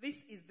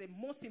 This is the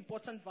most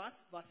important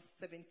verse, verse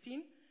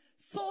 17.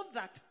 "So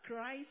that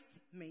Christ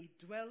may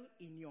dwell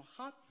in your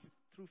hearts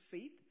through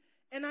faith.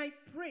 And I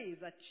pray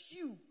that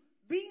you,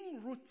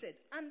 being rooted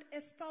and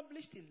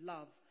established in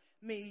love,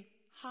 may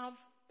have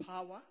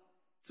power,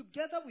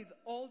 together with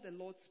all the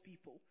Lord's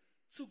people,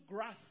 to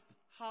grasp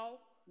how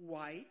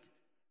wide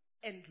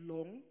and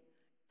long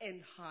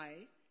and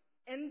high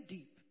and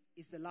deep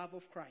is the love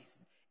of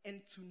Christ,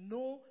 and to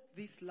know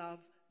this love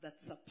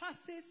that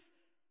surpasses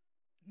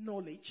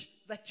knowledge,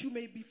 that you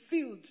may be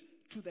filled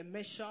to the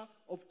measure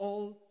of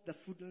all the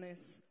fullness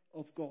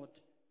of God.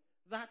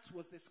 That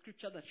was the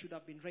scripture that should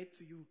have been read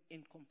to you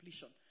in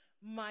completion.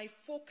 My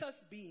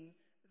focus being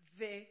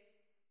the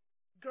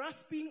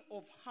grasping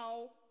of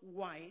how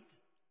wide,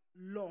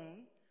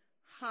 long,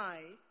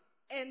 high,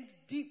 and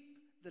deep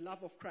the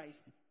love of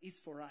Christ is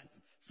for us.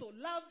 So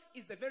love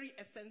is the very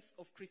essence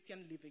of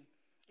Christian living.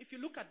 If you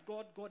look at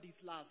God, God is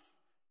love.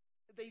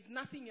 There is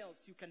nothing else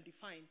you can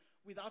define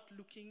without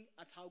looking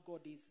at how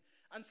God is.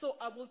 And so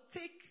I will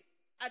take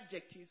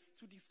adjectives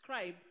to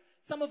describe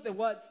some of the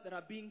words that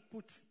are being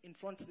put in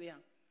front there.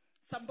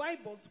 Some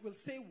Bibles will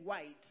say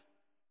wide,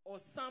 or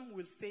some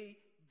will say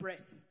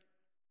breadth.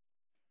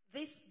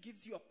 This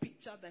gives you a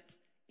picture that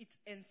it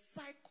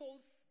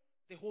encircles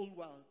the whole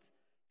world,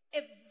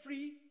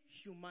 every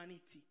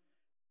humanity.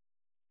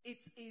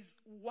 It is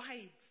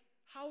wide.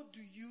 How do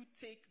you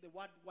take the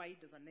word wide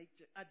as an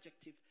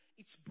adjective?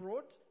 It's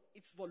broad,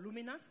 it's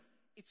voluminous,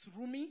 it's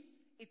roomy,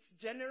 it's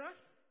generous,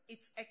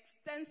 it's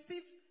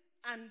extensive,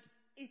 and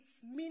its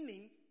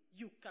meaning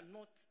you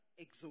cannot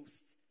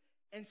exhaust.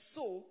 And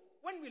so,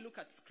 when we look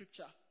at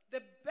scripture,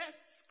 the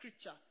best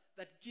scripture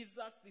that gives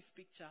us this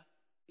picture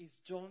is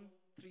John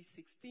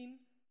 3:16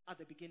 at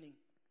the beginning.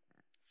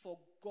 For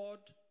God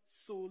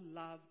so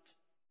loved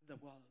the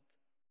world.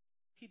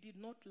 He did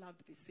not love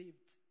the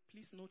saved.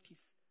 Please notice,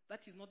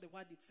 that is not the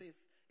word it says.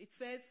 It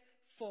says,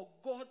 for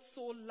God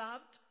so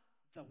loved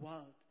the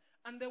world.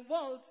 And the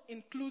world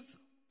includes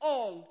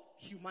all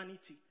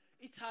humanity.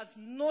 It has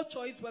no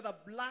choice whether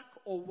black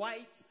or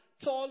white,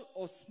 tall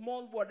or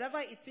small, whatever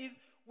it is,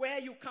 where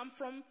you come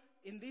from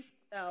in this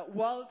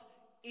world,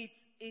 it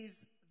is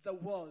the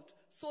world.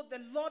 So the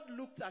Lord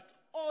looked at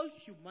all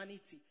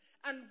humanity.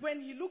 And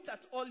when he looked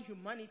at all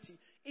humanity,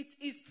 it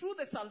is through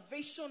the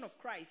salvation of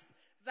Christ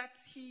that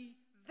he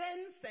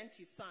then sent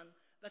his son,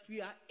 that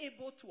we are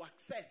able to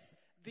access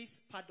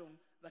this pardon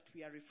that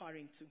we are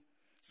referring to.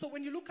 So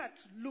when you look at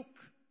Luke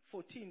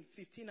 14,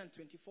 15 and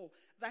 24,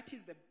 that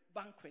is the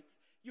banquet.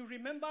 You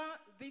remember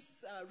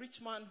this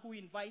rich man who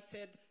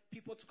invited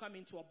people to come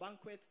into a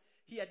banquet.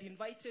 He had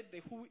invited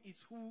the who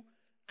is who,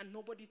 and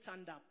nobody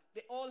turned up.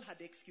 They all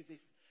had excuses.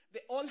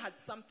 They all had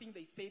something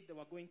they said they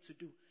were going to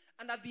do.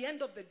 And at the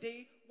end of the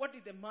day, what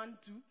did the man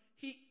do?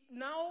 He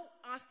now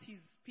asked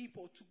his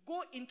people to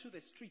go into the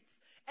streets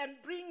and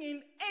bring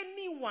in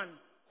anyone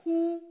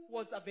who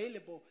was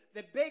available.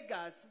 The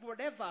beggars,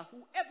 whatever,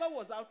 whoever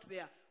was out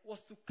there was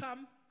to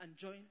come and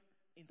join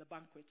in the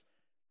banquet.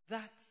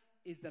 That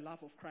is the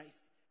love of Christ.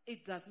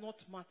 It does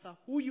not matter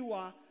who you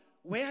are,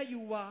 where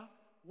you are,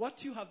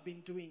 what you have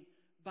been doing,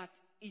 but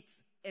it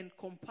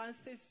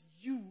encompasses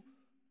you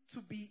to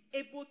be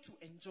able to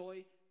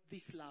enjoy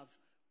this love.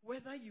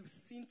 Whether you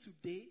sin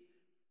today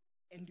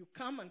and you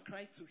come and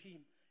cry to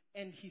him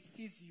and he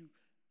sees you,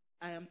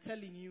 I am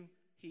telling you,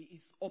 he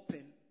is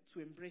open to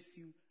embrace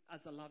you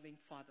as a loving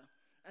father.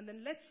 And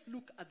then let's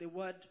look at the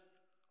word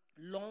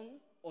long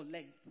or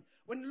length.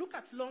 When you look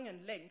at long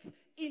and length,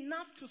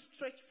 enough to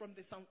stretch from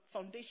the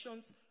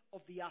foundations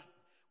of the earth.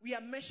 We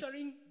are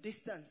measuring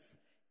distance,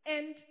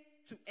 end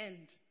to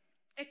end.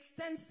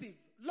 Extensive,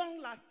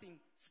 long-lasting,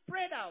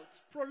 spread out,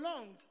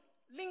 prolonged,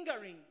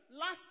 lingering,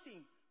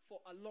 lasting for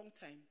a long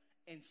time,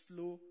 and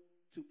slow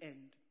to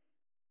end.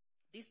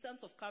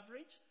 Distance of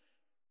coverage,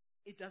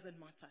 it doesn't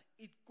matter.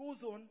 It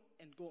goes on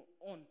and go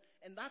on.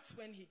 And that's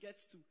when he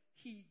gets to,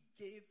 he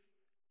gave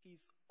his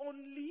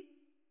only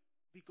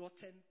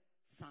begotten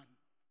son.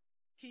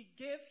 He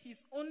gave his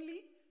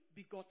only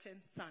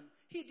begotten son.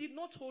 He did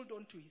not hold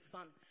on to his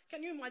son.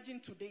 Can you imagine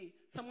today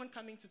someone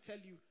coming to tell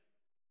you,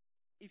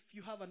 if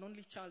you have an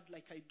only child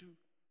like I do,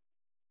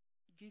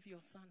 give your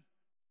son.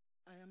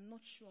 I am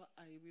not sure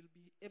I will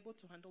be able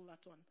to handle that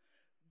one.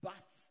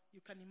 But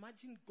you can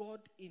imagine God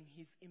in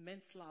his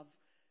immense love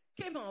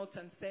came out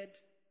and said,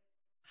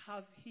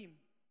 have him.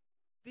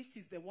 This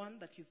is the one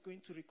that is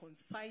going to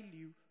reconcile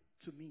you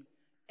to me.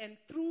 And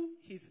through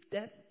his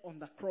death on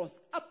the cross,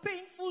 a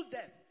painful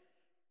death,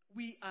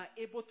 we are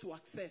able to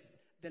access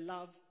the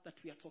love that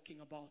we are talking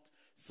about.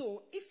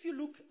 So if you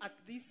look at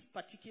this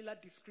particular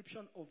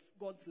description of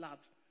God's love,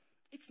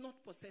 it's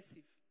not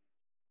possessive.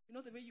 You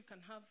know the way you can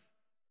have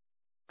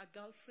a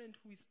girlfriend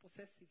who is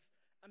possessive.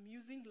 I'm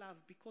using love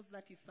because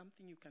that is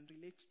something you can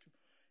relate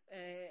to.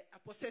 A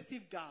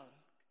possessive girl,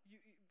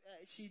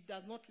 she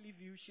does not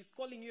leave you. She's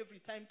calling you every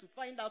time to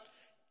find out.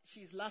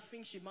 She's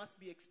laughing. She must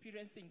be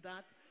experiencing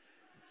that.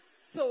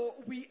 So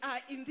we are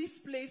in this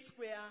place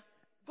where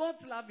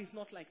God's love is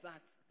not like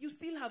that. You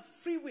still have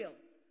free will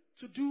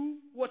to do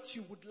what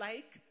you would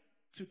like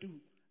to do.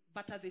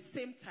 But at the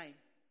same time,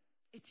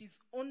 it is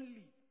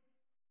only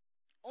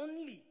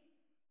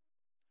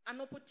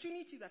an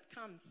opportunity that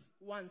comes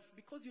once,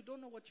 because you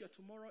don't know what your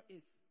tomorrow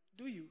is.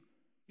 Do you?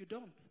 You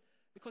don't.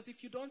 Because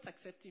if you don't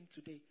accept him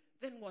today,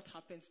 then what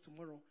happens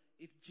tomorrow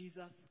if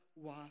Jesus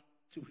were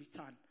to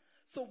return?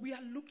 So we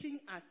are looking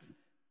at,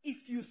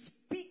 if you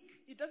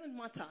speak, it doesn't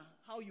matter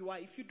how you are.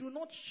 If you do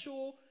not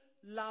show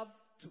love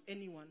to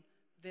anyone,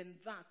 then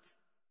that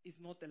is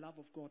not the love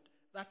of God.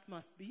 that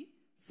must be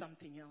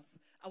something else.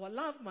 Our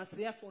love must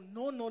therefore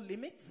know no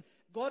limits.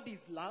 God is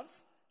love,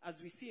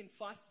 as we see in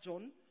 1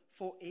 John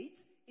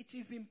 4:8. It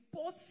is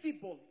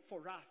impossible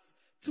for us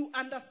to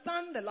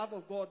understand the love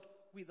of God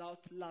without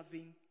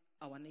loving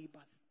our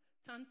neighbors.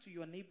 Turn to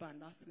your neighbor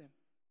and ask them,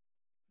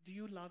 do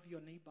you love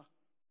your neighbor?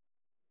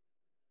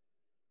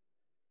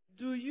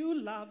 Do you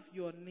love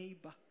your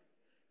neighbor?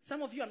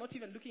 Some of you are not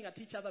even looking at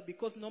each other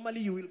because normally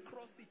you will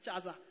cross each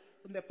other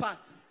on the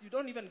paths. You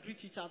don't even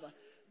greet each other.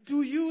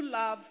 Do you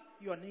love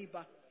your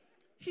neighbor?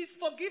 His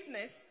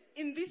forgiveness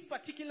in this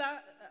particular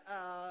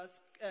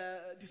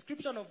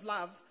description of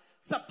love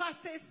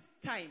surpasses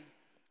time.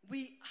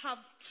 We have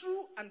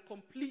true and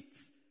complete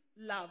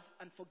love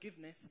and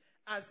forgiveness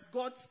as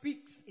God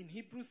speaks in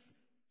Hebrews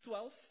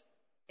 12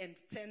 and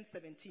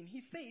 10:17.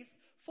 He says,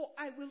 "For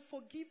I will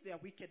forgive their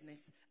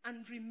wickedness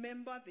and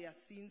remember their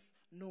sins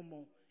no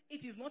more."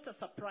 It is not a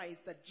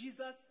surprise that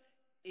Jesus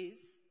is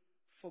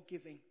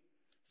forgiving.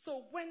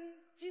 So when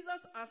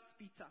Jesus asked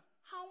Peter,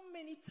 "How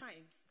many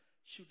times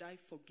should I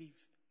forgive?"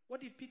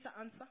 What did Peter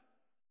answer?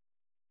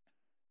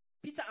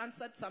 Peter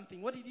answered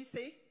something. What did he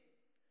say?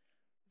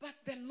 But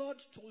the Lord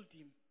told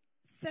him,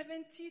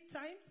 70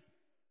 times?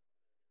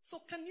 So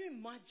can you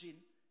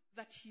imagine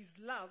that his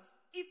love,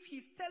 if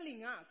he's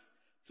telling us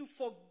to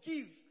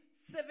forgive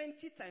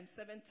 70 times,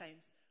 7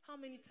 times, how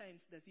many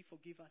times does he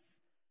forgive us?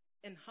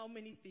 And how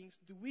many things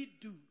do we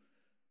do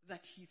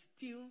that he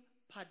still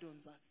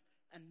pardons us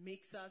and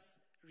makes us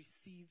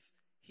receive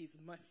his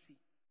mercy?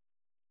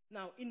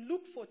 Now, in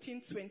Luke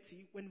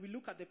 14:20, when we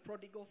look at the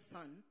prodigal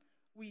son,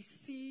 we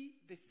see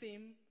the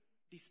same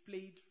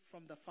displayed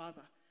from the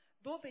father.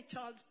 Though the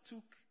child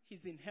took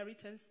his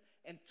inheritance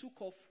and took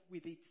off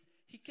with it,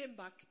 he came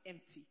back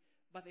empty,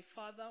 but the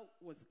father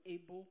was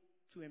able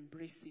to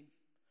embrace him.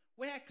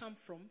 Where I come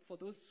from, for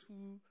those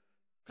who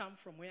come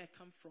from where I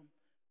come from,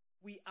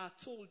 we are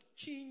told,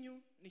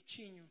 chinyu ni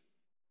chinyu.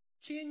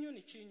 Chinyu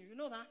ni chinyu. You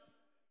know that?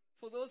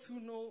 For those who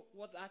know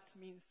what that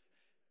means,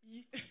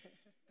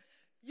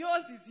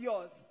 yours is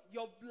yours.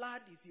 Your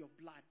blood is your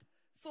blood.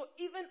 So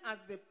even as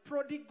the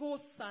prodigal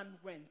son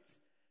went,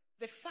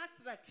 the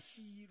fact that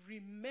he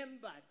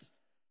remembered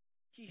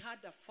he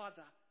had a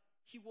father,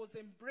 he was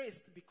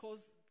embraced because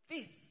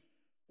this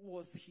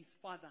was his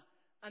father.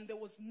 And there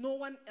was no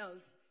one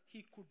else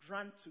he could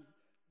run to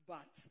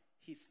but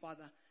his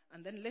father.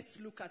 And then let's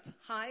look at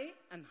high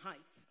and height.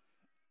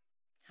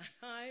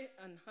 High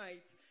and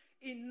height.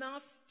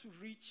 Enough to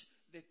reach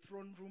the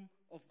throne room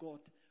of God.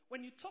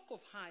 When you talk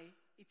of high,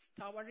 it's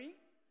towering,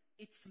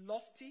 it's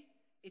lofty,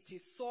 it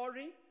is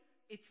soaring,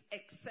 it's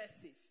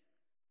excessive.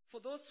 For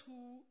those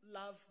who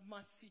love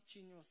Mercy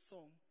Chinyo's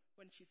song,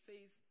 when she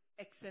says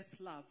excess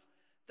love,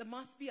 there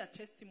must be a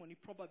testimony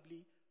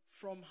probably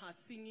from her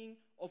singing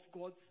of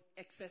God's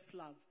excess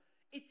love.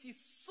 It is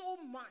so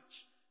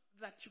much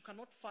that you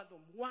cannot fathom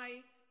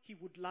why he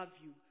would love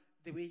you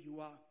the way you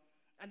are.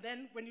 And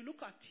then when you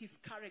look at his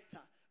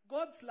character,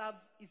 God's love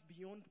is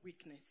beyond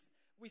weakness.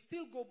 We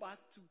still go back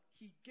to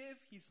he gave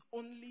his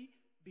only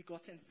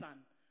begotten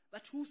son,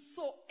 that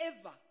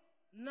whosoever,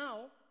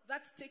 now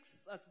that takes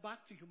us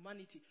back to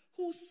humanity,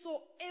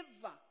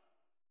 whosoever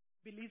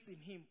believes in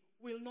him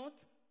will not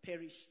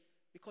perish,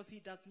 because he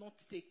does not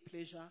take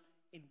pleasure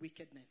in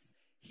wickedness.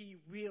 He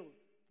will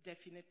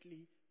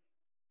definitely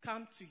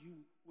come to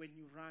you when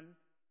you run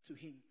to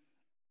him.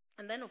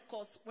 And then, of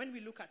course, when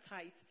we look at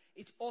height,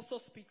 it also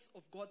speaks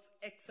of God's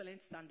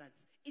excellent standards.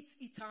 It's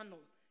eternal.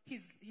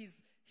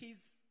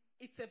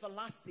 It's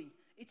everlasting.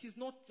 It is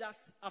not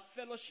just a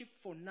fellowship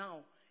for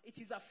now. It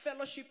is a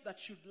fellowship that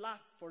should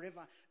last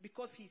forever,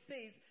 because he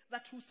says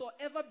that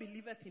whosoever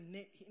believeth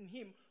in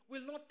him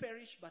will not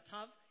perish but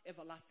have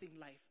everlasting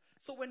life.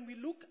 So when we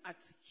look at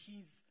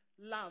his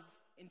love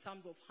in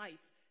terms of height,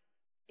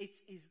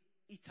 it is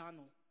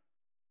eternal.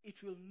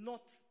 It will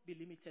not be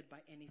limited by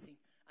anything.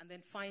 And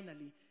then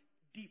finally,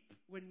 deep,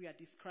 when we are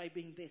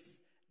describing this,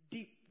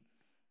 deep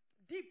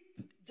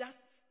just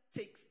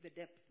takes the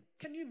depth.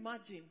 Can you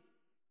imagine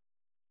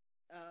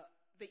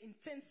the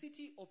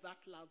intensity of that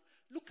love?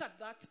 Look at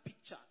that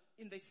picture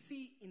in the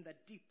sea, in the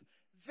deep.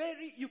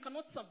 You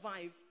cannot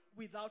survive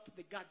without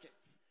the gadgets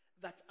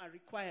that are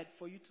required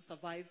for you to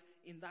survive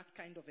in that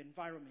kind of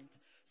environment.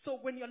 So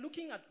when you're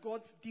looking at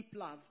God's deep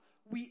love,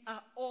 we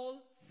are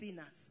all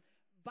sinners,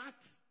 but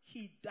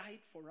he died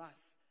for us.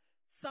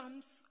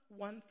 Psalms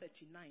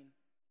 139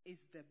 is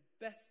the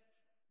best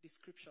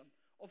description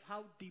of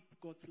how deep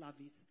God's love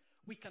is.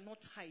 We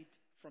cannot hide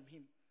from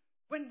him.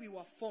 When we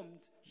were formed,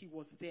 he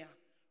was there.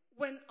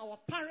 When our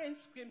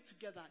parents came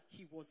together,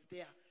 he was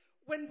there.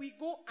 When we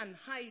go and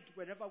hide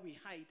wherever we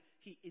hide,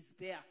 he is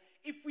there.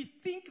 If we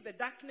think the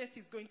darkness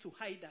is going to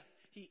hide us,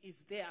 he is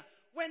there.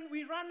 When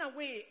we run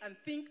away and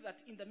think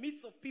that in the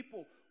midst of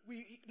people,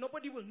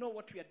 nobody will know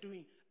what we are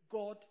doing,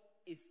 God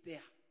is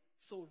there.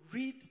 So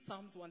read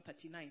Psalms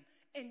 139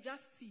 and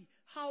just see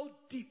how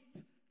deep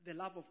the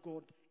love of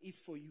God is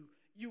for you.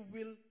 You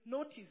will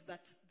notice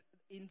that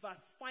in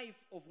verse 5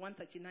 of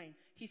 139,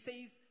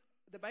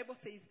 the Bible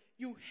says,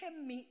 you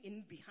hem me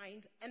in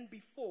behind and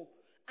before,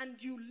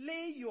 and you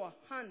lay your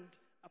hand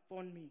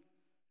upon me.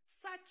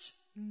 Such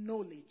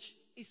knowledge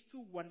is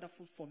too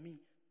wonderful for me,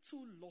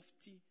 too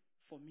lofty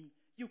for me.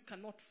 You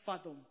cannot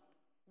fathom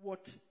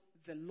what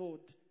the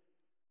Lord's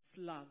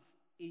love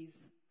is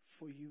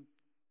for you.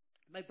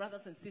 My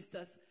brothers and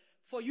sisters,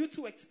 for you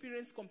to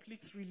experience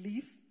complete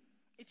relief,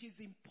 it is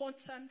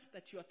important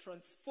that you are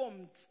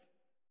transformed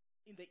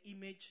in the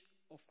image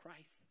of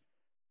Christ.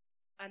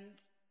 And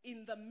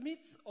in the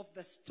midst of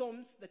the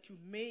storms that you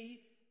may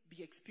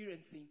be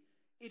experiencing,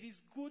 it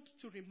is good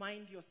to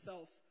remind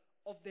yourself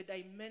of the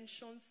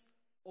dimensions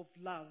of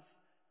love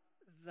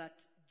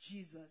that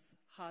Jesus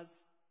has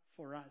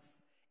for us.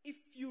 If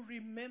you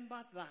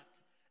remember that,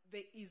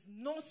 there is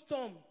no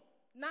storm,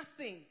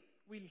 nothing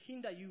will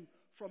hinder you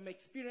from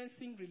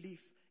experiencing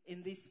relief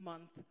in this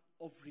month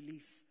of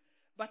relief.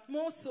 But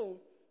more so,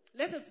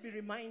 let us be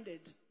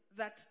reminded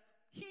that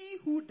he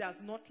who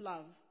does not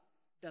love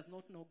does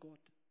not know God.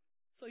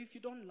 So if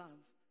you don't love,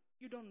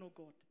 you don't know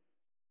God.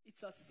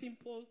 It's as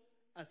simple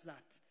as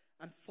that.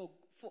 And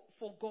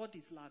for God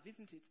is love,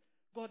 isn't it?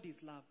 God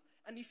is love.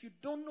 And if you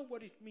don't know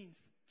what it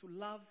means to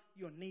love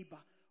your neighbor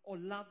or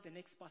love the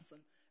next person,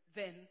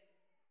 then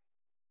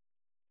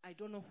I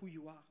don't know who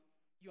you are.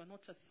 You are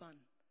not a son.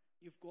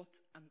 You've got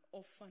an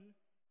orphan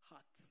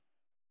heart.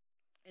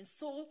 And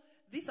so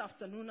this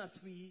afternoon,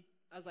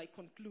 as I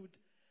conclude,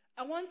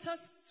 I want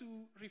us to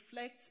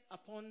reflect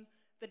upon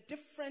the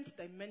different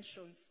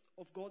dimensions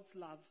of God's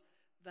love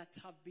that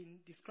have been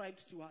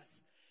described to us.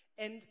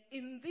 And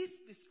in this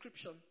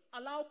description,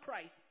 allow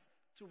Christ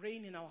to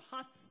reign in our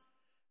hearts,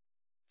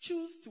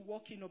 choose to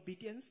walk in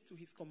obedience to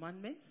his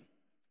commandments,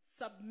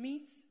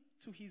 submit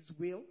to his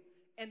will,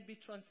 and be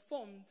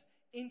transformed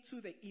into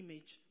the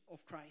image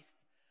of Christ.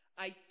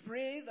 I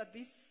pray that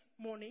this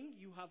morning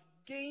you have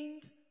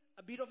gained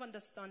a bit of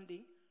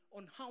understanding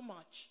on how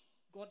much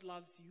God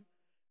loves you,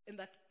 and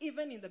that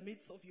even in the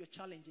midst of your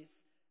challenges,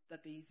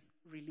 that there is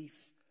relief.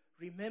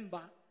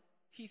 Remember,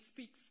 he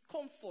speaks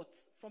comfort.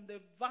 From the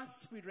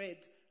verse we read,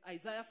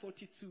 Isaiah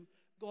 42,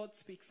 God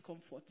speaks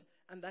comfort.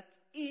 And that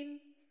in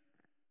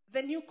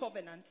the new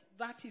covenant,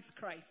 that is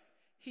Christ,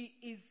 he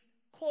is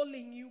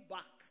calling you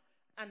back.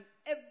 And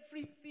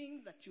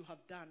everything that you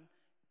have done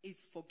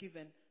is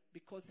forgiven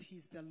because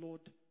he's the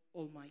Lord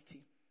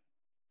Almighty.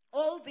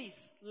 All this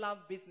love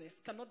business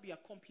cannot be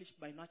accomplished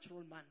by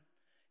natural man.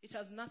 It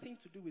has nothing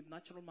to do with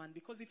natural man,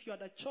 because if you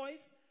had a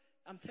choice,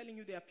 I'm telling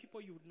you, there are people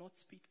you would not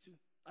speak to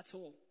at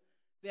all.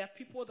 There are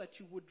people that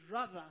you would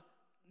rather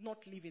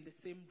not live in the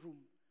same room.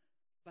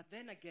 But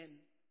then again,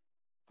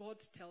 God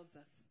tells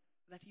us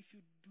that if you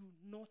do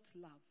not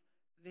love,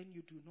 then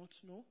you do not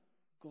know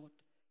God.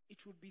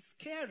 It would be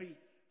scary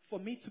for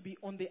me to be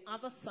on the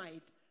other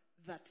side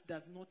that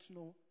does not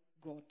know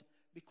God,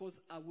 because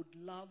I would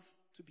love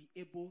to be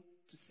able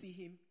to see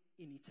him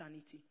in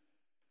eternity.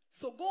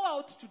 So go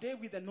out today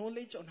with the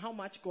knowledge on how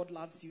much God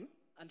loves you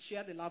and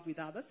share the love with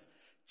others.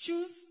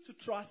 Choose to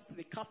trust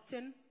the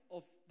captain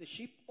of the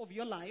ship of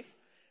your life,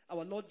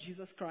 our Lord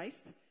Jesus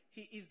Christ.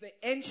 He is the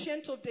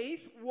Ancient of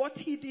Days. What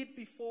he did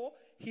before,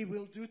 he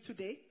will do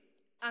today.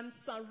 And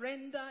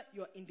surrender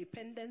your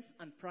independence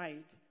and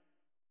pride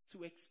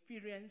to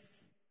experience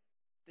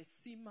the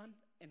seaman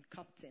and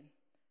captain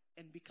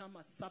and become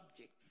a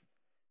subject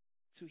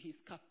to his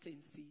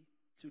captaincy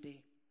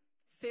today.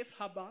 Safe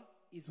harbor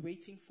is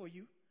waiting for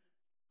you,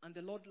 and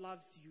the Lord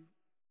loves you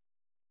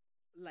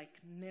like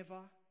never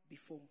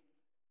before.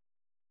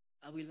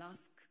 I will ask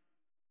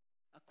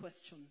a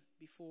question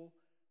before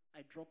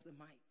I drop the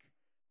mic.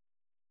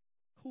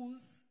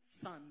 Whose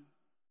son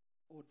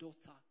or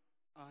daughter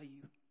are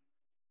you?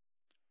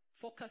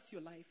 Focus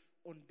your life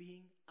on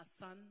being a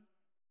son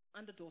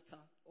and a daughter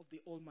of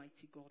the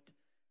Almighty God.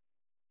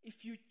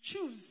 If you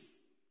choose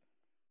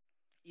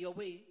your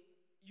way,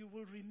 you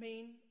will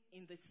remain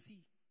in the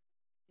sea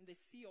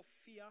of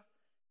fear,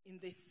 in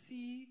the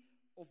sea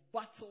of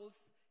battles,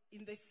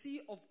 in the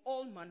sea of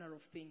all manner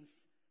of things.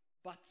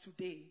 But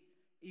today,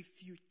 if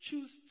you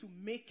choose to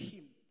make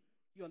him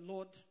your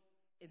Lord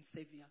and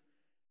Savior,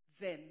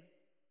 then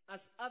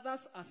as others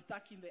are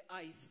stuck in the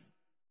ice,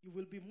 you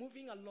will be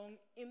moving along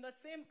in the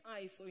same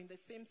ice or in the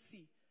same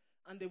sea,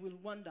 and they will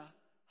wonder,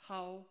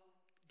 how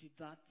did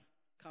that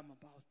come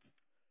about?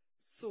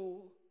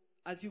 So,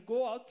 as you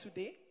go out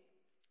today,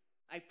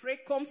 I pray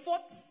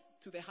comfort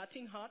to the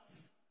hurting hearts.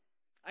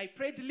 I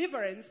pray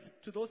deliverance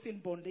to those in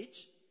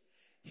bondage,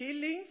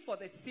 healing for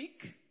the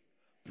sick,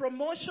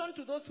 promotion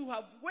to those who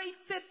have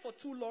waited for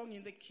too long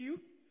in the queue,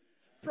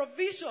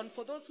 provision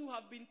for those who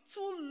have been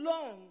too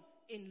long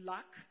in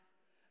lack,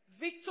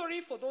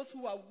 victory for those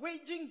who are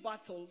waging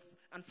battles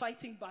and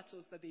fighting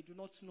battles that they do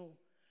not know,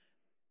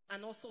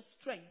 and also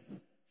strength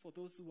for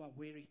those who are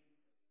weary.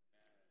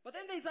 But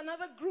then there's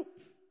another group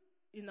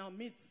in our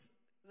midst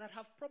that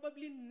have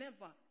probably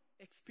never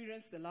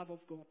experienced the love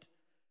of God.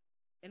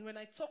 And when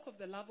I talk of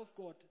the love of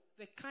God,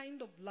 the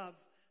kind of love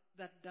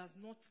that does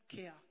not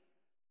care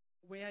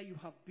where you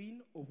have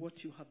been or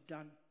what you have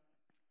done.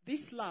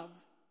 This love,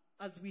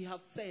 as we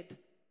have said,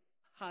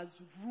 has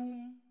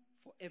room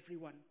for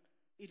everyone.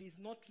 It is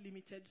not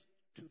limited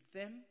to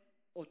them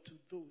or to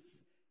those.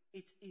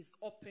 It is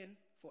open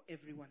for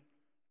everyone.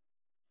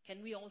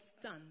 Can we all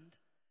stand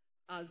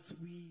as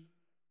we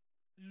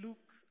look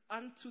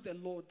unto the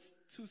Lord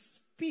to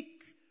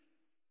speak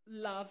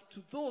love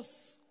to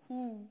those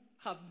who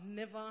have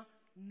never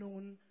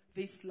known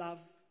this love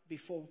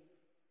before?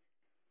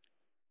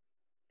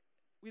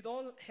 With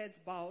all heads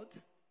bowed,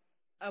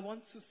 I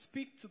want to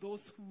speak to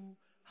those who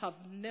have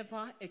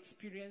never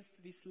experienced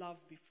this love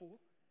before.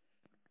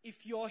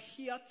 If you're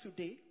here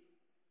today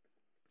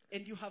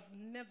and you have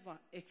never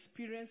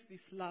experienced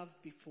this love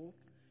before,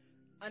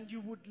 and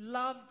you would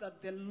love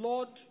that the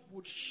Lord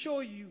would show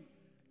you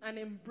and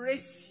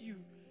embrace you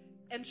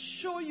and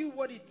show you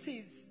what it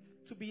is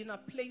to be in a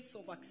place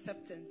of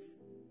acceptance,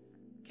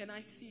 can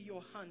I see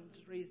your hand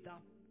raised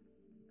up?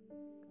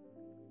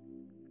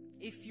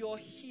 If you're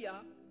here,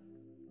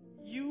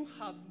 you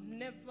have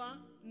never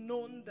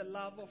known the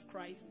love of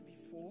Christ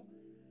before,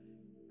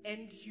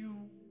 and you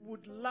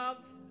would love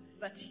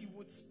that He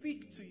would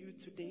speak to you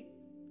today,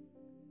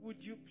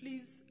 would you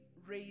please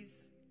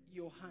raise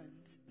your hand?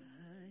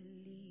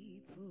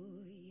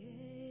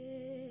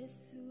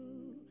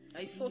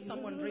 I saw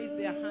someone raise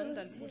their hand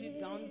and put it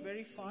down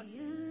very fast.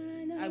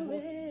 I will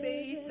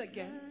say it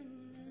again.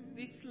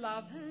 This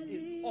love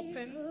is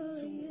open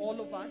to all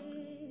of us,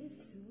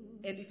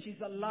 and it is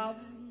a love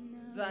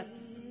that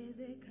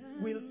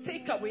will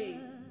take away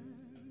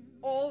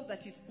all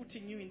that is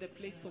putting you in the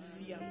place of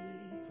fear.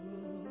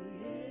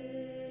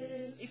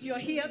 If you're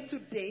here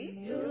today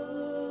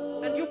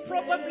and you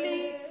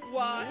probably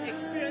were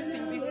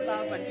experiencing this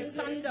love and you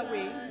turned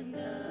away,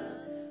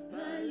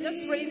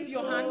 just raise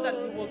your hand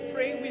and we will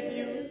pray with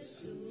you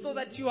so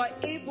that you are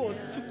able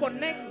to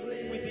connect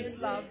with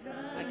this love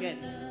again.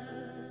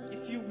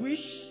 If you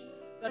wish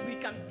that we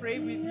can pray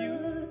with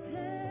you,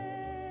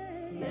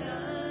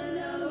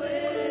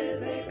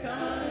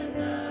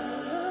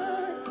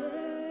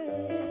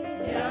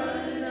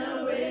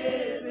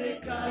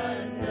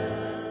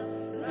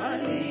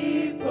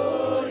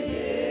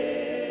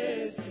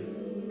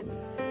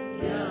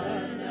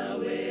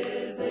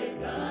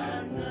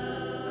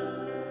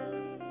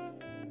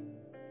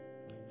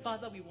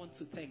 Father, we want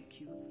to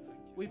thank you.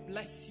 We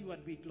bless you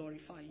and we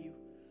glorify you.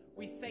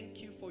 We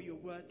thank you for your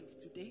word of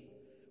today.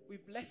 We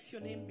bless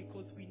your name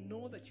because we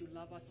know that you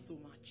love us so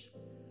much.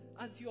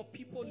 As your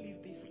people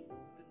leave this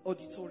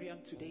auditorium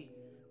today,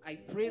 I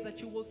pray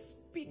that you will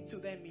speak to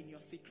them in your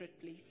secret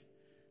place,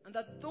 and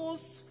that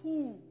those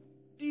who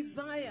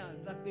desire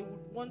that they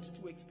would want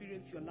to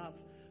experience your love,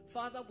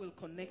 Father, will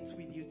connect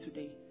with you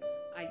today.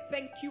 I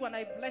thank you and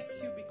I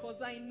bless you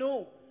because I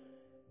know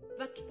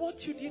that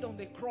what you did on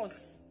the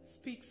cross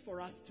speaks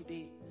for us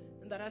today,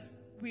 and that as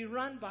we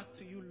run back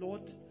to you,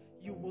 Lord,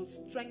 you will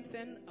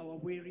strengthen our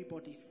weary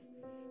bodies.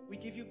 We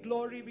give you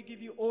glory, we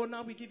give you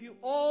honor, we give you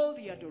all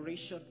the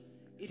adoration.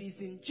 It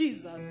is in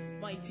Jesus'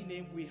 mighty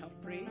name we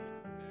have prayed.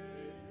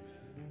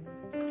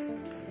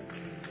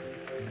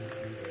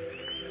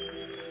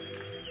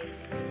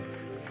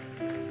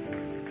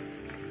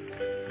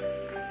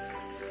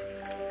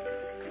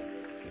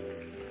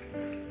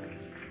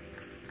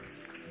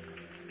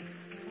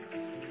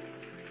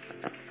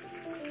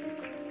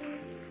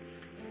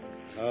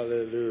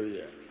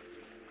 Hallelujah.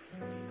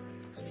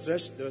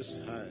 Stretch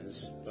those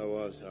hands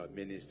towards our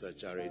minister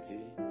Charity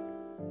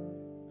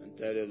and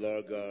tell the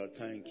Lord God,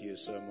 thank you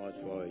so much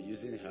for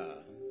using her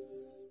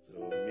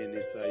to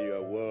minister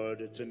your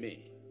word to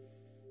me.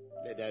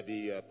 Let that be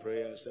your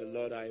prayer. Say,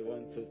 Lord, I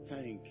want to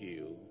thank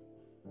you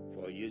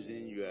for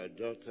using your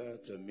daughter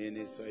to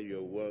minister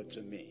your word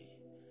to me.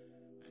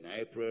 And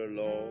I pray,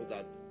 Lord,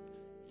 that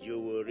you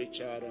will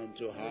reach out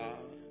unto her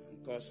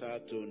and cause her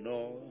to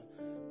know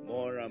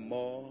more and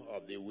more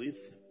of the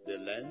width, the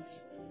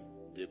length,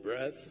 the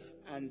breadth,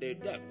 and the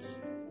depth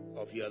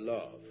of your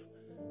love.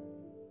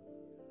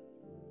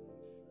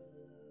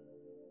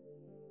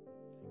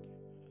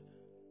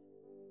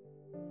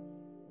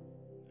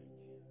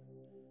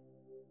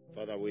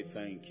 Father, we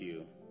thank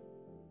you.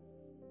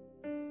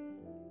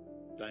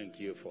 Thank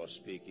you for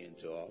speaking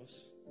to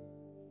us.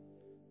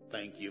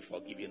 Thank you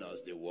for giving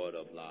us the word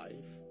of life.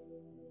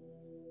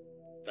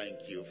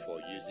 Thank you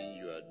for using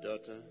your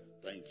daughter.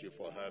 Thank you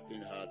for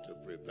helping her to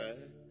prepare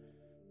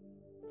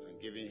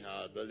and giving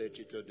her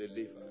ability to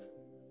deliver.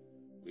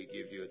 We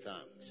give you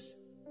thanks.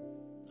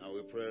 And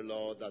we pray,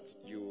 Lord, that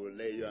you will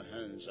lay your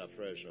hands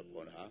afresh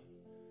upon her,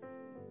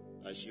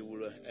 that she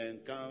will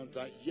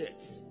encounter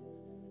yet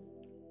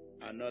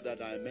another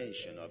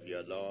dimension of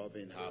your love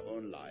in her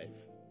own life,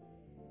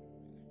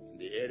 in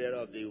the area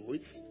of the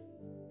width,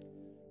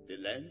 the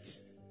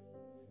length,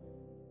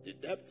 the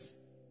depth,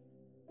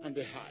 and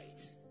the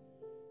height.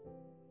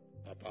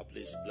 Papa,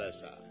 please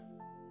bless her.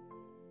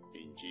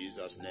 In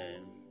Jesus'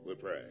 name we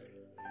pray.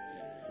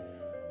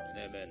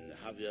 Amen. Amen.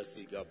 Have your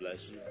seat. God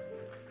bless you.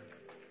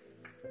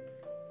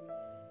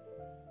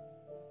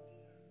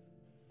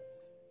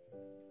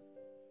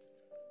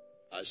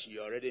 As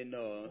you already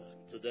know,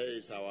 today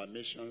is our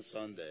Mission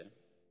Sunday.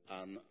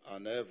 And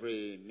on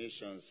every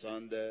Mission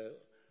Sunday,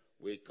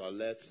 we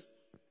collect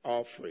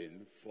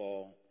offering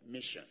for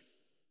mission.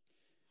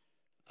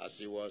 as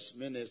he was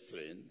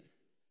ministering,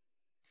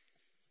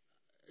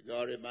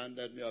 God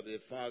reminded me of the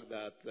fact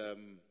that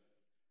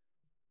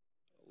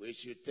we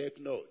should take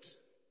note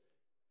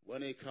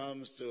when it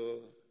comes to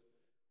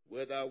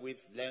whether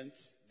width,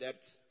 length,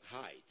 depth,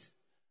 height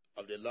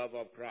of the love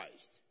of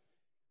Christ.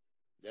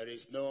 There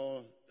is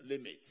no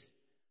limit.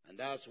 And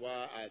that's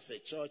why as a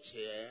church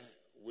here,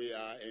 we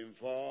are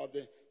involved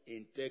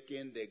in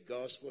taking the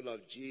gospel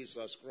of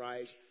Jesus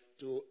Christ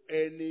to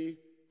any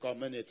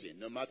community,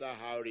 no matter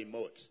how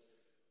remote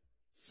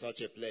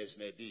such a place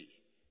may be.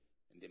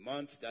 In the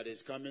month that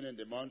is coming, in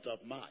the month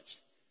of March,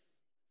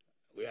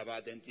 we have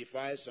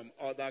identified some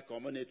other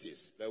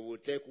communities, but we'll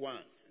take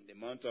one in the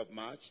month of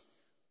March,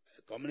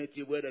 a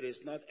community where there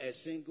is not a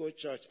single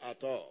church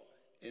at all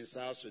in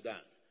South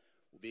Sudan.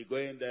 We'll be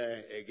going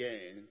there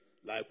again,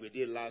 like we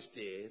did last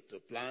year, to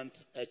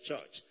plant a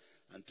church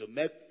and to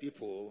make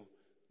people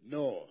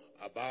know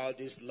about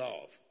this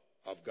love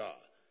of God.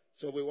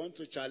 So we want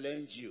to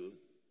challenge you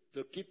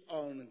to keep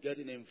on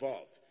getting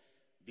involved,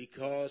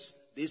 because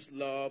this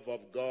love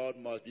of God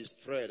must be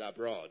spread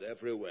abroad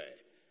everywhere.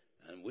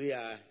 And we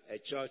are a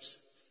church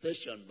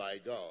stationed by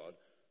God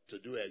to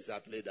do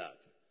exactly that.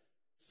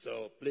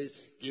 So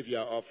please give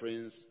your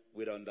offerings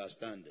with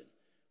understanding.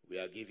 We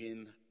are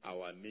giving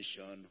our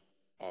mission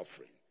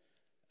offering,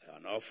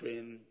 an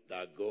offering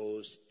that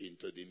goes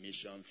into the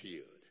mission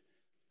field.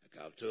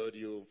 Like I've told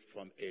you,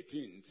 from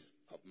 18th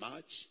of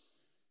March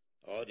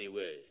all the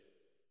way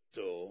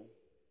to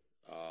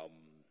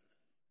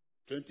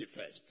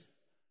 21st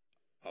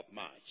of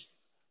March,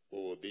 we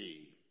will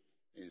be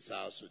in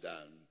South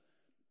Sudan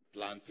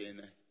planting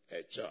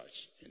a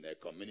church in a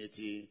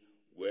community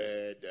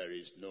where there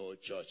is no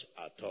church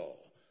at all,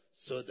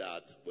 so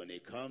that when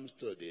it comes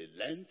to the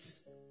length,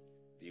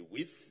 the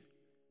width,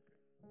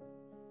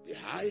 the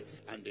height,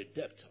 and the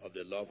depth of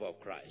the love of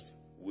Christ,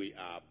 we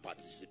are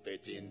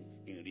participating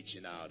in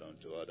reaching out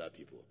unto other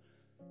people.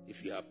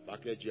 If you have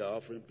packaged your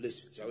offering,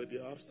 please, shall we be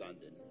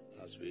upstanding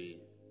as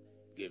we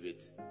give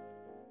it?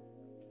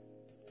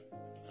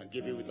 And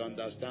give it with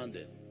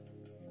understanding.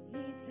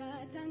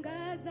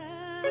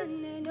 Nitatangaza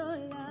neno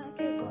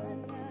lake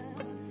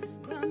Bwana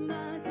kwa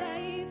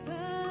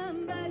mataifa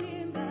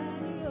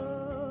mbalimbali.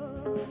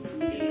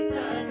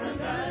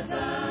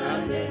 Nitatangaza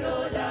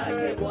neno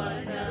lake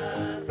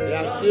Bwana. They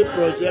are still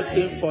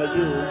projecting for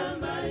you,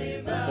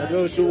 for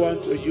those who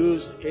want to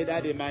use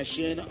either the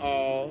machine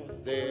or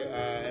the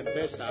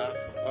M-Pesa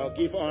or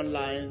give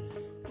online.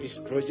 It's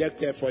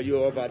projected for you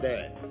over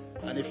there.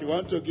 And if you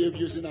want to give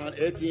using an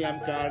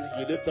ATM card,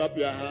 you lift up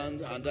your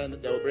hand and then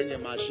they will bring a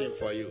machine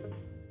for you.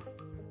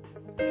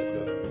 Let's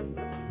go.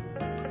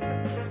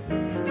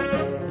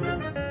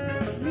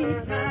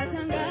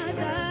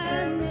 Nitatangaza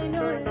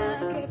neno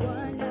lake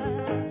Bwana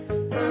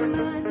kwa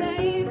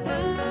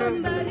mataifa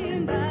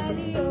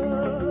mbalimbali.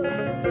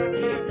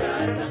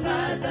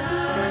 Nitatangaza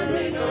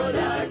neno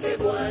lake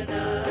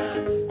Bwana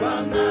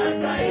kwa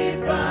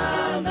mataifa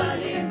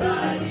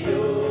mbalimbali.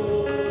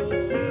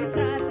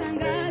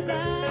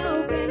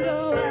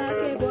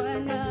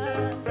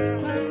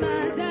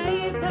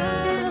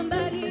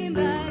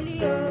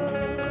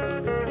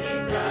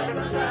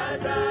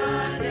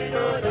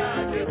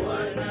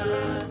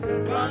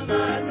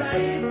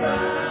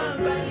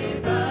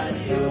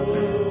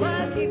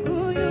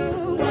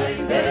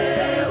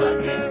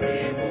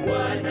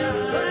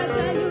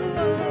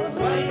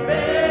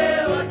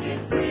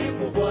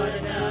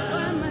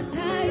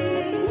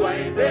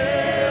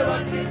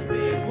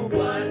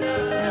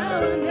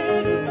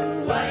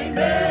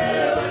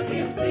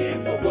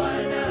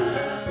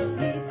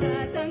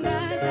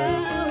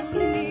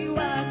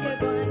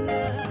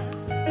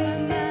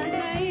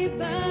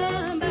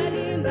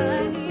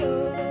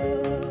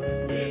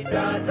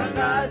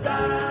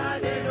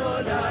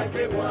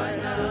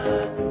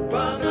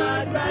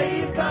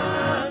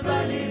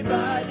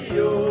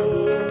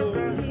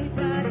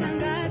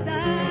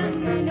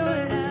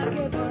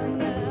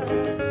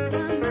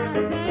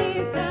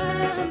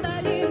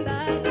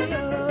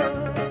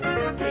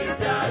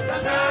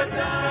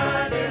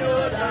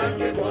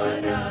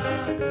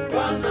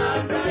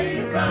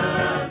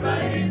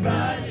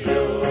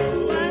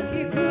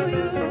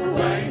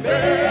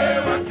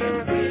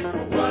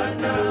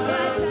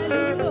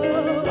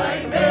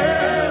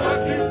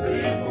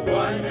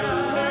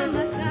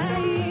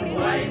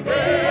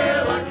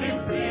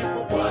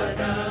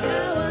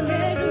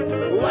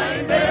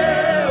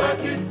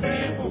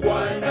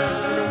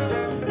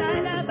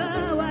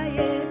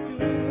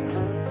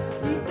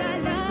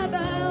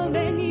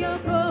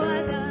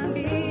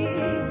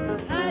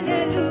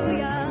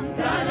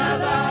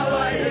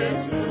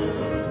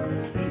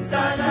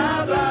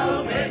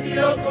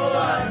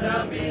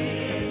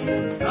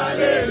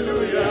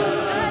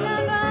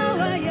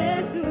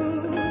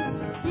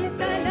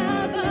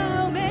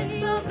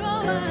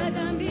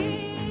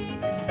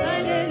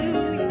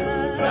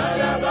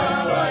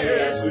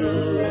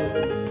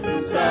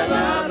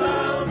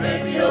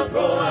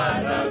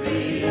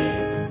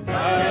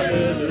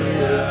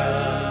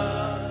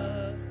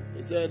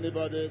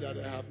 Anybody that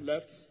I have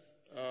left?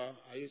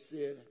 Are you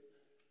still?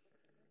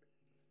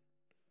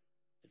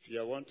 If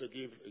you want to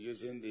give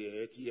using the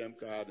ATM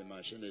card, the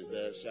machine is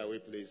there. Shall we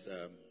please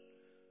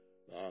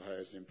bow our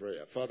heads in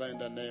prayer? Father, in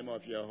the name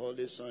of your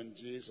Holy Son,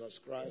 Jesus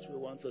Christ, we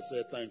want to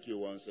say thank you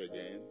once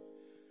again.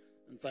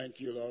 And thank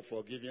you, Lord,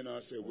 for giving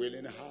us a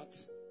willing heart.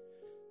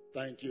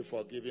 Thank you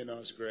for giving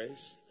us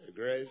grace, a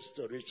grace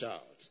to reach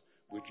out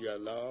with your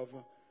love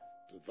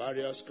to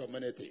various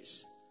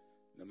communities,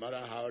 no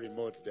matter how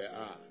remote they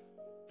are.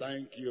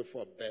 Thank you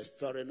for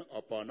bestowing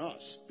upon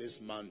us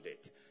this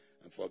mandate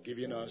and for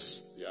giving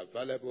us the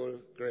available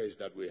grace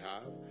that we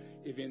have,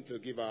 even to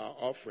give our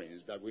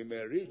offerings that we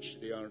may reach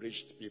the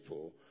unreached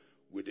people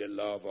with the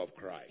love of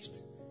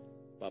Christ.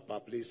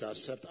 Papa, please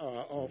accept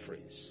our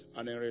offerings,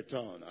 and in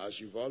return, as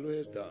you've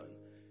always done,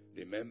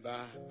 remember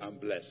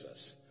and bless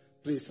us.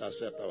 Please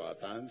accept our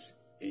thanks.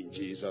 In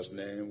Jesus'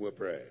 name we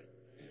pray.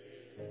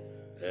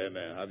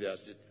 Amen. Have your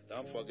seat.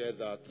 Don't forget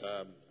that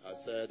I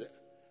said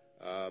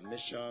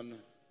mission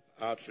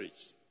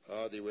outreach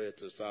all the way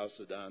to South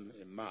Sudan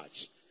in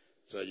March.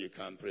 So you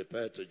can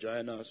prepare to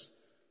join us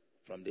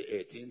from the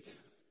 18th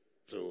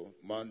to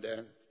Monday,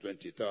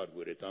 23rd.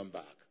 We return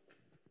back.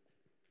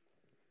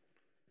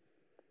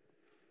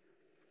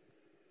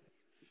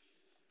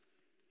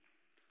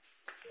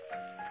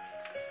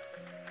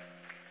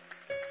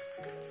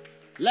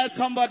 Let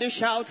somebody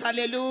shout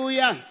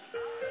hallelujah.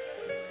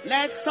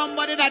 Let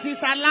somebody that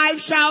is alive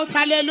shout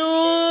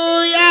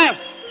hallelujah.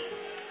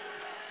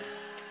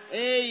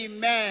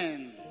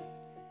 Amen.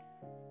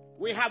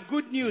 We have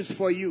good news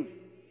for you.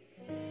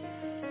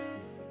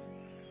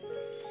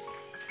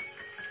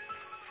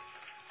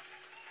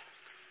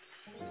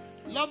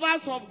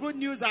 Lovers of good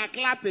news are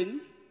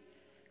clapping.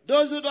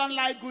 Those who don't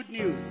like good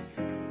news,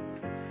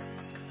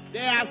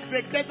 they are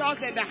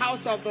spectators in the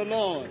house of the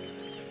Lord.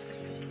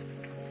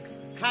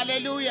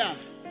 Hallelujah.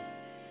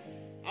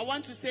 I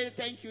want to say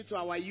thank you to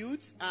our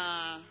youth.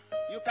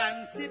 You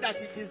can see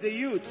that it is the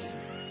youth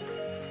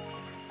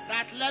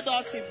that led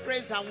us in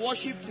praise and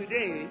worship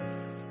today.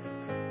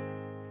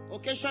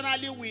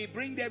 Occasionally we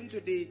bring them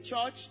to the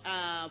church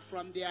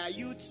from their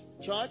youth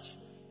church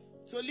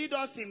to lead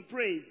us in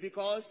praise,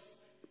 because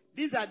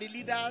these are the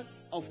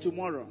leaders of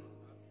tomorrow.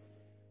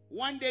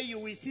 One day you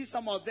will see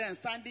some of them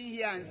standing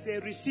here and say,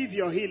 receive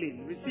your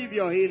healing, receive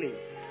your healing.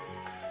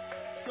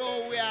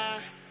 So we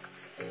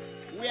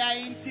are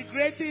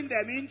integrating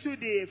them into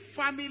the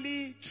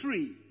family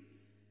tree.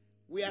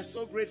 We are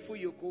so grateful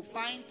you could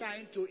find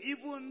time to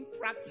even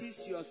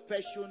practice your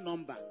special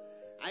number.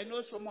 I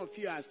know some of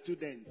you are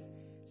students.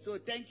 So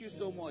thank you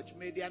so much.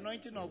 May the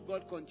anointing of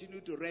God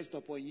continue to rest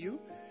upon you.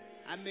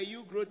 And may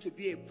you grow to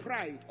be a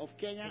pride of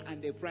Kenya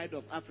and a pride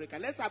of Africa.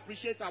 Let's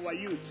appreciate our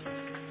youth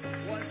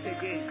once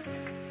again.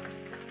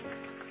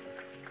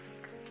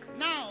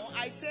 Now,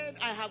 I said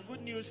I have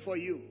good news for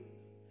you.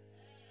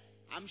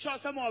 I'm sure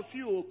some of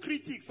you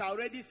critics are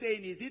already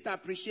saying, is it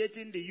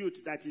appreciating the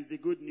youth that is the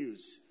good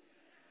news?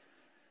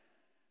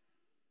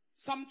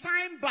 Some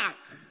time back,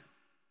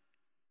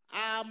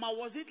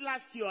 was it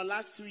last year or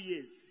last 2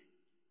 years?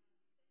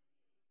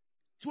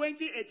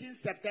 2018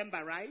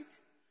 September, right?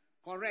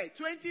 Correct.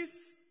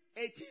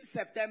 2018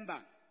 September.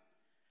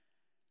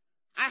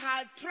 I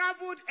had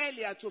traveled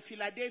earlier to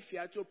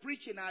Philadelphia to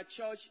preach in our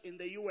church in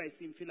the U.S.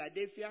 in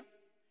Philadelphia.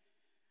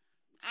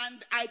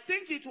 And I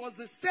think it was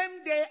the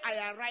same day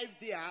I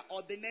arrived there,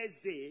 or the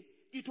next day.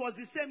 It was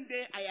the same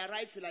day I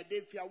arrived in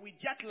Philadelphia with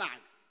jet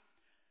lag.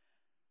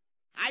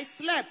 I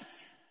slept.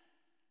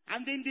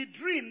 And in the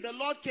dream, the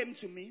Lord came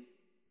to me.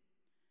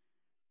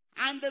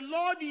 And the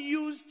Lord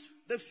used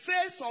the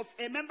face of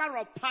a member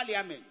of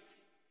parliament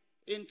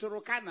in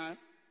Turkana.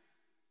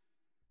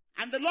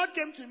 And the Lord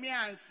came to me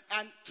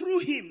and through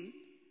him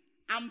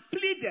and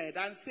pleaded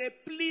and said,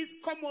 please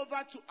come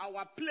over to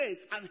our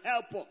place and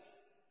help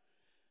us.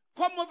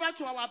 Come over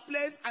to our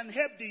place and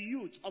help the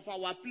youth of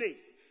our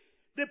place.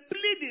 The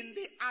pleading,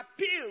 the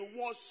appeal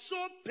was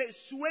so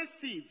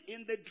persuasive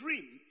in the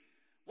dream.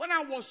 When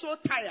I was so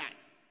tired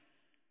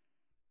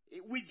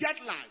with jet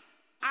lag,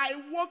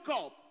 I woke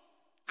up.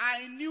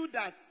 I knew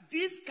that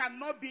this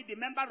cannot be the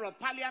member of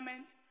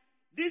parliament.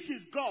 This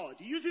is God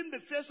using the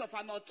face of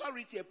an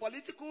authority, a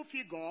political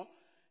figure,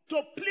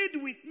 to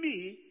plead with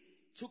me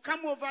to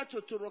come over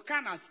to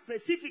Turkana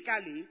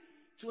specifically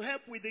to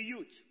help with the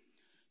youth.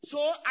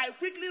 So I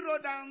quickly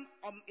wrote down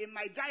in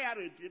my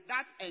diary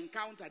that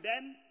encounter.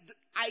 Then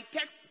I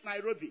text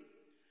Nairobi.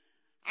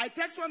 I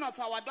text one of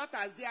our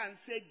daughters there and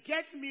say,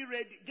 get me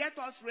ready, get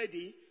us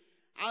ready.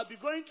 I'll be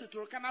going to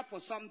Turkana for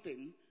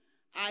something.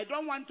 I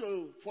don't want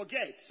to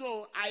forget.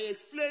 So I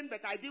explained,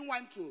 but I didn't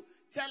want to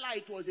tell her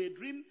it was a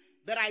dream.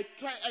 But I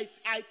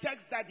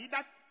text Daddy,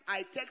 that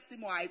I text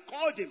him or I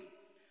called him.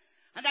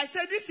 And I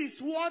said, this is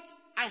what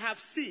I have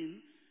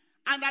seen.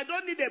 And I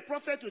don't need a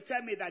prophet to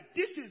tell me that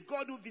this is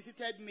God who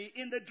visited me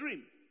in the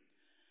dream.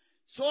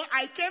 So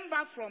I came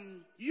back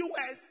from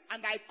US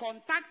and I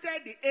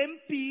contacted the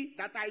MP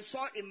that I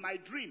saw in my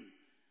dream.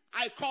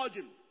 I called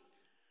him.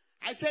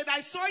 I said,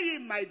 I saw you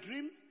in my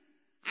dream.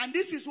 And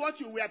this is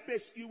what you were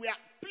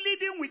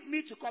pleading with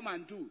me to come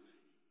and do.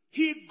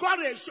 He got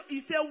he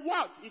said,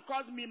 what? He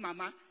calls me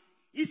Mama.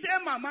 He said,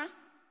 Mama,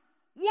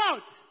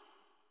 What?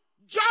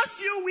 Just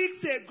few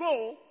weeks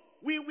ago,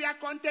 we were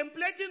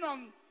contemplating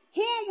on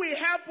who will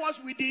help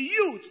us with the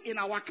youth in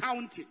our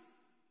county.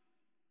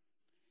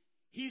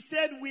 He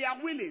said, we are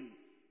willing.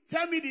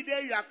 Tell me the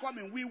day you are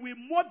coming. We will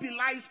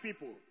mobilize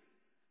people.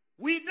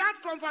 With that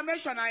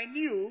confirmation, I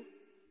knew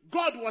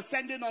God was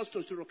sending us to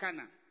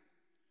Turkana.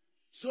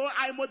 So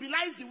I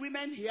mobilized the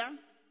women here,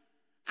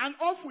 and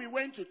off we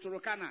went to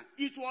Turkana.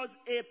 It was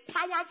a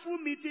powerful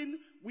meeting.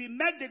 We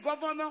met the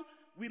governor.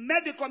 We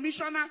met the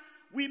commissioner.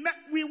 We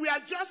were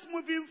just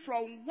moving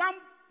from one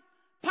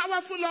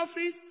powerful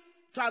office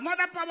to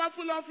another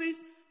powerful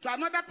office to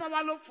another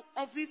powerful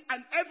office,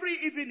 and every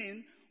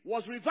evening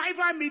was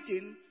revival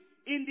meeting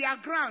in their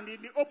ground,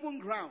 in the open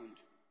ground.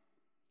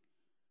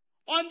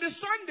 On the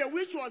Sunday,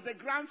 which was the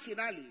grand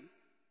finale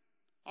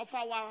of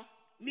our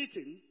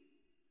meeting,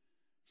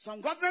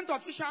 some government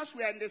officials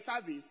were in the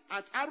service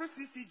at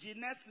RCCG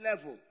next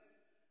level,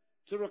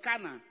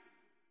 Turkana.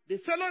 The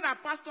fellow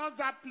that pastors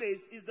that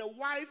place is the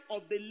wife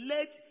of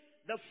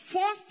the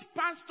first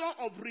pastor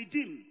of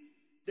Redeem,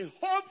 the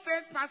whole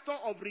first pastor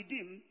of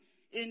Redeem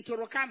in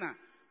Turkana.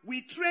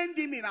 We trained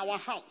him in our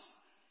house.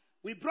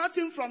 We brought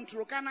him from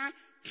Turkana,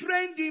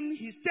 trained him.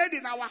 He stayed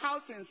in our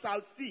house in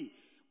South Sea.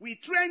 We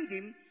trained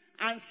him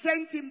and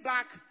sent him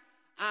back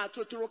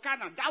to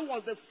Turkana. That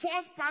was the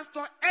first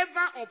pastor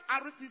ever of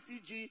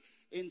RCCG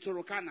in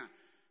Turkana.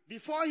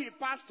 Before he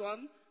passed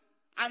on,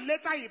 and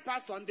later he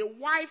passed on, the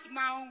wife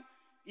now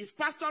is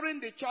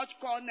pastoring the church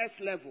called Next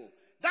Level.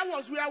 That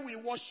was where we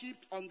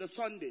worshipped on the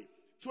Sunday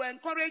to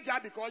encourage her,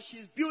 because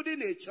she's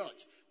building a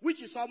church,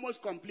 which is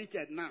almost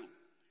completed now.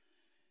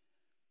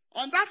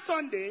 On that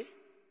Sunday,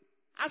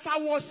 as I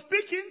was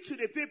speaking to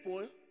the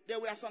people, there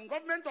were some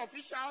government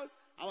officials,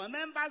 our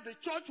members, the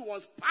church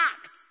was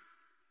packed.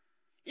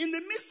 In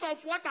the midst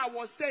of what I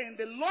was saying,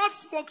 the Lord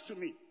spoke to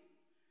me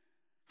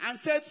and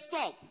said,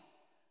 stop.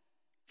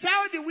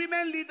 Tell the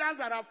women leaders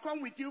that have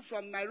come with you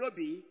from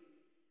Nairobi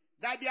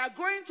that they are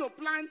going to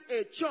plant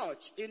a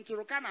church in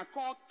Turkana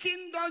called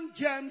Kingdom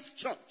Gems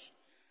Church.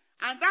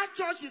 And that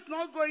church is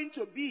not going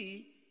to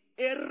be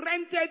a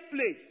rented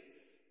place.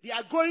 They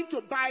are going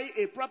to buy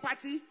a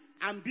property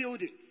and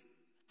build it.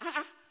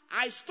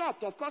 I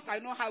stopped. Of course, I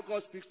know how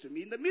God speaks to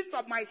me. In the midst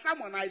of my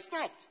sermon, I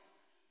stopped.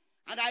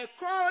 And I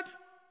called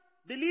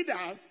the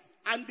leaders,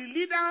 and the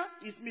leader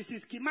is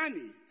Mrs.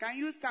 Kimani. Can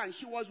you stand?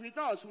 She was with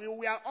us. We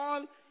were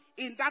all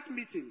in that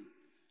meeting.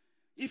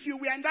 If you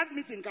were in that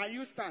meeting, can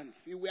you stand?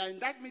 If you were in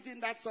that meeting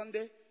that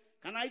Sunday,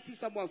 can I see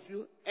some of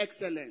you?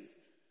 Excellent.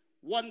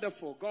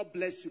 Wonderful. God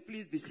bless you.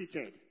 Please be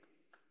seated.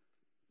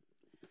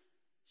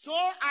 So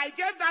I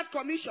gave that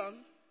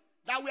commission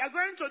that we are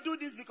going to do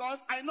this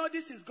because I know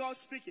this is God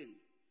speaking.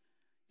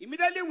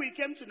 Immediately we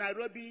came to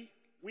Nairobi,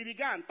 we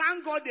began.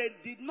 Thank God they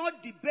did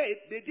not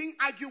debate. They didn't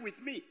argue with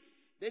me.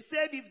 They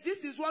said, if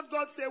this is what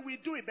God said, we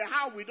do it. But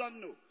how, we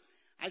don't know.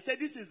 I said,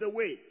 this is the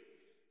way.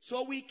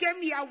 So we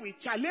came here, we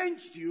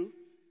challenged you,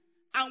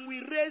 and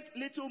we raised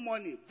little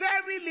money,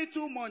 very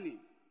little money,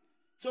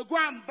 to go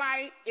and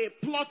buy a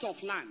plot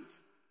of land.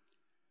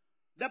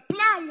 The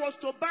plan was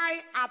to buy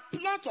a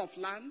plot of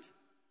land,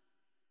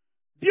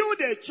 build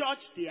a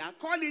church there,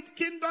 call it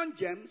Kingdom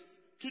Gems,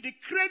 to the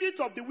credit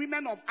of the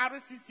women of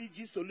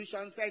RCCG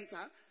Solution Center,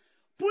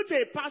 put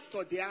a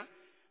pastor there,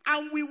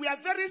 and we were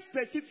very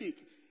specific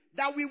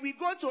that we will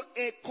go to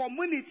a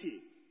community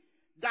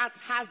that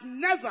has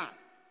never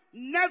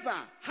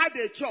had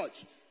a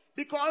church.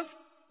 Because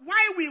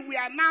while we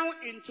were now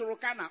in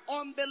Turkana,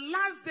 on the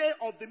last day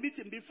of the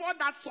meeting, before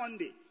that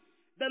Sunday,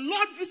 the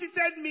Lord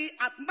visited me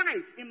at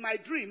night in my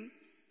dream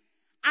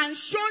and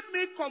showed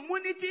me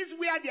communities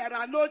where there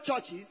are no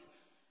churches,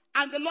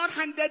 and the Lord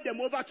handed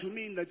them over to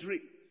me in the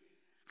dream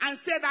and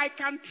said, I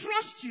can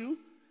trust you.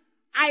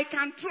 I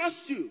can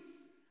trust you.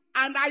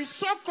 And I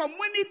saw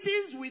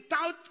communities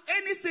without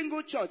any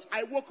single church.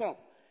 I woke up.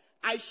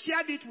 I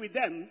shared it with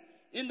them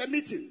in the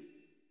meeting.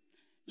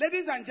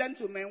 Ladies and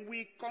gentlemen,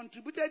 we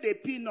contributed a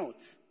peanut.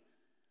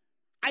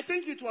 I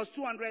think it was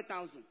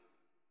 200,000.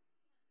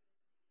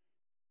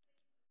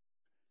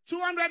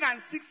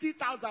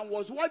 260,000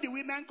 was what the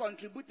women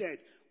contributed.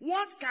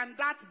 What can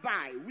that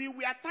buy? We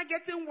were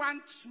targeting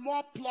one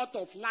small plot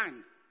of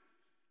land.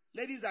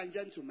 Ladies and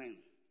gentlemen,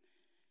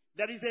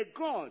 there is a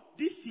God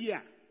this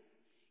year.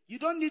 You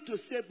don't need to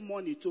save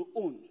money to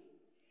own.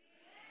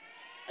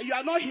 You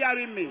are not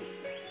hearing me.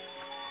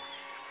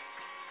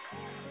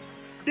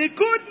 The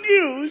good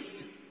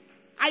news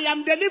I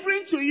am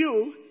delivering to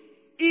you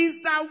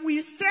is that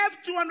we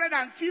saved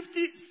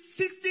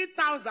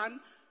 260,000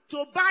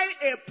 to buy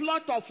a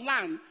plot of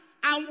land,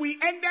 and we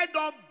ended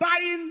up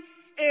buying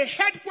a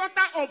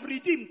headquarter of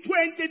Redeem,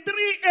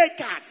 23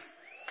 acres.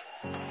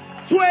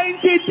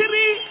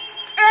 23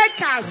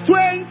 acres,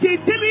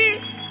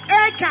 23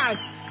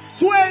 acres,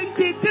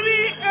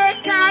 23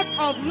 acres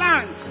of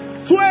land,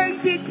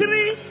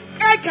 23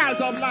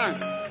 acres of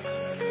land.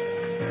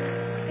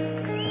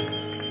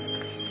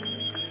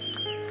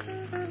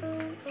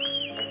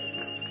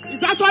 Is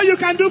that all you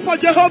can do for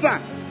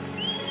Jehovah?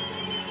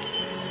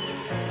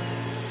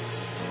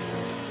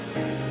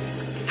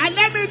 And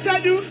let me tell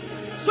tell you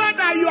so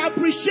that you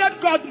appreciate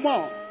God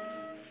more.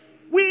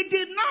 We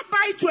did not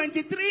buy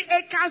 23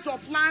 acres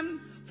of land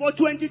for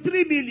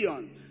 23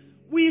 million.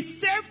 We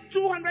saved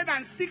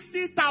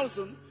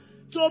 260,000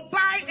 to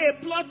buy a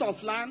plot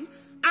of land,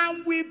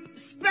 and we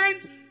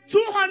spent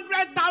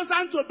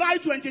 200,000 to buy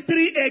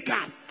 23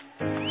 acres.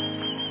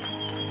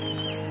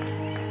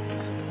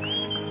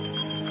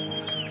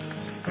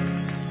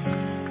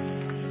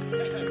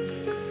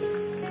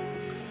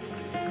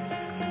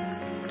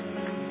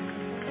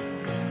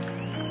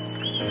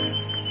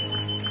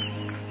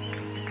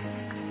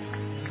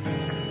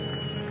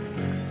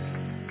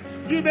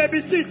 You may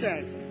be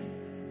seated.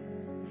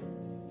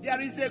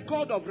 There is a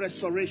God of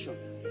restoration.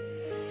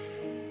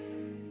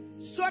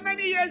 So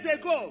many years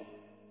ago,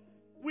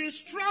 we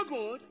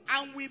struggled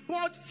and we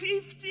bought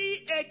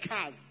 50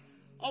 acres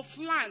of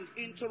land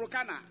in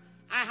Turkana.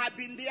 I had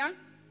been there.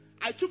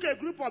 I took a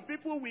group of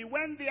people. We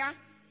went there.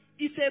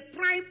 It's a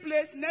prime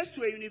place next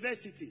to a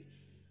university.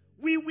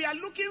 We were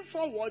looking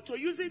forward to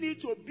using it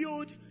to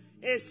build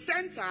a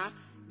center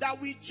that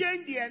we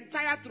change the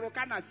entire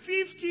Turkana,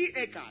 50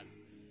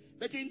 acres.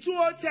 But in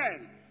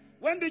 2010,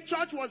 when the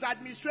church was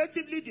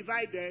administratively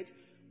divided,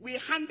 we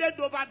handed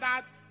over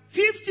that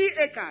 50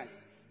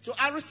 acres to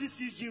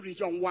RCCG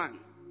Region 1.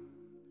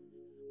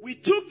 We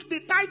took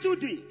the title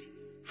deed,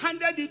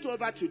 handed it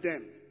over to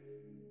them.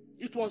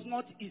 It was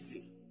not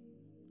easy.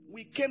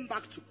 We came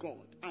back to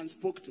God and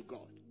spoke to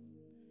God.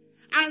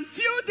 And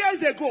few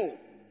days ago,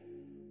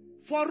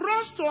 for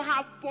us to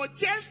have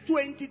purchased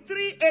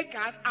 23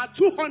 acres at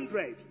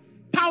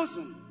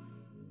 200,000,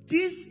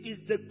 this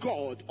is the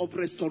God of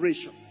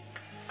restoration.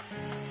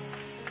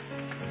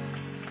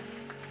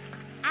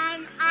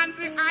 And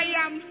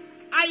I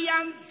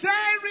am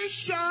very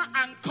sure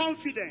and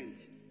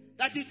confident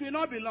that it will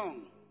not be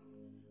long.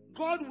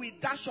 God will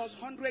dash us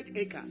 100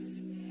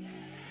 acres.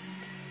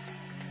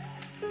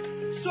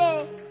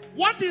 So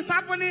what is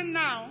happening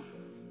now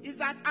is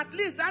that at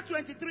least that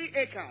 23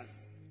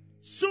 acres,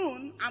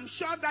 soon, I'm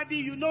sure, Daddy,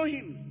 you know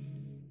him.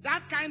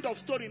 That kind of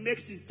story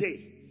makes his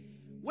day.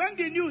 When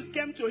the news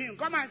came to him,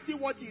 come and see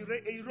what he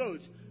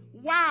wrote.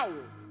 Wow!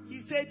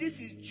 He said, this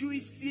is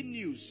juicy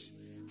news.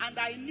 And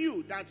I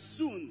knew that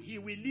soon he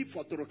will leave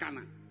for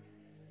Turkana.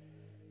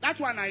 That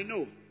one I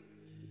know.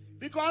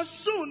 Because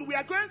soon we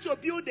are going to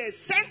build a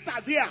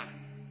center there.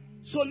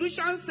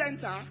 Solution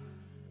Center.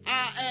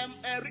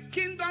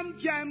 Kingdom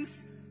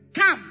Gems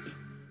Camp.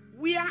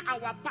 Where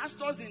our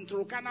pastors in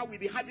Turkana will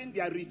be having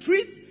their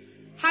retreats,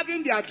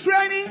 having their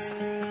trainings,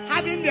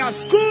 having their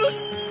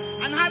schools,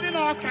 and having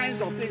all kinds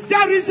of things.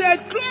 There is a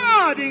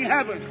God in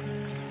heaven.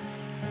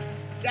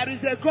 There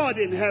is a God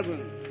in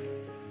heaven.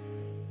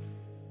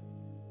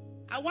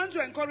 I want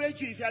to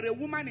encourage you, if you are a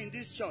woman in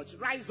this church,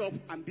 rise up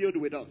and build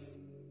with us.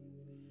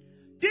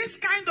 This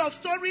kind of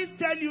stories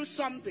tell you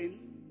something.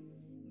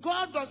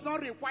 God does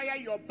not require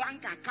your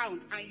bank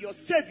account and your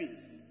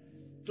savings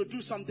to do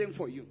something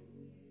for you.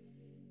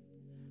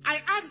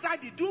 I asked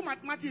Daddy, do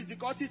mathematics,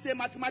 because he's a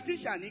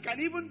mathematician. He can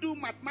even do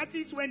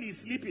mathematics when he's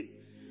sleeping.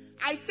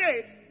 I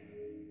said,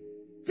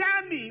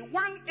 tell me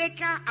 1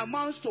 acre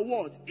amounts to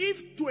what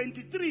if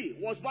 23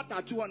 was bought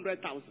at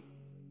 200,000?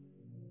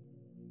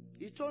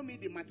 He told me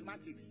the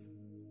mathematics.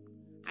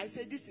 I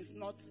said, this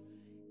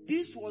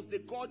was the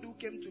God who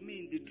came to me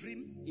in the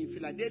dream in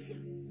Philadelphia.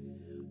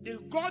 The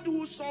God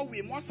who saw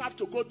we must have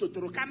to go to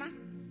Turkana.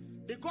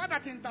 The God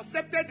that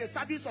intercepted the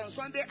service on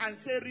Sunday and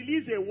said,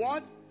 release a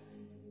word.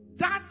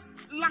 That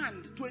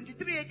land,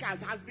 23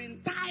 acres, has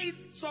been tied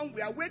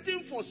somewhere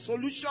waiting for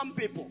solution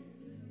people,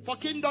 for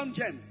Kingdom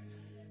Gems.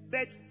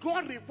 But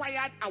God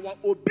required our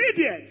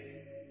obedience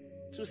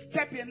to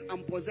step in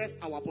and possess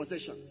our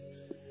possessions.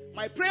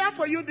 My prayer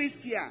for you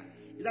this year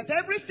is that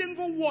every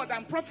single word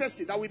and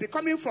prophecy that will be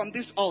coming from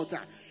this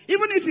altar,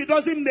 even if it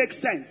doesn't make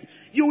sense,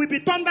 you will be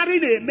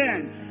thundering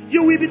amen.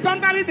 You will be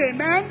thundering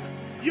amen.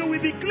 You will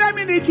be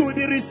claiming it. You will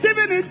be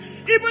receiving it,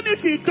 even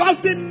if it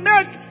doesn't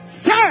make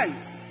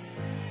sense.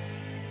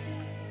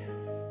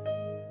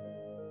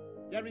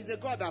 There is a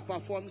God that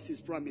performs his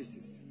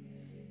promises.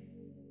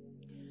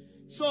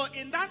 So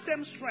in that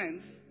same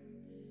strength,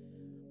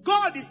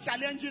 God is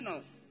challenging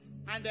us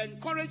and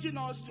encouraging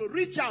us to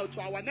reach out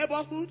to our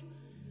neighborhood.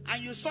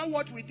 And you saw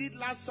what we did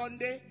last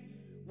Sunday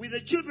with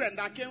the children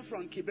that came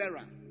from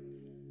Kibera.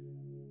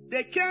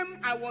 They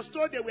came, I was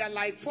told they were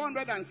like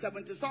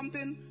 470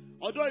 something,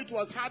 although it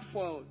was hard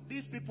for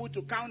these people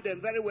to count them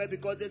very well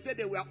because they said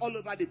they were all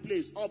over the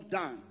place, up,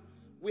 down.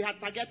 We had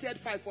targeted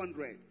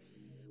 500.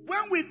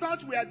 When we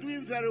thought we were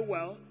doing very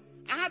well,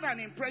 I had an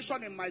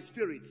impression in my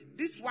spirit.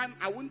 This one,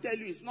 I won't tell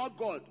you, it's not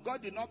God.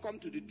 God did not come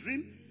to the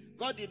dream.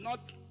 God did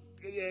not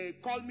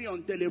call me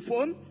on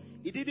telephone.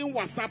 He didn't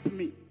WhatsApp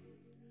me.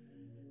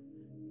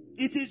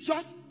 It is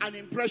just an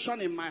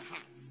impression in my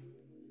heart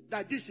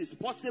that this is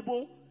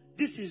possible,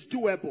 this is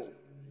doable.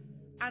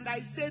 And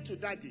I said to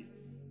Daddy,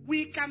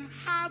 we can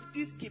have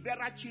these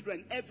Kibera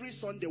children every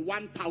Sunday,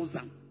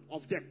 1,000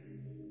 of them.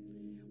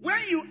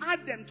 When you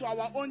add them to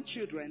our own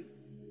children,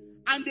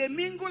 and they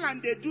mingle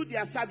and they do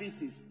their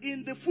services,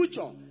 in the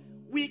future,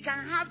 we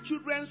can have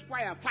children's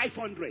choir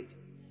 500,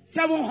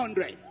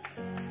 700.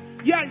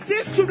 Yes,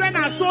 these children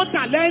are so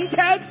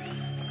talented.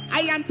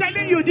 I am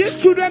telling you,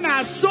 these children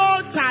are so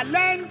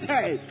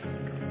talented.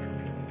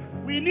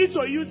 We need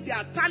to use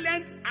their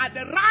talent at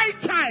the right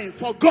time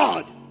for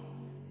God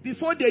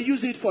before they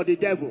use it for the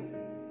devil.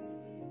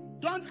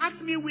 Don't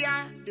ask me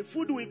where the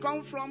food will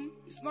come from.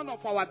 It's none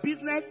of our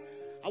business.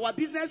 Our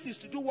business is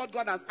to do what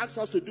God has asked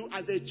us to do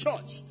as a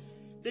church.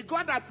 The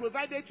God that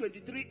provided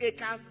 23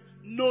 acres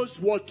knows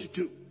what to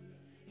do.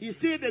 He's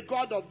still the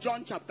God of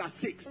John chapter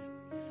 6.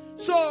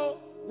 So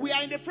we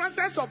are in the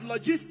process of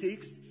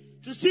logistics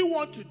to see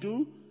what to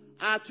do,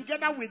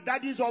 together with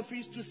Daddy's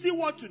office, to see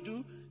what to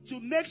do, to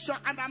make sure.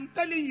 And I'm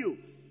telling you,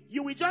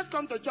 you will just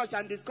come to church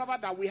and discover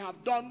that we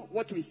have done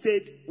what we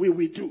said we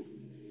will do.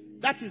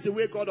 That is the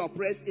way God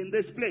operates in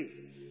this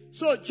place.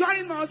 So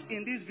join us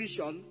in this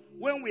vision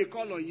when we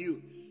call on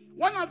you.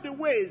 One of the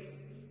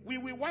ways we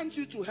want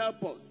you to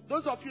help us,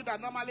 those of you that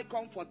normally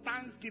come for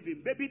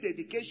Thanksgiving, baby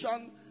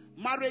dedication,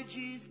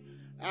 marriages,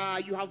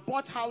 you have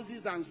bought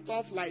houses and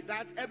stuff like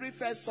that every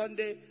first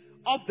Sunday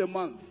of the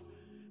month.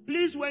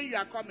 Please, when you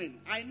are coming,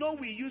 I know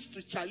we used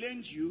to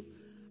challenge you,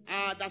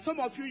 that some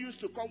of you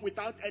used to come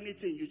without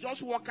anything. You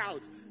just walk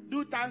out,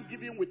 do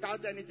Thanksgiving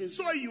without anything.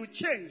 So you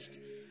changed.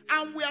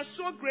 And we are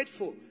so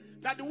grateful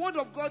that the word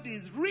of God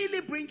is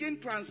really bringing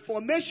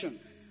transformation.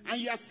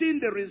 And you are seeing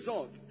the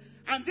results.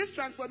 And this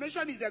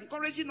transformation is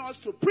encouraging us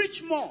to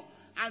preach more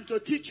and to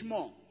teach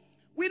more.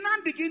 We now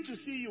begin to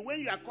see you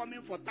when you are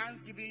coming for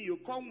Thanksgiving. You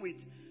come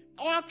with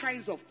all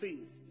kinds of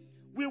things.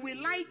 We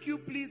will like you,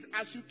 please,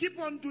 as you keep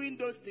on doing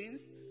those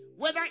things,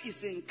 whether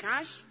it's in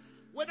cash,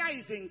 whether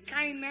it's in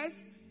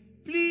kindness,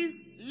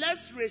 please,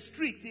 let's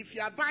restrict. If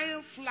you are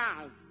buying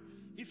flowers,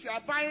 if you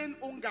are buying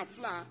unga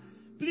flour,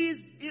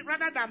 please,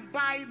 rather than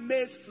buy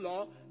maize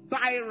flour,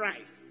 buy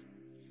rice.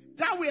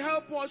 That will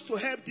help us to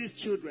help these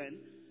children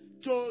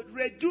to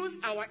reduce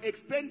our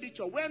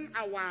expenditure when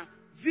our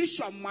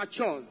vision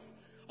matures.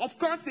 Of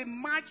course,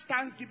 in March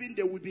Thanksgiving,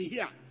 they will be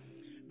here.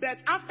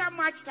 But after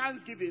March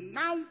Thanksgiving,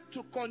 now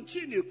to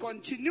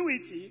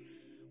continuity,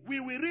 we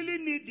will really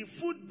need the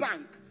food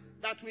bank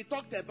that we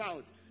talked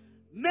about.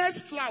 Maize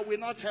flour will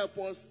not help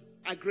us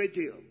a great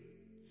deal.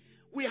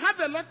 We have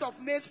a lot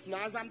of maize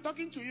flours. I'm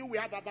talking to you, we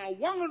have about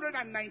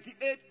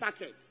 198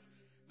 packets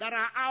that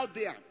are out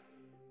there.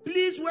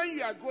 Please, when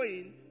you are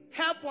going,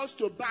 help us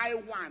to buy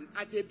one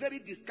at a very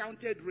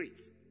discounted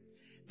rate.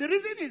 The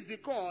reason is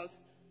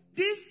because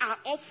these are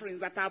offerings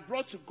that are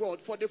brought to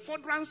God for the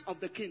furtherance of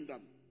the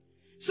kingdom.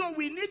 So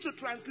we need to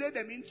translate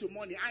them into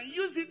money and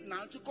use it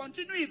now to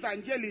continue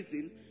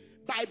evangelism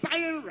by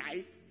buying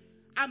rice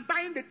and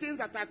buying the things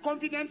that are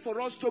convenient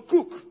for us to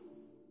cook.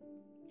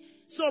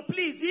 So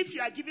please, if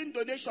you are giving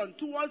donation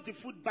towards the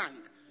food bank,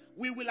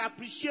 we will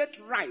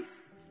appreciate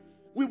rice.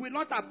 We will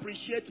not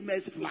appreciate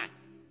maize flour.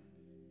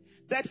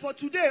 But for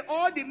today,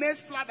 all the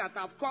maize flour that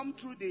have come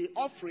through the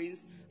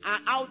offerings are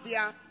out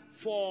there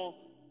for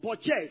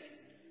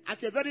purchase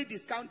at a very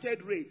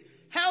discounted rate.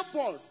 Help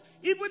us.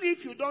 Even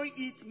if you don't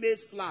eat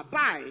maize flour,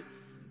 buy.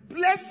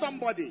 Bless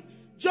somebody.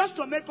 Just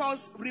to make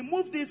us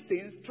remove these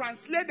things,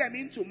 translate them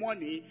into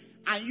money,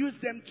 and use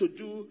them to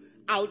do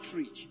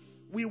outreach.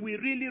 We will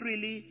really,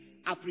 really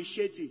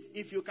appreciate it.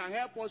 If you can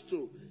help us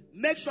to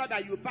make sure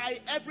that you buy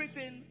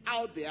everything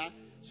out there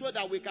so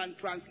that we can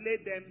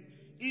translate them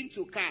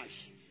into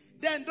cash.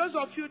 Then those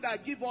of you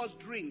that give us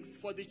drinks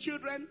for the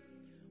children,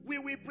 we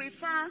will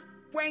prefer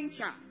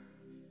quencher.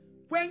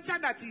 Quencher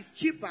that is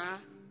cheaper,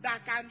 that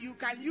you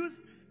can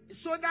use.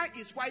 Soda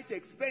is quite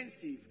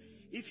expensive.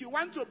 If you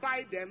want to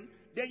buy them,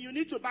 then you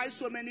need to buy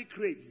so many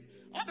crates.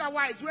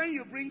 Otherwise, when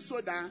you bring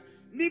soda,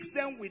 mix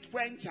them with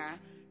quencher,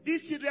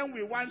 these children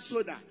will want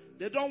soda.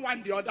 They don't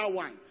want the other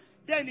one.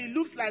 Then it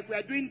looks like we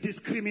are doing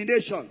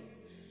discrimination.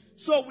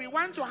 So we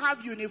want to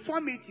have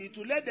uniformity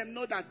to let them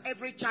know that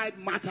every child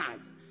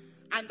matters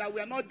and that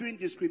we are not doing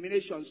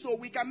discrimination. So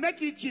we can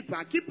make it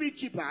cheaper, keep it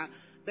cheaper,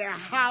 but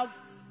have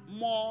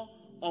more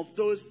of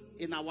those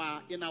in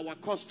our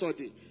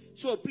custody.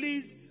 So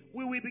please,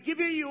 we will be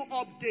giving you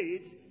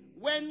updates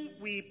when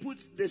we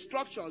put the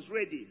structures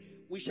ready.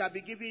 We shall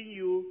be giving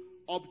you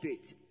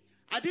update.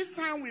 At this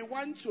time, we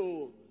want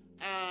to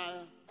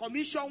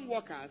commission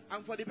workers.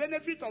 And for the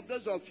benefit of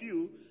those of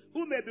you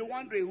who may be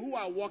wondering who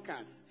are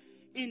workers,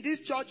 in this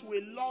church,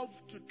 we love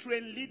to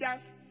train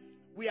leaders.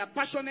 We are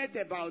passionate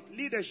about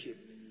leadership.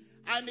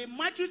 And in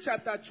Matthew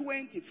chapter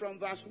 20, from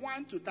verse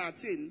 1 to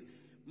 13,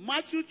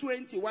 Matthew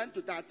 21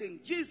 to 13,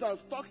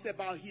 Jesus talks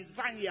about his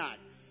vineyard,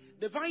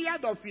 the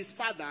vineyard of his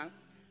father,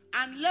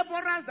 and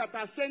laborers that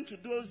are sent to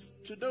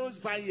those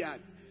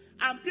vineyards.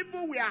 And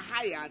people were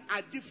hired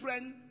at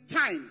different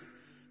times.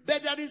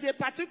 But there is a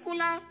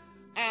particular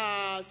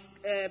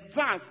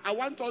verse I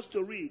want us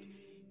to read.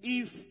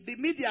 If the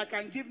media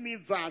can give me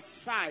verse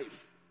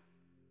 5.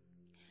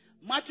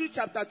 Matthew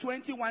chapter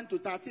 21 to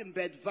 13,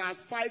 but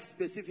verse 5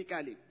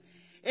 specifically.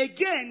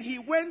 Again, he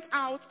went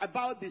out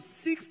about the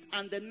 6th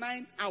and the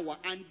 9th hour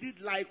and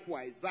did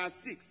likewise. Verse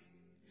 6.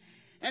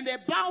 And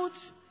about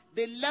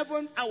the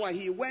 11th hour,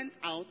 he went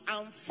out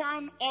and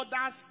found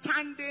others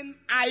standing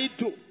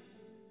idle,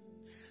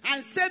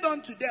 and said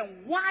unto them,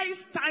 why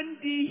stand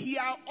ye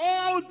here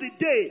all the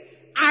day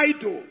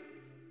idle?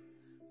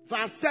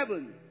 Verse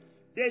 7,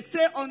 they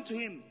say unto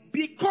him,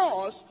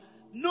 because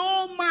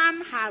no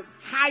man has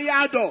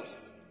hired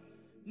us.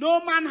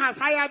 No man has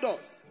hired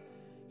us.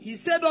 He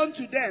said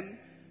unto them,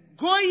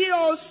 go ye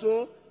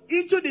also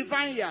into the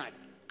vineyard,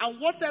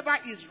 and whatever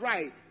is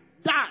right,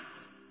 that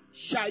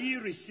shall ye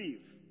receive.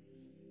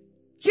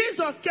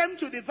 Jesus came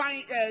to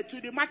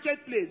the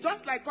marketplace,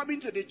 just like coming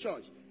to the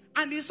church,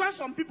 and he saw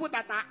some people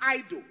that are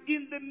idle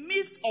in the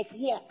midst of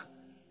work.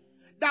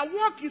 That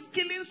work is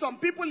killing some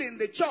people in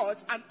the church,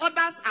 and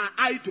others are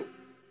idle.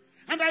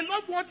 And I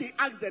love what he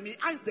asked them. He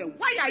asked them,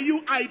 why are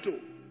you idle?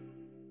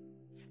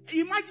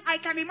 I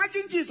can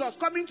imagine Jesus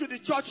coming to the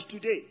church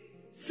today,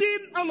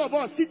 seeing all of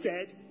us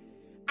seated,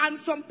 and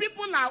some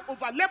people are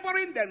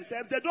over-laboring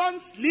themselves. They don't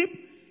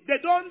sleep. They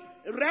don't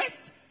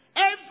rest.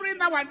 Every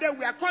now and then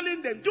we are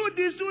calling them, do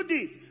this,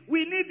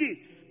 we need this.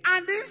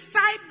 And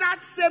inside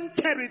that same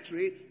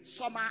territory,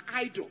 some are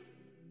idle.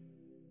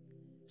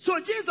 So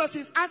Jesus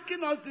is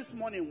asking us this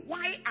morning,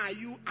 why are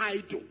you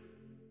idle?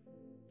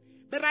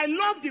 But I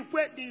love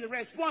the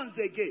response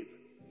they gave.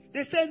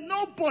 They said,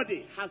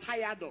 nobody has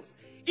hired us.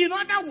 In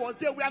other words,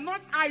 they were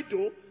not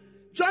idle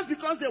just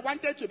because they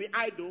wanted to be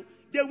idle.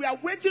 They were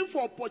waiting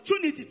for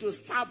opportunity to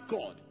serve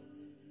God.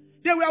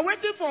 They were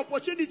waiting for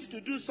opportunity to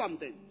do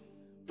something.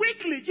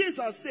 Quickly,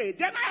 Jesus said,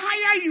 then I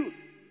hire you.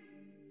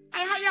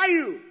 I hire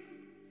you.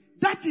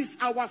 That is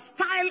our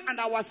style and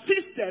our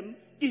system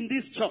in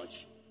this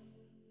church.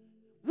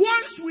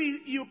 Once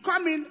you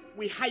come in,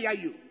 we hire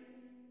you.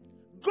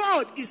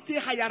 God is still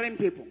hiring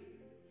people.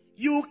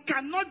 You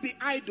cannot be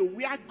idle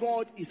where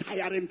God is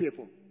hiring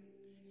people.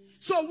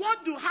 So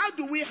how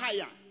do we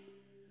hire?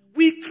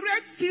 We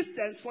create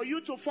systems for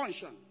you to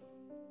function.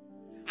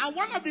 And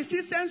one of the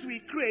systems we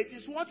create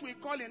is what we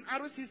call in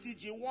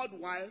RCCG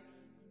worldwide,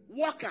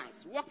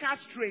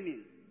 workers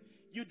training.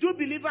 You do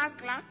believers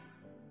class,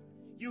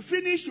 you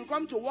finish, you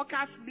come to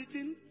workers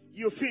meeting,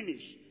 you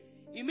finish.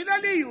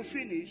 Immediately you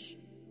finish,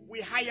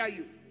 we hire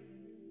you.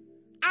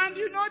 And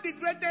you know the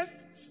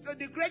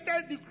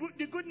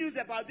good news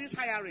about this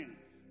hiring,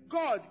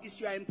 God is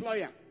your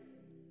employer.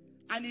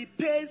 And he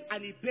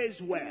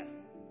pays well.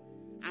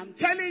 I'm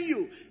telling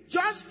you,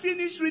 just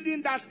finish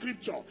reading that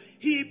scripture.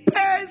 He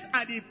pays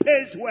and he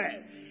pays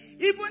well.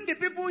 Even the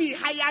people he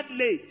hired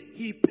late,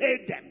 he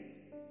paid them.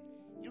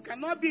 You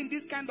cannot be in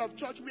this kind of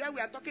church where we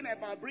are talking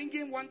about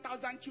bringing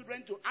 1,000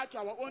 children to add to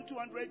our own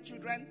 200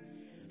 children,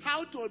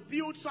 how to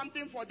build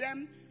something for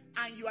them,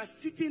 and you are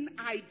sitting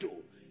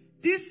idle.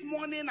 This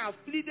morning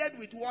I've pleaded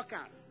with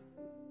workers.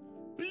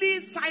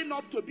 Please sign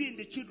up to be in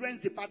the children's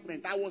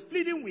department. I was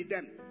pleading with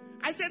them.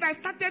 I said I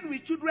started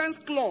with children's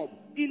club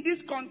in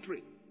this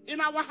country,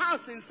 in our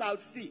house in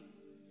South Sea,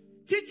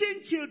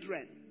 teaching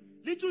children.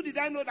 Little did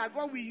I know that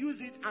God will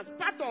use it as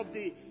part of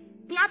the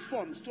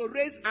platforms to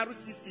raise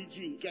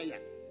RCCG in Kenya.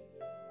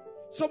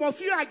 Some of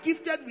you are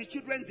gifted with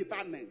children's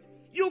department.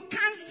 You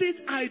can't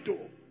sit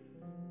idle.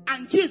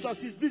 And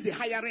Jesus is busy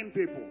hiring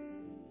people.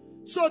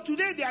 So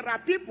today there are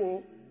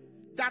people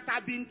that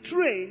have been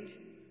trained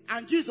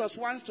and Jesus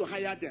wants to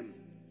hire them.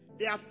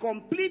 They have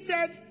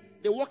completed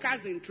the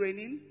workers in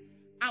training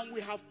and we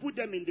have put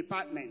them in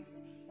departments.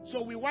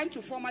 So we want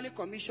to formally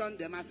commission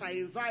them as I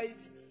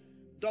invite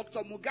Dr.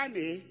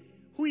 Mugane,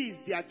 who is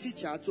their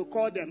teacher, to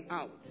call them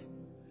out.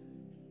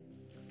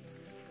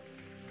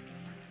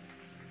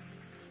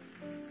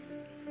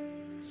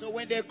 So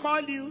when they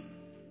call you,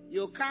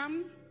 you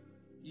come,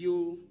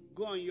 you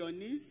go on your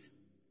knees.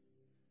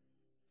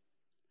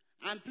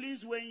 And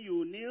please, when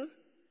you kneel,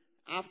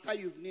 after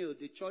you've kneeled,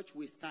 the church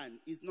will stand.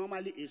 It's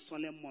normally a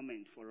solemn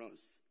moment for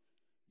us.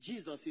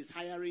 Jesus is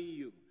hiring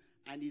you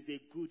and is a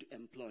good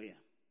employer.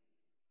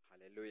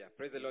 Hallelujah.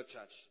 Praise the Lord,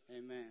 church.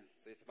 Amen.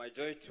 So it's my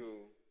joy to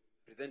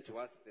present to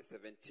us the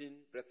 17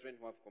 brethren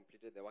who have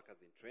completed the workers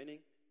in training.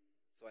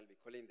 So I'll be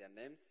calling their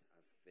names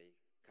as they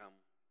come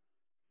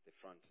to the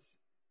front.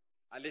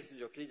 Alice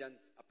Njoki, and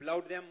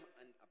applaud them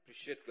and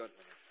appreciate God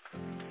for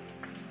them.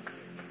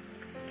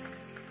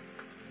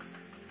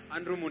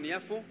 Andrew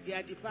Muniafu.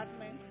 Their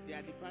department.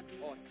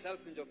 Oh,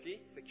 Charles Njoki,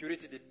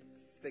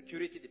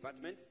 security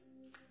department.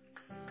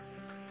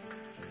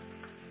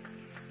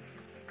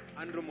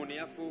 Andrew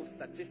Muniafu,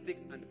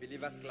 statistics and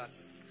believers class.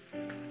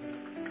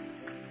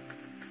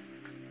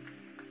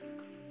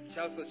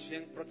 Charles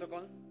Ochieng,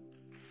 protocol.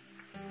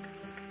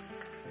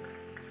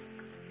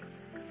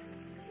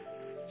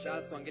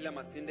 Charles Wangila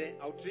Masinde,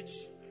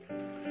 outreach.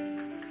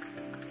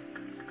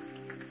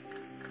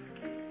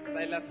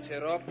 Silas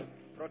Cherop,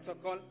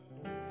 protocol.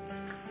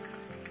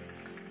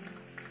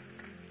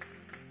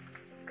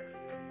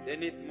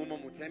 Dennis Mumo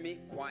Mutemi,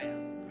 choir.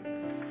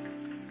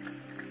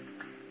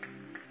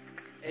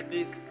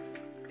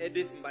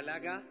 Edith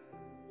Mbalaga,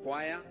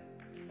 choir.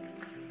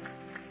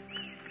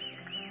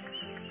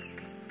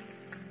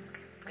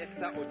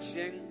 Esther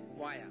Ochieng,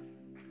 choir.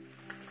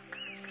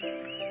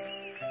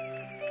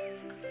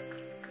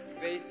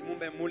 Faith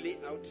Mumbe Muli,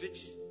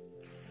 outreach.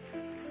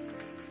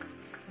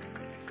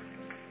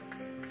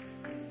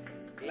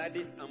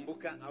 Gladys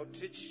Ambuka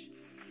Outreach.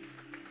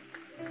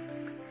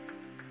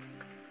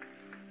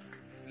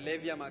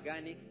 Flavia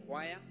Magani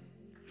Choir.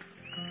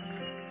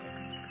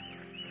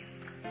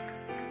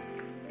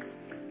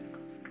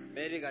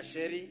 Mary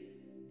Gasheri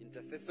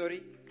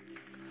Intercessory.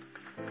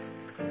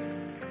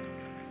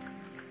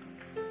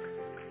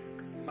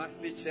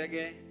 Mercy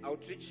Chege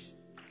Outreach.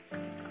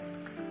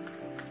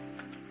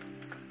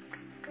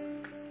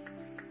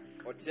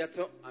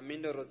 Otiato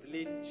Amindo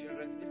Roslyn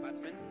Children's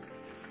Departments.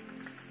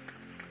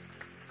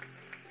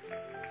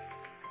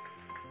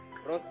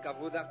 Rose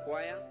Kavuda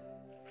Choir.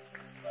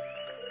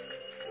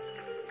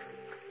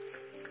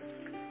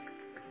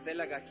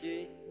 Stella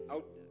Gaki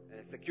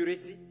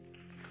Security.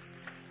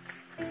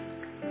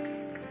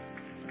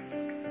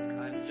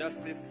 And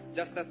Justice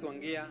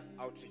Wangia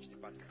Outreach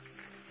Departments.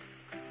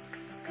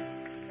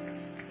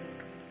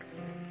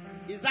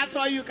 Is that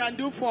all you can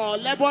do for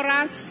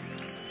laborers?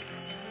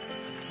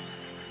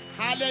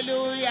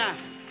 Hallelujah.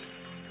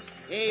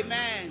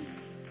 Amen.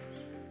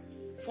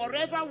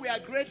 Forever we are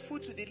grateful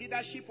to the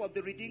leadership of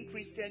the Redeemed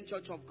Christian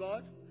Church of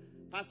God,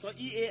 Pastor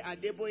E.A.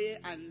 Adeboye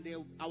and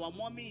our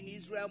mommy in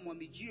Israel,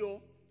 Mommy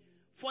Gio,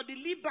 for the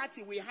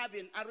liberty we have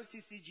in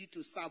RCCG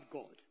to serve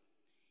God.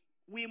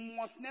 We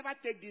must never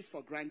take this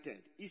for granted.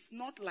 It's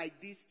not like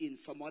this in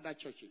some other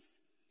churches.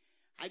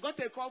 I got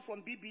a call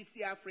from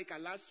BBC Africa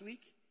last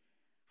week,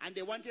 and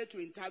they wanted to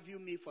interview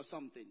me for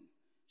something.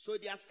 So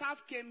their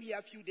staff came here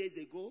a few days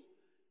ago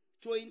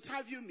to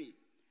interview me.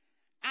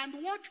 And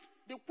what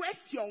the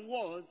question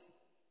was,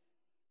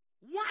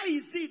 why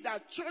is it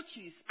that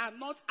churches are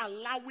not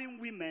allowing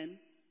women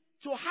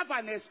to have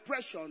an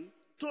expression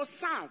to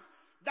serve?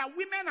 That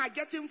women are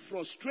getting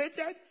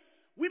frustrated,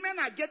 women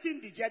are getting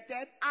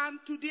dejected, and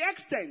to the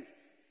extent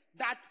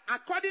that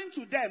according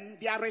to them,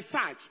 their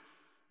research,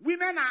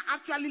 women are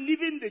actually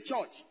leaving the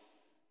church.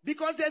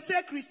 Because they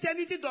say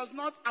Christianity does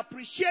not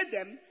appreciate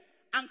them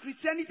and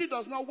Christianity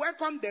does not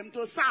welcome them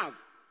to serve.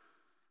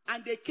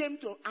 And they came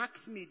to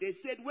ask me. They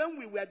said when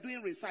we were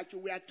doing research,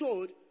 we were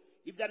told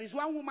if there is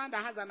one woman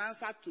that has an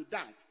answer to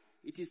that,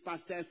 it is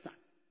Pastor Esther.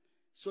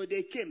 So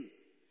they came.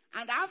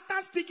 And after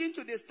speaking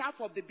to the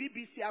staff of the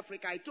BBC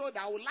Africa, I told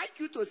her, I would like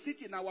you to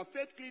sit in our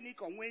faith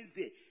clinic on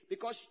Wednesday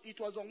because it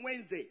was on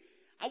Wednesday.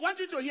 I want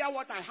you to hear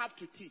what I have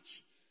to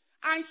teach.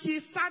 And she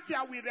sat here.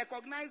 We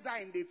recognized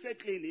her in the faith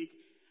clinic.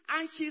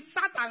 And she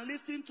sat and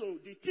listened to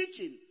the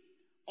teaching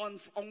on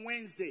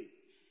Wednesday.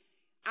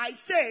 I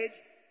said,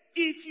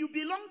 if you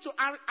belong to,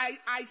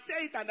 I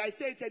say it and I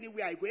say it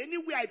anywhere I go.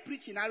 Anywhere I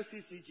preach in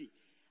RCCG,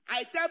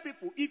 I tell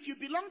people, if you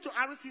belong to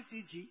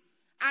RCCG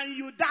and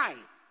you die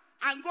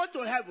and go to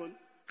heaven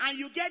and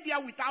you get there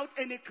without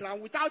any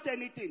crown, without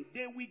anything,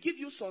 they will give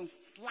you some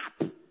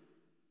slap.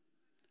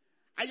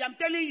 I am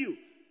telling you,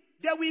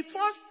 they will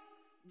first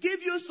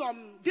give you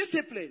some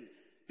discipline.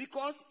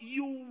 Because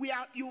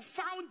you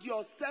found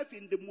yourself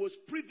in the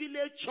most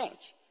privileged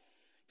church.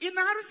 In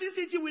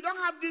RCCG, we don't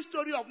have this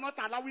story of not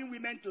allowing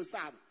women to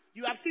serve.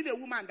 You have seen a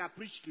woman that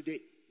preached today.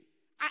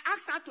 I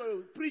asked her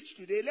to preach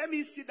today. Let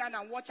me sit down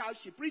and watch how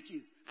she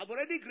preaches. I've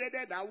already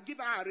graded her. I will give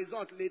her a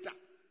result later.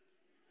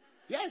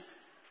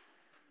 Yes.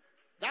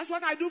 That's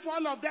what I do for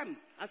all of them.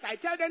 As I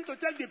tell them to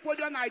take the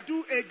podium, I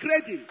do a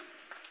grading.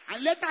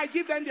 And later I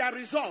give them their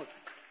results.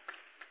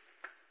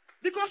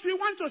 Because we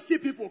want to see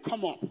people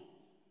come up.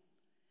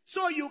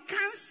 So you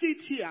can't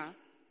sit here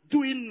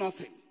doing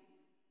nothing.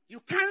 You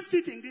can't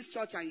sit in this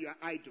church and you're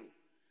idle.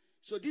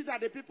 So these are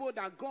the people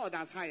that God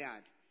has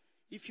hired.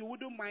 If you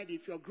wouldn't mind,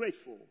 if you're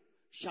grateful,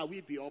 shall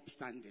we be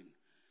upstanding?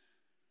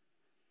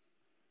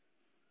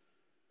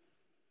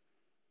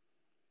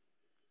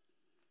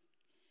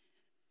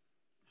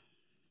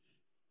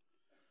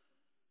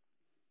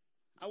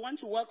 I want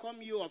to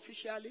welcome you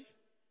officially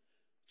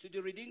to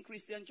the Redeemed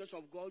Christian Church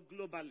of God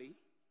globally.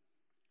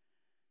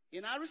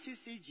 In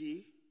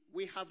RCCG,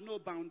 we have no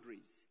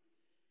boundaries.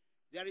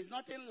 There is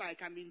nothing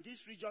like I'm in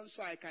this region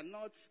so I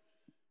cannot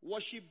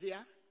worship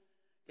there.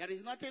 There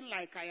is nothing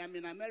like I am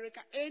in America.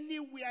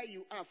 Anywhere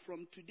you are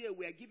from today,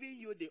 we are giving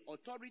you the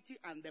authority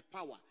and the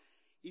power.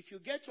 If you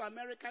get to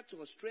America,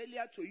 to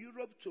Australia, to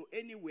Europe, to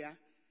anywhere,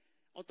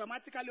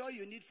 automatically all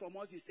you need from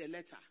us is a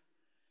letter.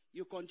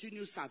 You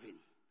continue serving.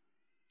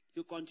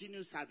 You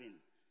continue serving.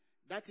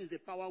 That is the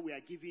power we are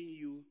giving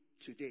you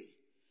today.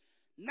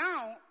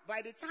 Now,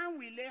 by the time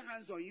we lay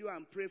hands on you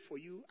and pray for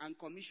you and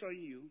commission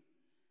you,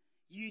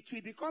 it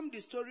will become the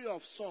story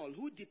of Saul,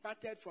 who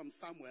departed from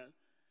Samuel,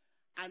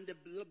 and the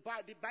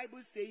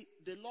Bible says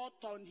the Lord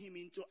turned him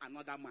into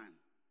another man.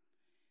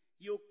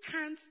 You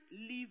can't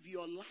live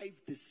your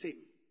life the same.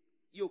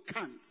 You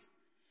can't.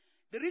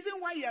 The reason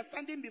why you are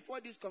standing before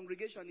this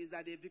congregation is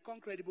that they've become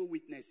credible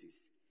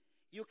witnesses.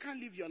 You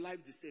can't live your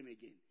life the same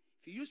again.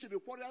 If you used to be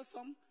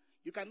quarrelsome,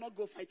 you cannot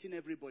go fighting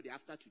everybody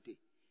after today.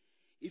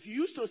 If you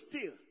used to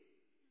steal,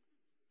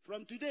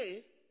 from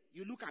today,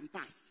 you look and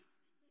pass.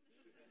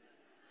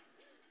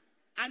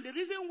 And the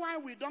reason why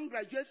we don't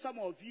graduate some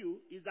of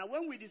you is that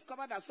when we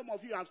discover that some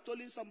of you have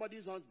stolen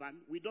somebody's husband,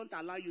 we don't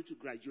allow you to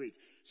graduate.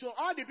 So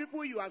all the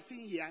people you have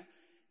seen here,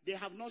 they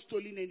have not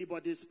stolen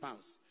anybody's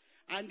spouse.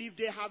 And if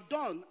they have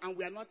done and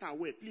we are not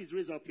aware, please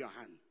raise up your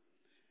hand.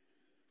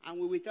 And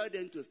we will tell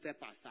them to step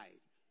aside.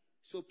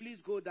 So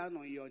please go down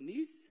on your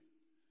knees.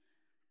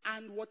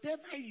 And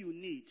whatever you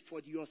need for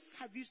your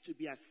service to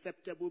be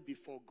acceptable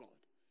before God,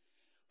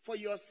 for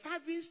your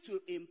service to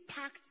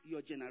impact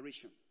your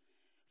generation,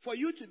 for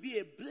you to be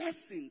a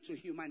blessing to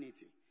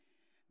humanity,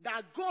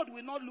 that God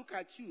will not look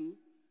at you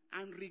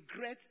and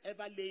regret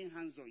ever laying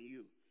hands on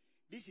you.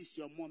 This is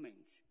your moment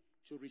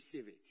to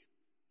receive it.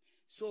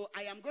 So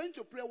I am going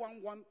to pray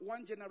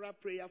one general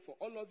prayer for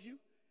all of you.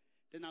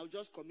 Then I'll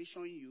just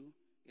commission you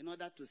in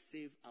order to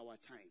save our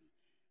time.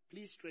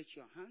 Please stretch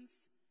your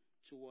hands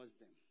towards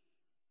them.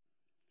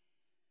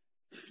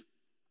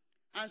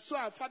 And so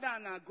our Father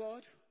and our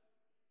God,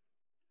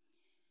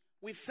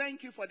 we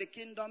thank you for the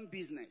kingdom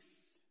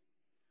business.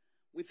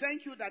 We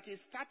thank you that it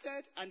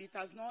started and it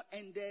has not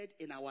ended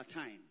in our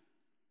time.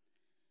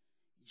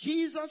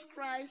 Jesus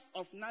Christ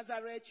of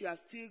Nazareth, you are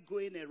still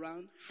going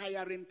around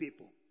hiring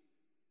people.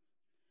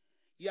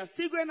 You are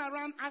still going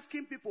around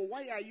asking people,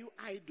 why are you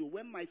idle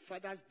when my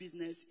Father's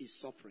business is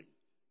suffering?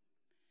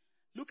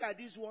 Look at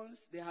these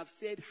ones. They have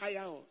said,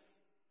 hire us.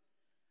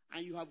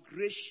 And you have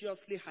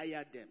graciously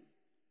hired them.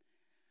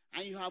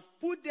 And you have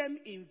put them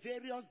in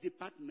various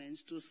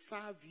departments to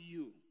serve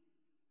you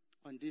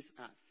on this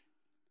earth.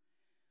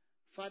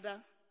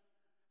 Father,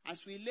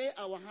 as we lay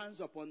our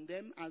hands upon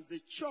them, as the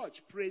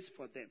church prays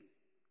for them,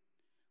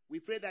 we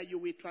pray that you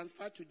will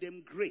transfer to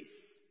them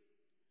grace.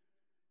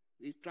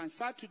 You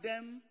transfer to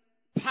them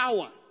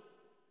power.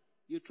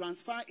 You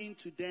transfer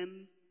into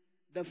them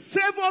the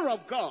favor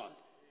of God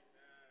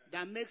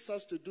that makes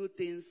us to do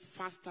things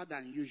faster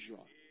than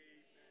usual.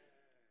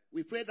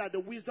 We pray that the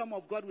wisdom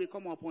of God will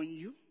come upon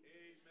you.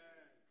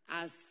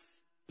 As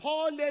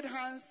Paul laid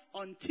hands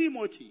on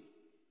Timothy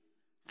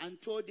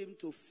and told him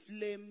to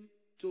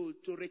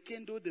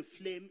rekindle the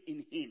flame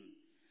in him.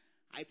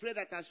 I pray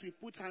that as we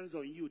put hands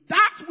on you,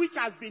 that which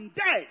has been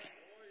dead,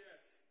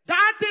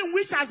 that thing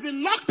which has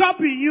been locked up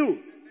in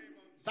you,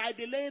 by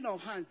the laying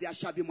of hands, there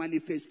shall be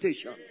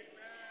manifestation.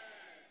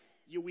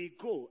 You will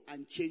go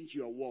and change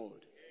your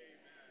world.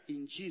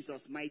 In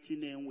Jesus' mighty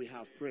name we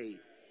have prayed.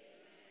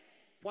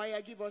 Choir,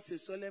 give us a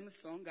solemn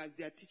song as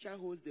their teacher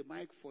holds the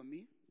mic for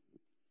me.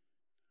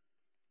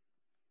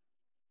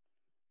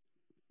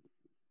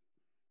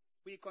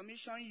 We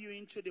commission you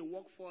into the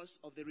workforce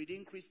of the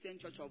Redeemed Christian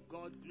Church of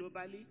God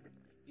globally,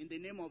 in the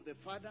name of the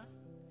Father,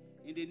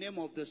 in the name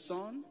of the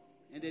Son,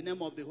 in the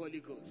name of the Holy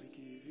Ghost.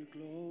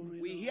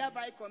 We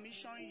hereby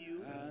commission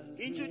you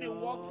into the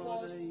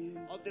workforce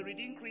of the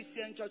Redeemed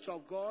Christian Church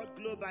of God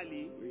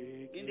globally,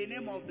 in the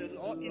name of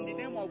in the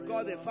name of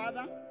God the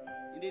Father,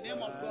 in the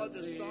name of God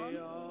the Son,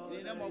 in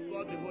the name of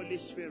God the Holy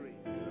Spirit.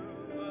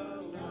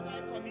 I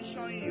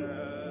commission you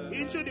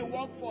into the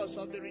workforce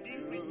of the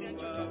Redeemed Christian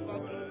Church of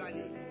God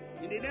globally,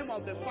 in the name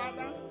of the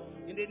Father,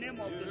 in the name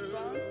of the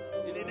Son,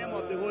 in the name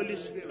of the Holy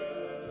Spirit.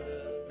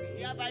 We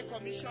hereby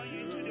commission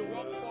you into the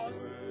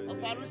workforce of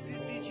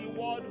RCCG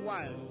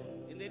worldwide,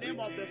 in the name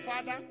of the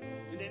Father,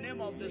 in the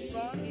name of the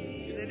Son,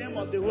 in the name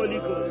of the Holy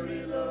Ghost.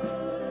 We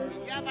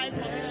hereby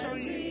commission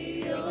you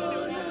into the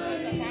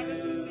workforce of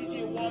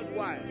RCCG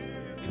worldwide,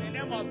 in the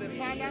name of the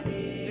Father,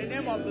 in the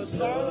name of the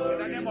Son, in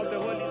the name of the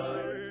Holy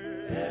Spirit.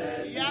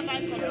 We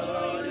hereby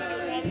commission you into the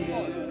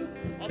workforce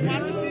of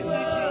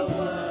RCCG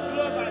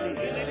globally, in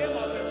the name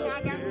of the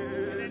Father,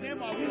 in the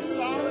name of the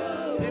Son,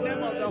 in the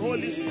name of the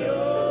Holy Spirit.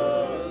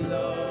 We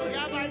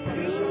hereby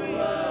commission you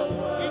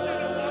into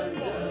the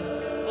workforce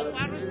of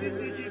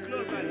RCCG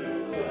globally, in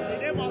the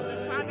name of the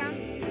Father,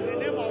 in the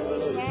name of the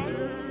Son,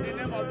 in the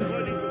name of the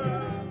Holy Ghost.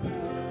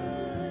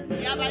 We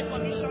hereby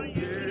commission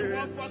you into the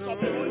workforce of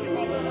the Holy of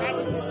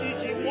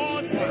RCCG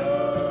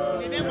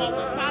worldwide, in the name of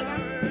the Father,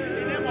 in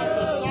the name of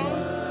the Son,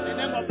 in the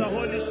name of the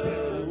Holy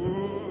Spirit.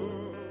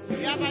 We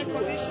hereby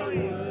commission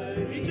you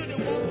into the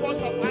workforce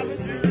of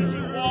RCCG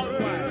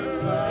worldwide, in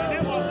the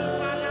name of the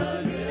Father,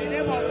 in the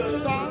name of the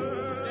Son,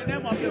 in the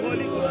name of the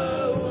Holy Ghost. We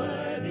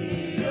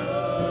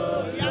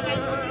hereby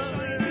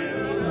commission you into the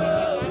workforce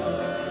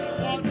of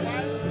RCCG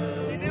worldwide,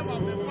 in the name of the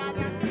Father,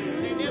 in the name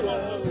of the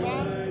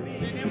Son, in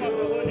the name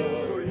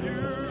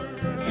of the Holy Ghost.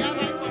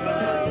 We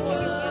hereby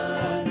commission you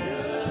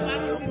into the workforce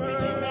of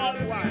RCCG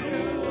worldwide, in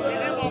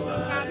the name of the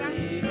Father,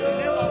 in the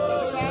name of the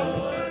Son,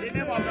 in the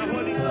name of the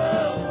Holy Ghost.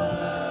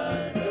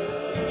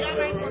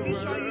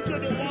 Commission you to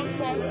the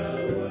workforce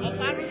of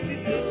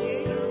RCCG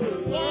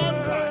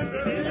worldwide, in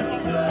the name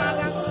of the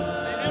Father, in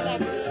the name of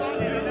the Son,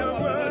 in the name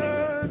of the Holy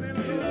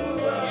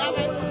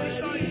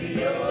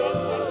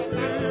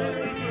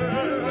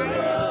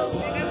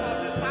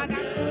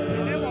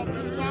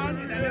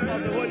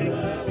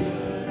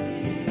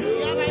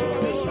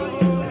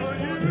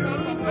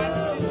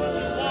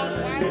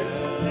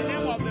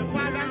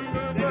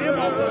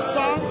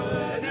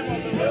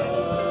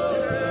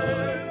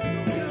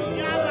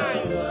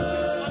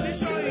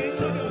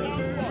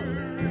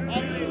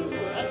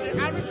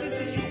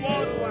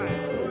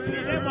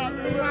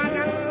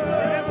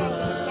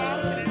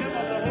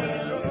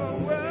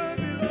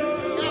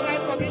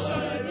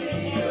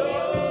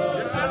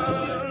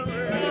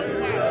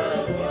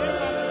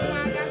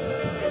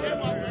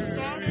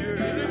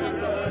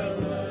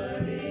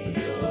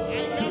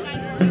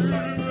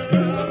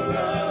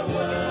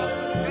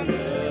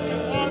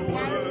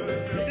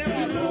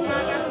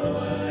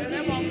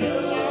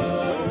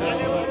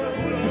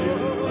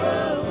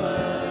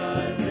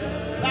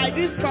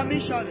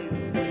commissioning,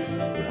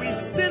 we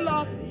seal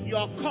up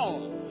your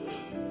call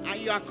and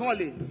your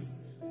callings.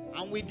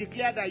 And we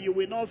declare that you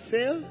will not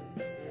fail,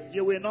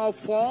 you will not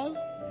fall.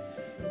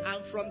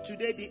 And from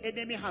today, the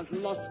enemy has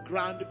lost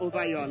ground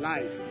over your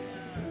lives.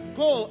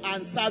 Go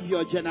and serve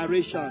your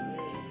generation.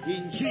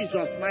 In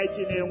Jesus'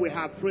 mighty name we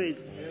have prayed.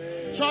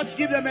 Church,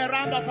 give them a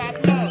round of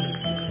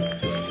applause.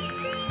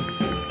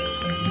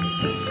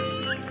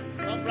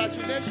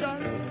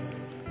 Congratulations.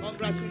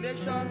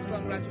 Congratulations,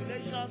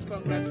 congratulations,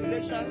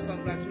 congratulations,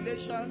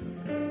 congratulations,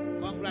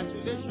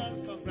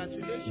 congratulations,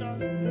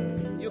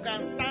 congratulations. You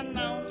can stand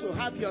now to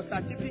have your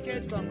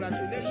certificate.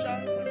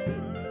 Congratulations,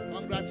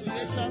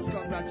 congratulations,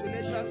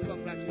 congratulations,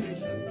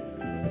 congratulations.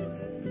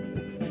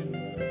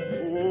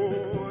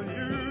 Oh,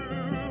 you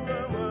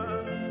are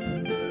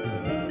worthy.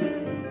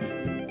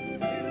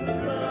 You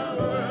are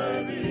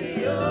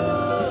worthy, oh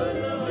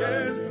Lord.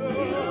 Yes, Lord.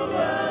 You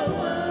are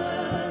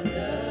worthy.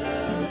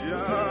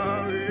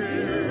 Yahweh.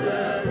 You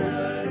are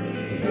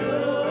worthy,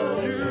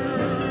 oh.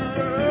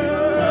 You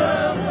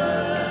are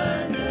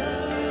worthy.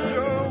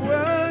 You're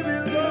worthy,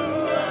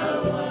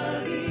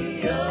 Lord.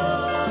 You are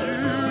worthy,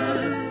 oh.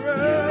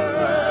 You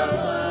are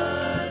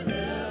worthy.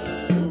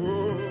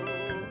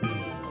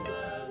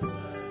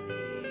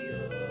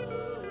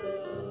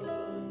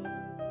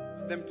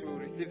 Them to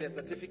receive their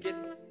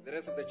certificates. The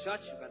rest of the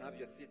church, you can have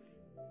your seats.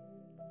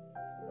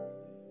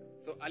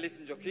 So Alice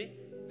Njoki,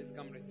 please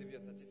come receive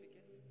your certificate.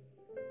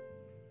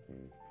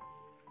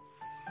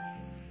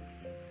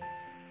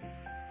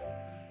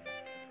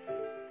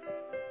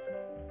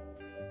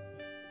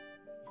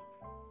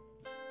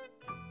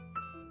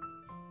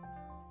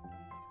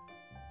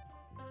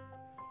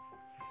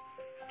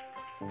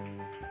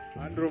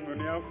 Andrew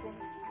Muniafu.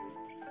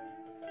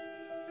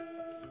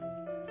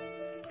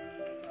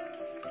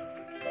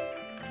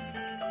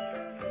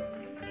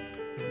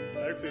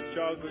 Next is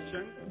Charles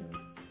Ocheng.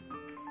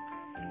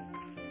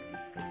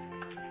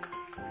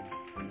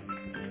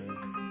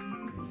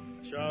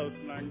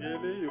 Charles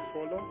Nangeli, you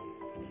follow.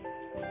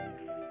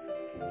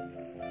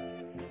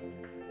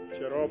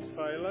 Cherop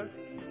Silas.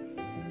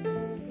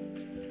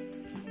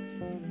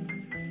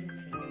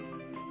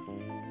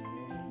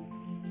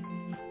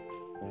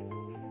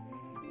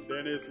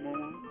 Dennis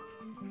Momo.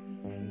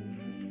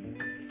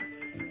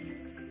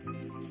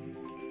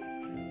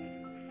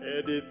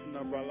 Edith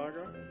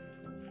Nabalaga.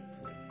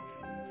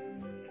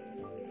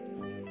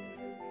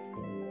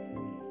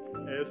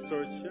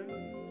 Esther Chen.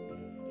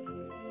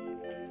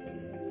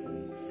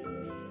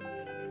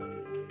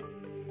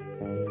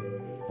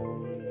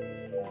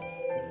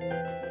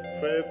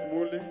 Faith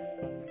Muli.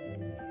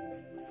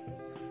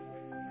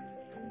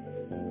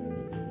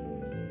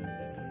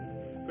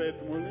 Faith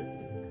Muli.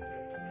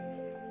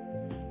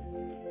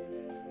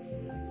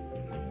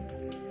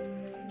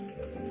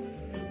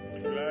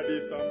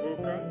 Gladys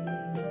Ambuka.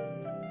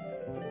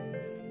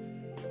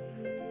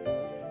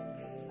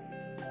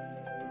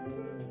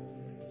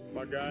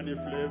 Magani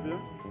Flavia.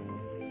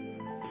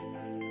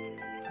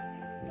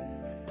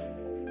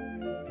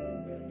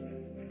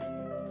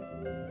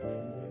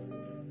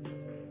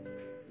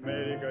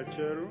 Mary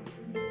Gacheru.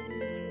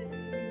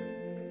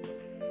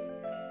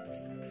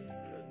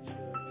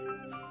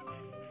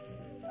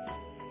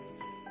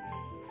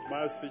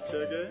 Mercy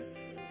Chege.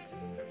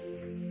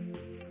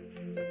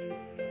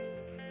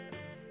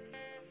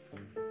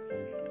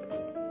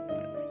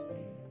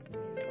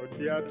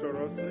 Otiato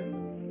Rosling.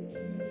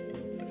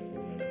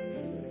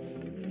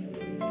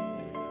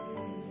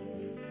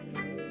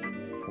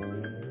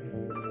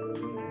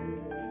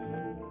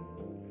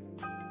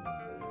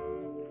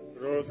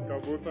 Rose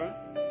Kabuta.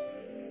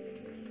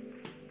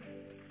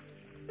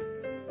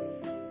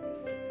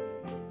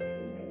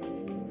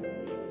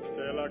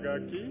 Stella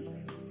Gaki.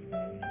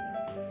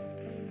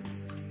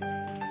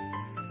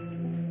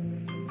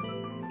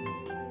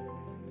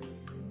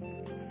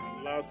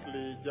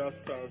 Lastly,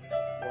 Justus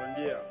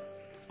Wangia.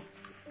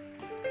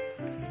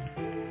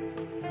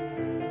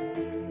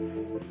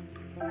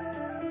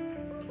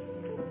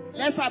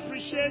 Let's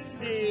appreciate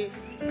the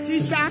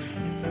teacher.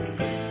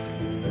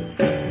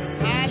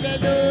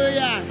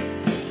 Hallelujah.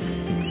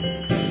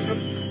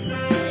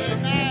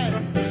 Amen.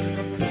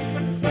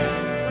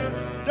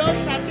 Those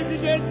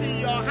certificates in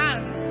your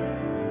hands,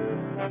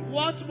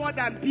 what more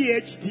than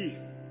PhD?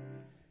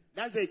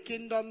 That's a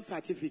kingdom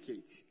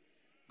certificate.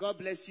 God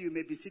bless you. You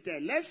may be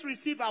seated. Let's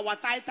receive our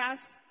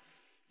tithes.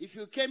 If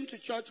you came to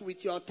church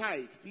with your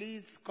tithe,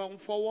 please come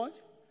forward.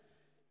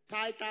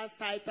 Tithers.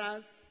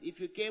 If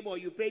you came or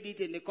you paid it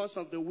in the course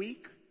of the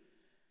week,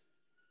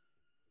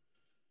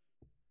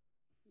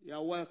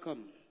 you're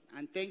welcome.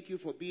 And thank you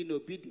for being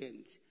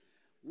obedient.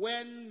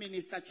 When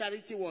Minister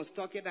Charity was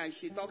talking and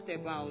she talked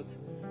about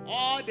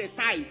all the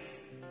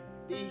tithes,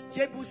 the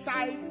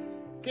Jebusites,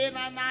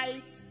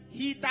 Canaanites,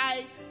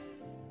 Hittites,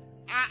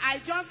 I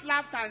just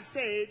laughed and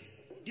said,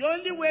 the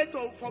only way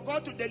for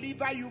God to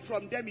deliver you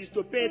from them is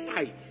to pay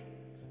tithe.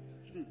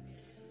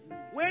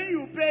 When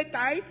you pay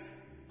tithe,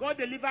 God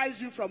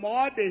delivers you from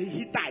all the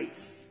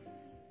Hittites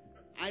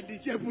and the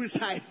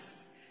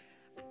Jebusites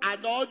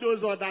and all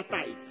those other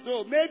tithes.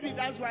 So maybe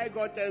that's why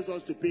God tells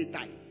us to pay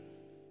tithes,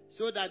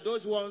 so that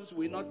those ones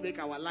will not make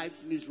our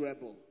lives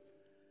miserable.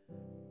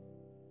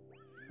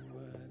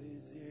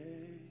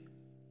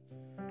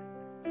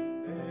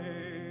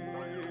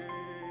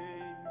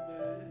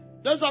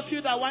 Those of you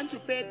that want to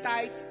pay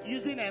tithes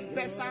using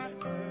M-Pesa,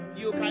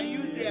 you can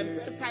use the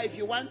M-Pesa. If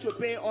you want to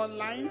pay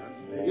online,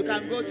 you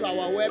can go to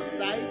our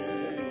website.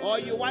 Or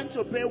you want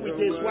to pay with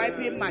a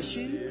swiping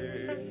machine,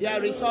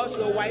 there is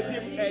also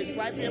a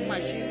swiping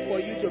machine for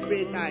you to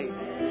pay tithes.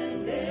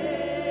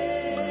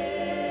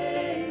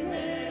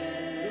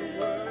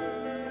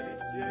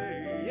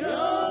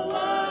 Your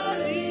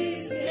word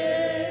is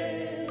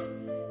here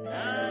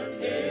and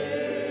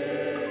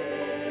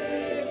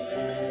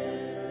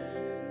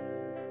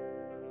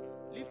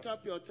Lift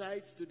up your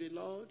tithes to the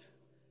Lord.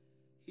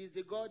 He's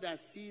the God that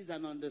sees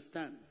and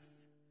understands.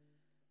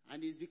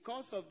 And it's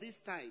because of this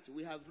tithe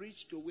we have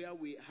reached to where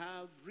we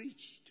have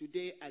reached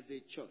today as a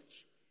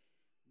church.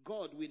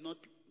 God will not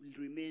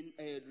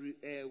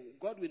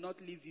God will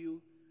not leave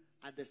you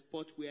at the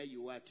spot where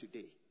you are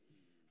today.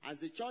 As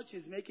the church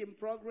is making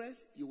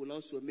progress, you will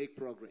also make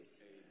progress.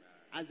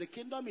 As the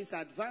kingdom is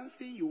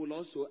advancing, you will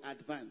also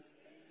advance.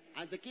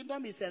 As the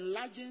kingdom is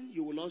enlarging,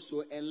 you will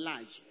also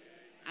enlarge.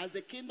 As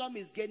the kingdom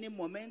is gaining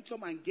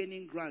momentum and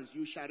gaining grounds,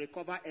 you shall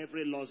recover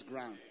every lost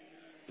ground.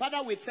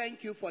 Father, we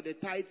thank you for the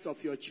tithes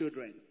of your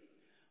children.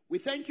 We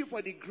thank you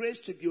for the grace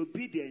to be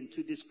obedient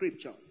to the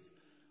scriptures.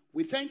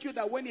 We thank you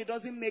that when it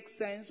doesn't make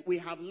sense, we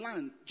have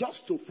learned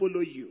just to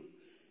follow you.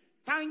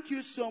 Thank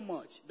you so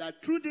much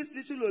that through this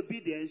little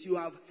obedience, you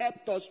have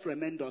helped us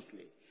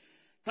tremendously.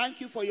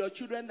 Thank you for your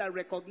children that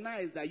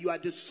recognize that you are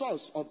the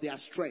source of their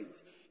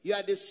strength. You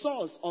are the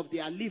source of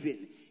their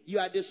living. You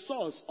are the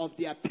source of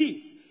their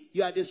peace.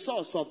 You are the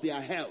source of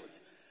their health.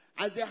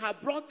 As they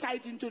have brought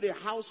tithe into the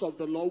house of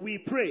the Lord, we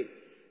pray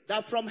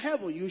that from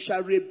heaven you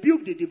shall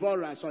rebuke the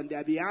devourers on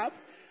their behalf.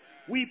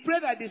 We pray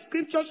that the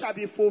scripture shall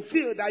be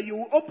fulfilled, that you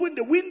will open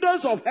the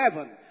windows of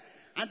heaven,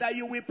 and that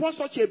you will pour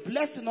such a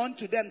blessing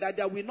unto them that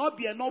there will not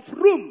be enough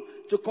room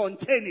to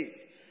contain it.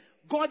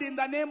 God, in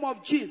the name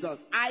of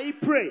Jesus, I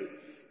pray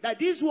that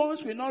these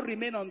ones will not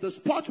remain on the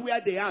spot where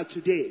they are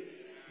today.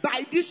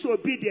 By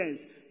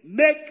disobedience,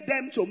 make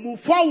them to move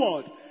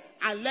forward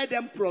and let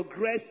them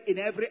progress in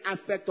every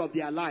aspect of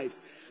their lives.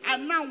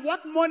 And now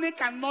what money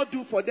cannot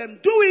do for them,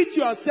 do it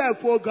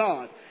yourself, oh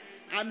God,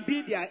 and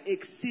be their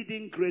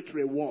exceeding great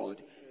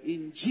reward.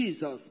 In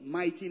Jesus'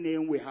 mighty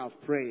name we have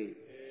prayed.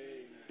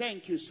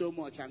 Thank you so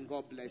much, and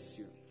God bless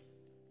you.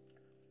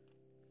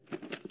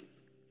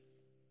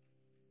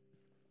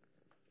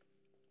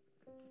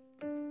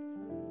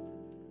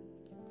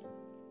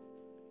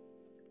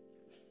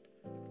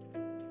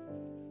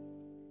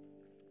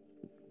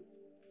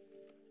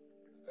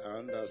 I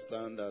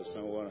understand that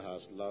someone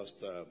has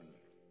lost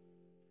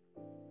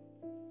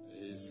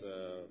his,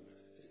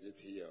 is it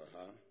he or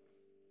her?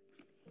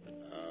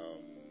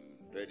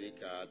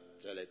 Credit card,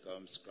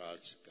 telecom,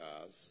 scratch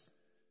cards.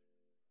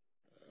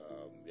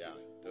 Yeah,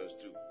 those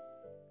two.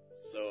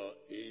 So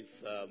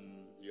if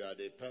you are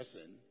the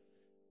person,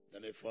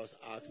 let me first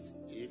ask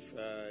if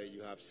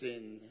you have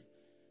seen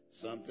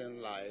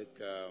something like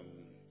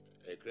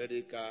a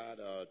credit card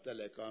or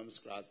telecom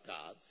scratch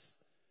cards.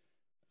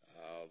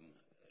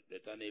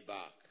 Return it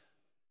back.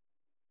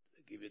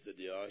 Give it to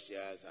the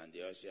ushers, and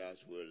the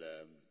ushers will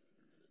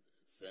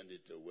send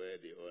it to where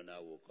the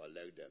owner will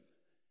collect them.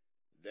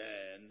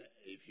 Then,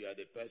 if you are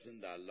the person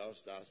that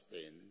lost that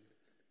thing,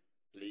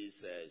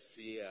 please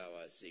see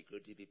our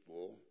security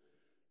people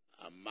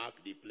and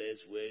mark the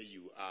place where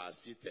you are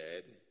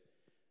seated.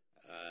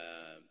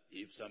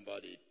 If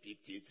somebody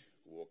picked it,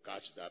 we'll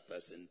catch that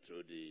person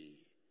through the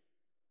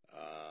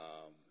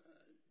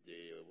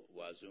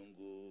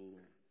Wazungu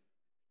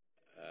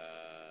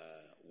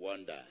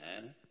wonder.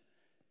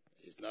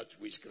 It's not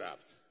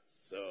witchcraft.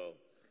 So,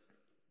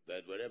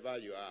 but wherever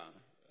you are,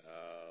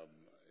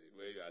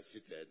 where you are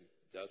seated,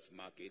 just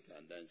mark it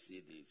and then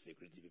see the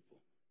security people.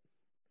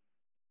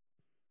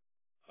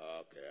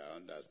 Okay, I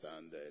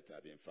understand that it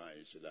has been fine.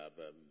 You should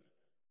have.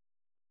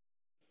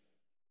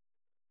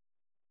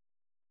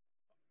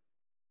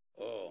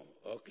 Oh,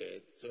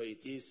 okay. So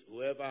it is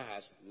whoever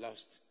has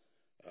lost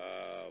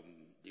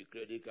the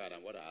credit card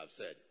and what I have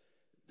said,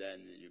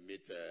 then you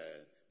meet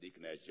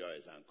Deaconess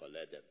Joyce and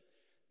collect them.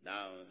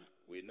 Now,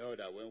 we know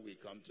that when we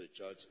come to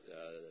church,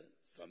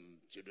 some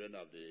children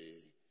of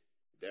the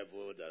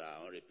devil that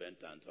are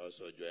unrepentant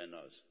also join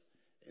us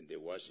in the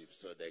worship,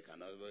 so they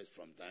can always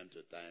from time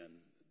to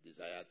time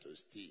desire to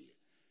steal.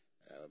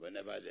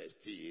 Whenever they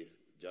steal,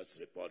 just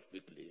report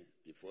quickly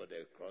before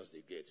they cross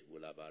the gate.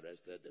 We'll have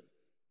arrested them.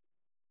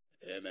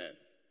 Amen.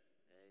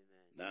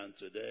 Now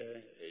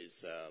today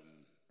is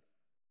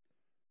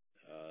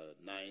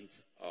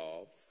 9th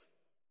of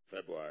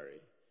February,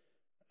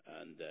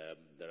 and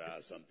there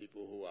are some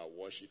people who are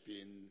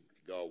worshiping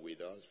God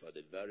with us for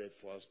the very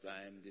first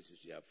time. This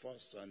is your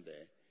first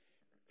Sunday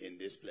in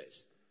this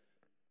place.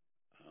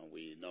 And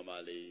we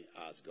normally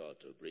ask God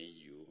to bring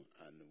you,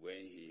 and when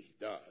He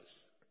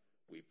does,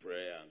 we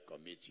pray and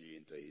commit you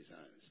into His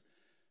hands.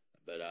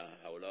 But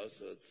I will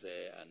also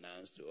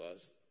announce to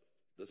us,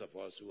 those of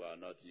us who are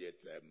not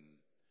yet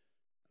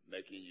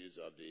making use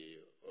of the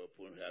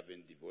Open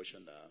Heaven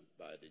devotional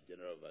by the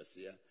General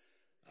Overseer,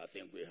 I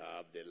think we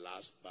have the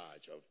last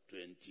batch of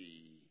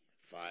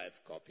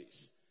 25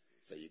 copies.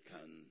 So you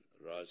can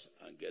rush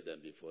and get them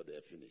before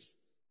they're finished.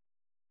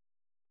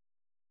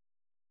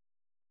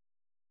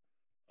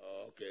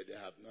 Okay, they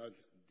have not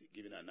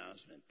given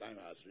announcement. Time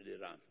has really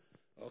run.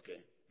 Okay,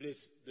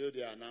 please do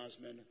the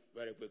announcement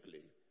very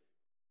quickly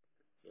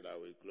so that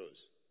we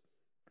close.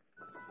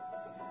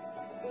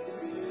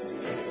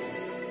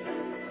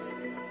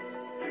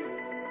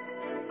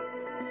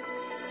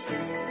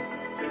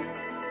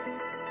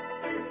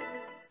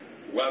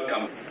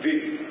 Welcome.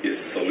 This is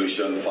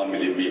Solution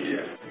Family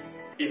Media.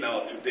 In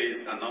our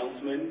today's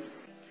announcements,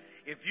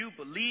 if you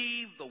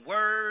believe the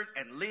word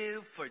and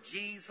live for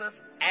Jesus,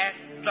 at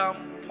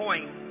some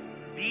point,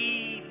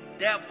 the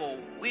devil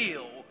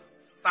will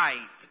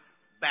fight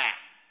back.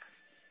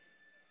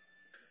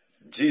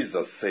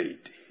 Jesus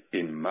said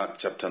in Mark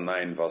chapter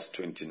 9 verse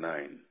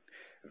 29,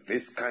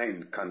 "This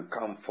kind can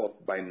come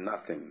forth by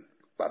nothing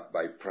but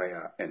by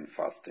prayer and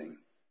fasting."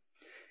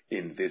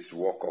 In this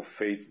walk of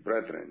faith,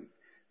 brethren,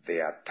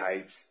 there are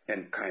types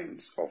and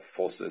kinds of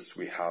forces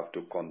we have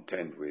to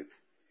contend with.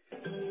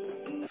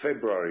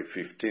 February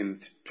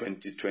 15th,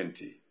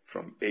 2020,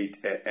 from 8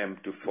 a.m.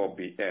 to 4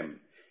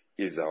 p.m.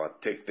 is our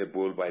Take the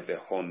Bull by the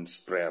Horns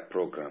prayer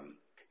program.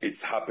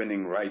 It's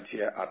happening right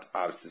here at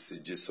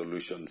RCCG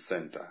Solution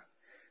Center.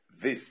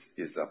 This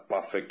is a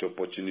perfect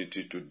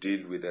opportunity to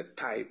deal with the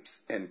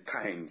types and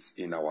kinds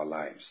in our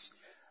lives.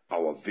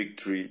 Our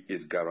victory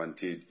is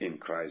guaranteed in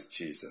Christ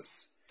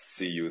Jesus.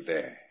 See you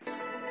there.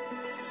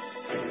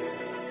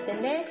 The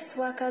next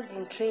Workers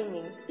in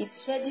Training is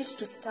scheduled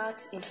to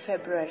start in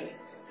February.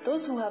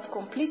 Those who have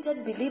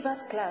completed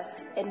Believers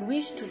class and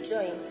wish to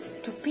join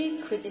to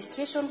pick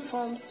registration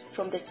forms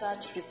from the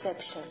church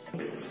reception.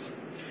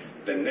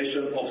 The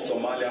nation of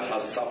Somalia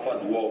has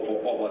suffered war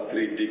for over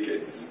 3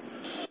 decades.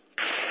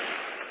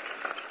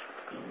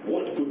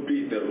 What could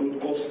be the root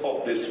cause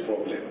of this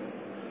problem?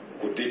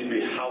 Could it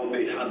be how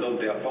they handled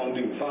their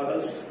founding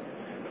fathers?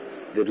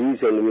 The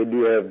reason we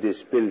do have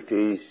this bill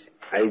is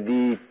I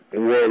did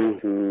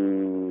want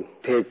to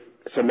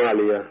take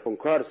Somalia,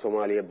 conquer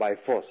Somalia by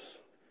force.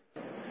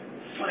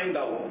 Find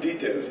out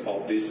details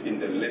of this in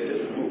the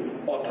latest book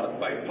authored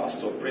by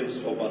Pastor Prince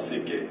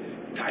Obasike,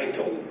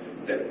 titled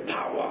The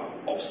Power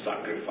of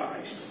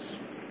Sacrifice.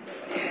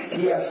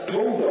 He has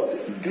told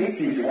us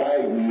this is why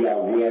we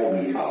are where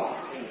we are.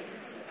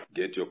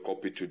 Get your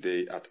copy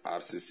today at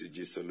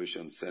RCCG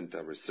Solution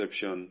Center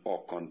reception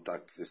or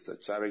contact Sister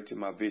Charity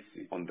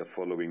Mavisi on the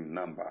following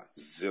number: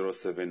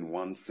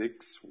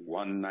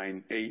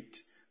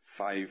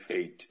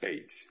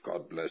 0716-198-588.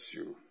 God bless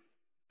you.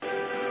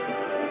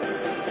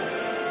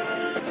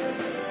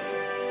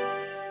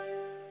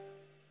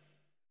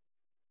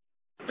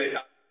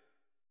 The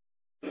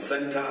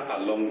center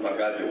along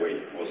Bagadi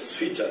Way was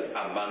featured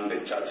among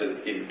the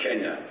churches in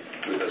Kenya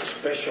with a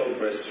special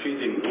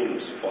breastfeeding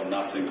rooms for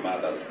nursing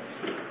mothers.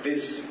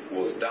 This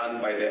was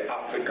done by the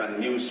African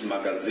News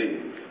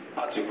magazine,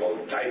 article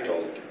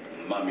titled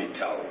Mommy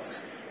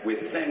Tells. We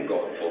thank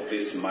God for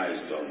this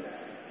milestone.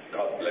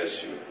 God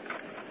bless you.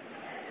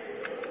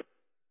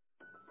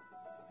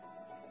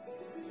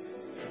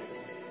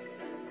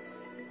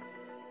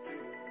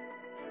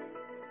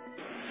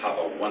 Have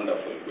a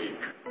wonderful week.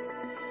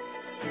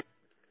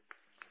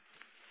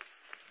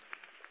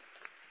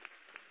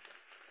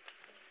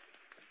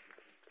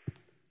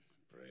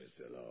 Praise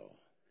the Lord.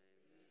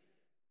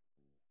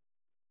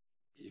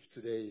 If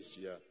today is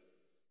your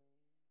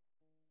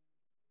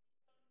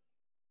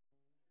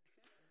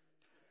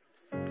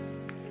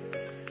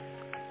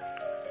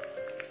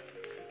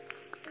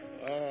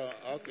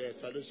okay,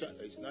 solution.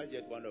 It's not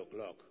yet 1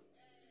 o'clock.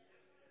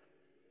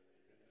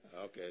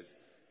 Okay,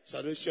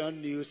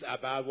 solution news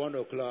about 1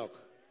 o'clock.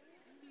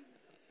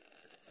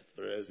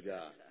 Praise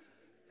God.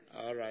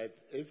 All right.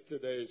 If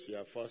today is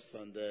your first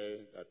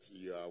Sunday that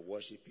you are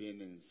worshiping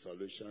in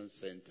Solution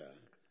Center,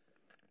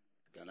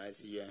 can I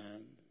see your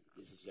hand?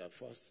 This is your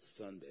first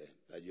Sunday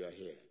that you are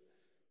here.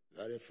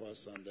 Very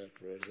first Sunday.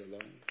 Praise the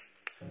Lord.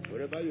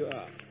 Wherever you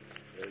are,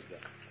 praise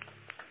God.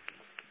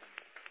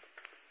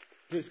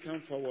 Please come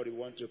forward. We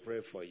want to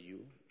pray for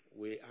you.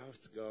 We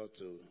ask God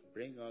to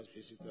bring us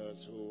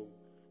visitors who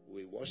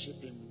will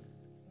worship Him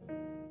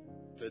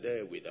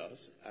today with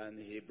us, and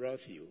He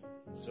brought you.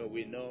 So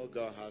we know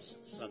God has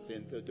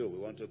something to do. We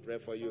want to pray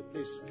for you.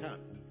 Please come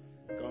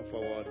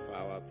forward for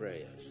our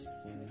prayers.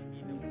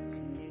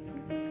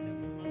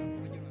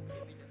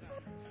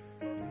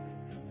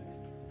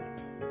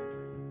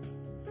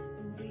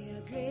 We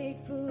are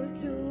grateful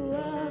to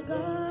our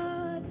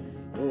God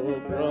who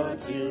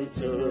brought you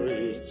to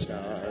His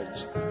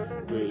church.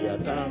 We are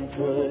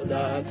thankful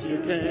that you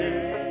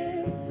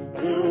came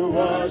to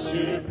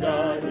worship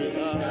God with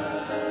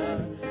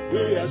us.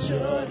 We are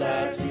sure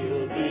that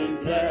you've been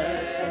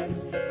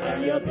blessed,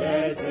 and your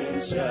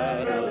blessings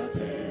shall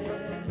obtain.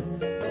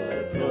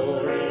 Oh,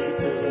 glory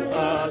to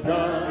our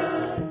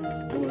God,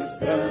 who's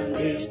done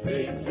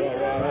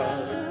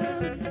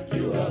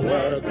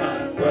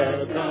welcome,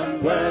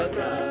 welcome,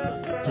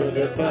 welcome to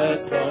the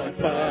Firstborn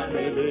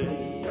family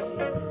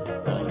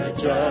on a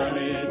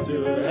journey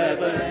to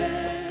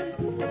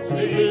heaven,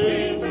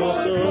 seeking for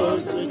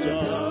souls to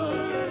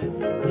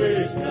join.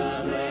 Please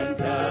come and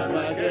come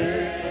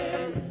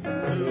again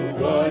to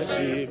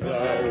worship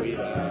God with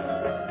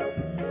us.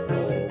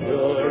 Oh,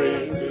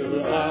 glory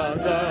to our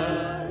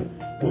God,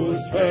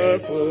 whose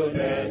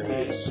faithfulness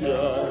is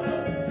sure.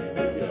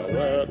 You're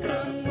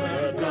welcome,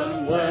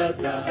 welcome,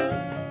 welcome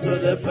to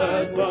the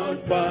Firstborn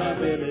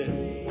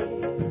family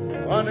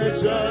on a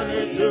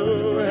journey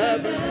to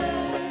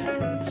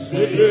heaven,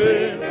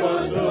 seeking for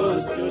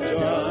souls to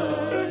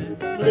join.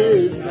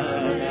 Please come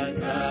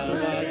and come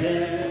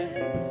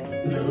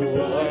again to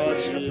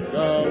worship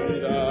God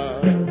with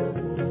us.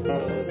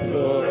 Oh,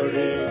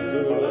 glory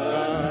to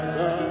our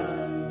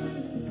God,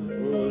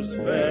 whose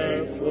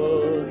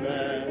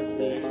faithfulness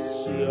is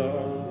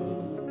sure.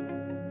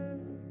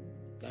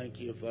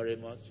 Thank you very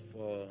much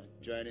for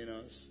joining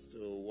us to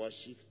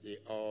worship the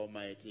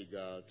Almighty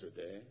God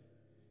today.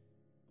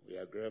 We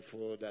are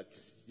grateful that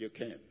you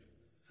came,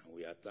 and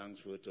we are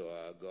thankful to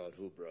our God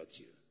who brought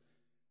you.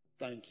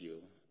 Thank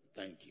you,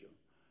 thank you.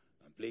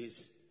 And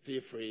please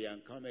feel free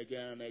and come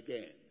again and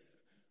again.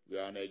 We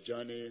are on a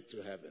journey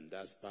to heaven.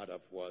 That's part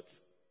of what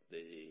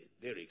the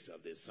lyrics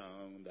of the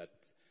song that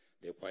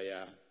the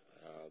choir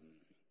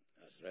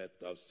has read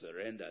of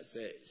surrender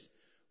says.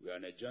 We are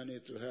on a journey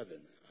to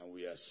heaven, and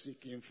we are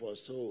seeking for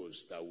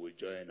souls that will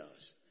join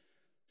us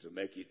to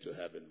make it to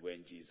heaven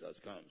when Jesus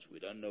comes. We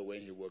don't know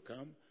when he will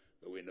come,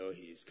 but we know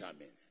he is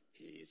coming.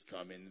 He is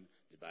coming.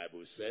 The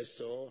Bible says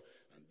so.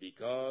 And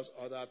because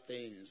other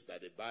things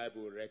that the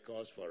Bible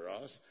records for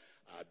us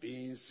are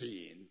being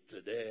seen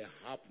today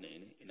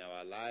happening in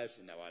our lives,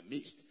 in our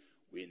midst,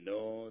 we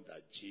know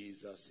that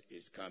Jesus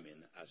is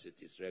coming as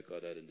it is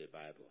recorded in the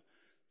Bible.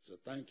 So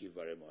thank you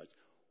very much.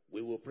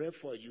 We will pray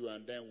for you,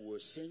 and then we'll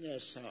sing a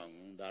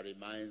song that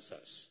reminds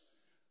us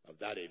of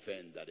that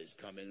event that is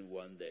coming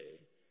one day.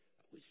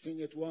 We sing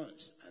it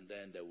once, and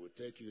then they will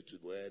take you to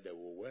where they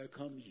will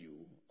welcome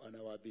you on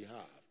our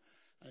behalf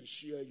and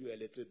share you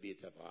a little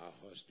bit of our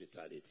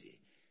hospitality.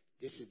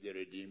 This is the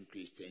Redeemed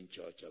Christian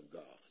Church of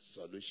God.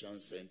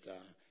 Solution Center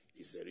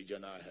is a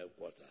regional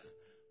headquarters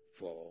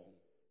for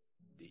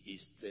the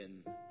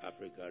Eastern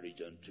Africa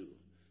region too.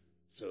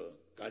 So,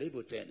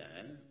 karibu tena,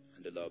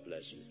 and the Lord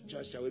bless you.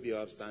 Church, shall we be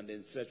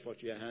upstanding? Stretch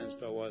forth your hands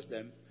towards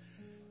them.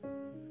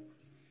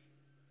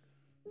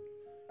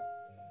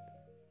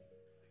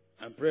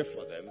 And pray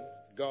for them.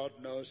 God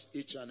knows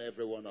each and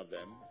every one of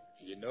them.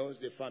 He knows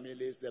the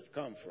families they've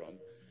come from.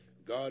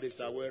 God is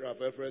aware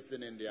of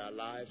everything in their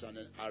lives and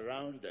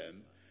around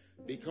them,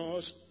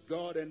 because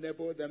God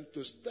enabled them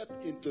to step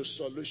into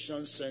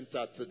Solution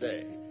Center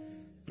today.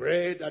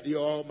 Pray that the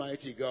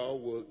Almighty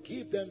God will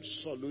give them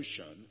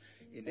solution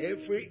in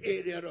every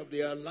area of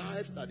their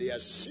life that they are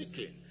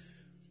seeking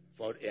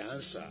for the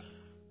answer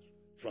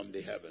from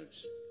the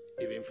heavens,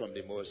 even from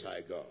the Most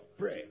High God.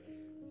 Pray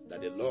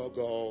that the Lord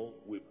God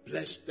will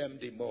bless them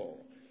the more.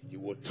 He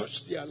will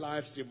touch their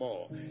lives the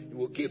more. He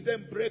will give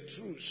them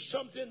breakthroughs,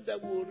 something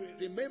that will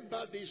remember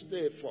this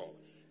day for.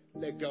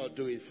 Let God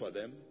do it for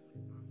them.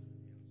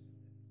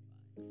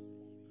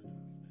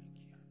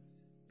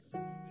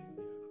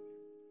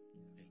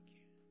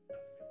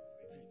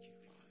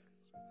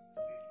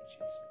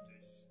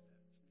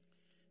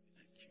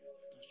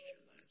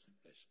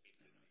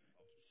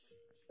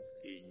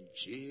 In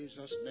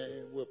Jesus'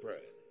 name we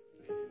pray.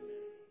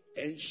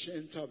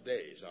 Ancient of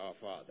days, our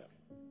Father,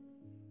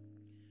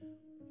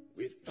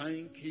 we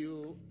thank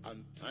you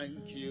and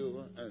thank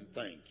you and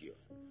thank you.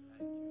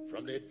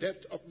 From the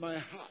depth of my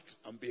heart,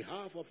 on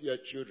behalf of your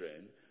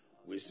children,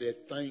 we say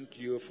thank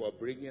you for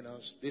bringing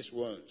us these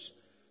ones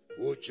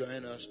who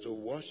join us to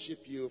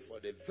worship you for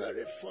the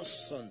very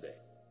first Sunday.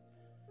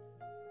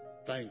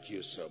 Thank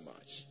you so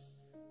much.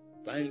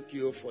 Thank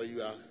you for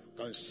your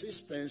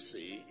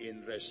consistency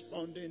in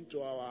responding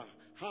to our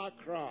heart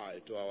cry,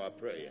 to our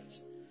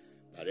prayers.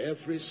 That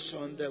every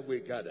Sunday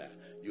we gather,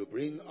 you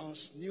bring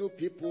us new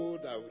people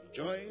that will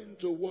join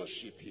to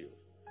worship you.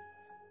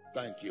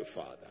 Thank you,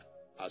 Father.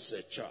 As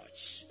a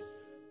church,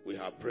 we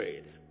have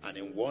prayed, and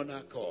in one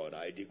accord,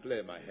 I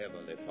declare, my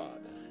Heavenly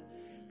Father,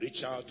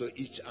 reach out to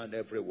each and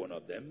every one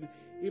of them.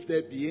 If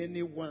there be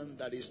anyone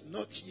that is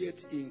not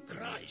yet in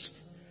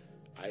Christ,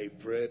 I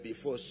pray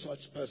before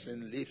such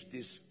person leaves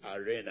this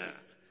arena,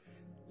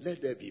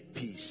 let there be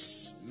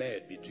peace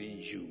made between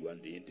you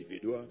and the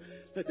individual.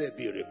 Let there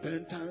be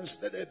repentance.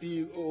 Let there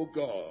be, oh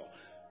God,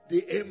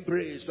 the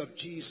embrace of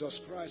Jesus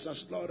Christ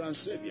as Lord and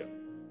Savior.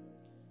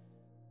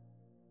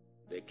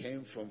 They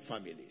came from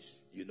families.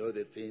 You know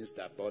the things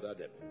that bother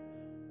them.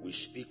 We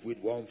speak with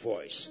one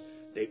voice.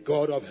 The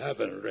God of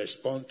heaven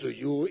respond to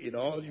you in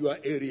all your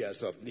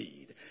areas of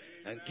need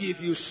and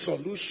give you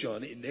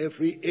solution in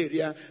every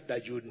area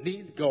that you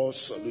need God's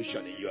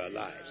solution in your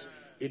lives.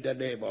 In the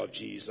name of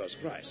Jesus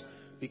Christ.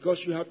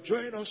 Because you have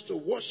joined us to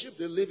worship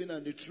the living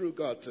and the true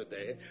God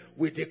today,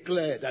 we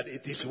declare that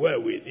it is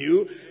well with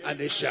you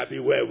and it shall be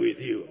well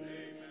with you.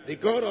 The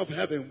God of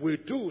heaven will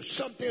do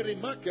something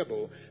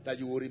remarkable that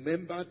you will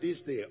remember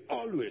this day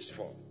always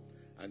for,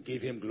 and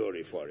give him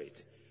glory for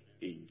it.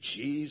 In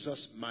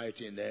Jesus'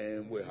 mighty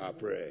name we have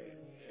prayed.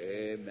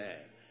 Amen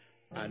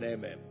and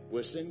amen.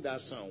 We'll sing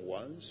that song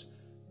once,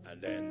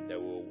 and then they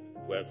will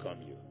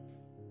welcome you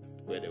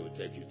where they will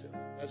take you to.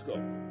 Let's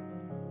go.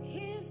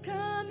 He's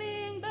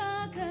coming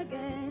back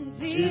again.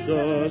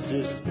 Jesus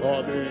is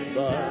coming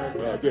back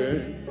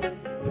again.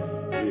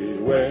 He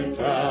went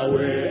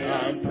away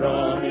and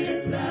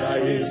promised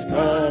that he's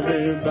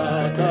coming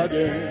back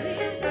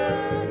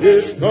again.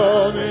 He's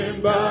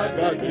coming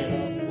back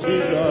again.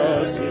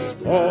 Jesus is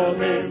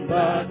coming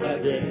back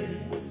again.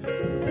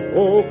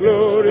 Oh,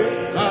 glory,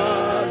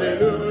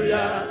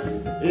 hallelujah.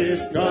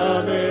 He's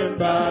coming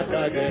back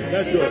again.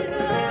 Let's go.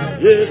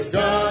 He's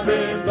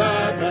coming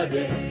back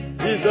again.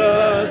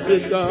 Jesus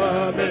is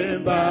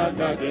coming back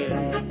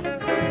again.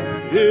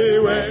 He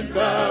went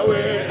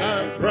away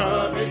and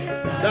promised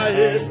that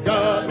he's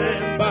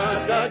coming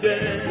back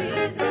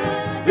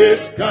again.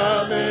 He's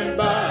coming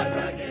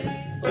back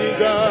again.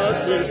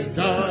 Jesus is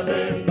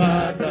coming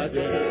back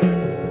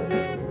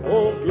again.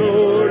 Oh,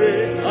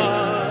 glory,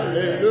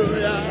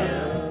 hallelujah.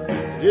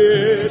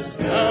 He's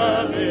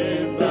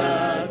coming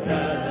back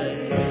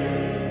again.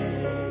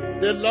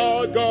 The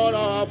Lord God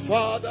our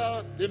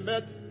Father,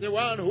 the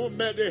one who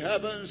made the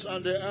heavens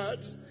and the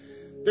earth,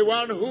 the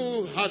one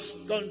who has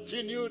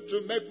continued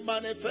to make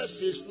manifest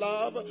his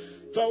love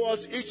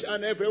towards each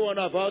and every one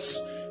of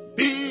us,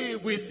 be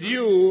with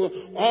you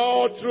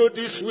all through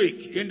this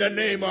week in the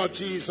name of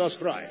Jesus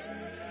Christ.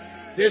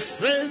 The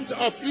strength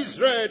of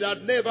Israel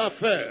that never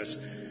fails,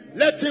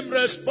 let him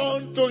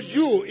respond to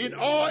you in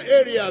all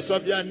areas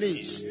of your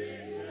needs.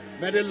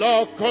 May the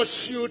Lord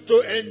cause you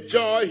to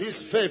enjoy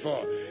his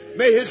favor.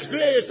 May his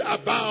grace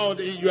abound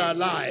in your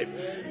life.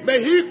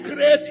 May he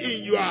create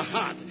in your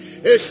heart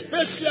a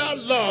special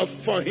love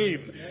for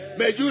him.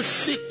 May you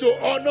seek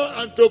to honor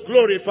and to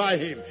glorify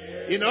him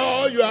in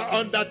all your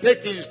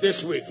undertakings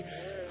this week.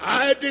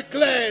 I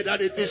declare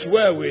that it is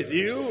well with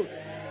you,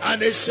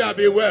 and it shall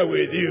be well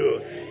with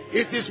you.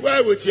 It is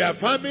well with your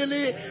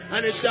family,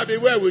 and it shall be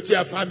well with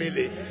your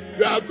family.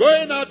 You are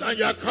going out and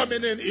you are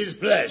coming in is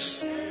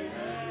blessed.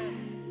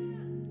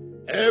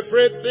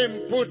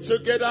 Everything put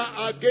together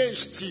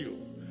against you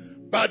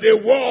by the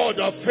word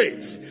of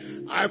faith,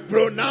 I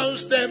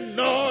pronounce them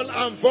null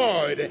and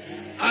void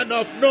and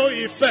of no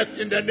effect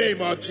in the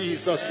name of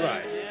Jesus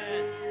Christ.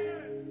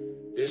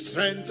 The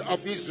strength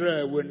of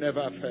Israel will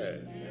never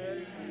fail.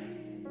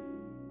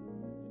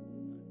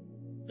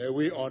 May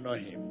we honor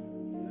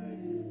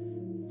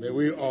him. May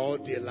we all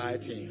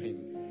delight in him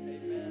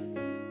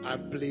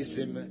and please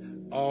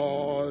him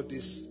all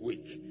this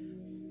week,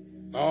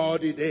 all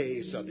the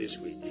days of this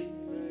week.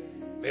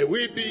 May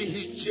we be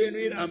his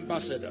genuine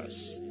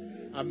ambassadors,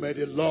 and may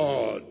the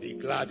Lord be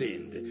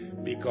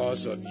gladdened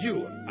because of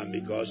you and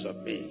because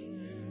of me.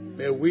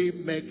 May we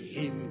make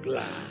him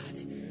glad.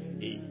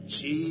 In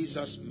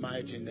Jesus'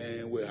 mighty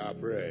name we have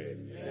prayed.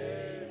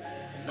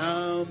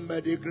 Now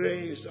may the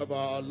grace of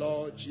our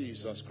Lord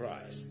Jesus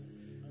Christ,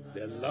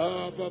 the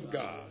love of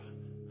God,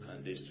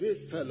 and the sweet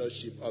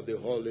fellowship of the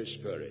Holy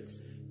Spirit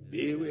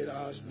be with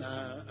us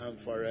now and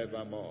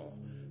forevermore.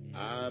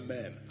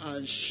 Amen.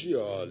 And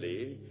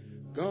surely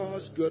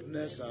God's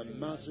goodness and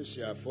mercy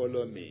shall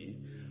follow me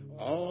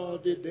all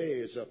the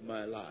days of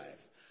my life,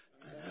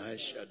 and I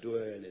shall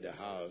dwell in the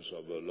house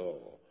of the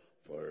Lord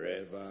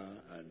forever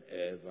and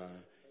ever.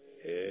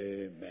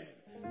 Amen.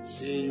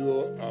 See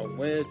you on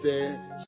Wednesday.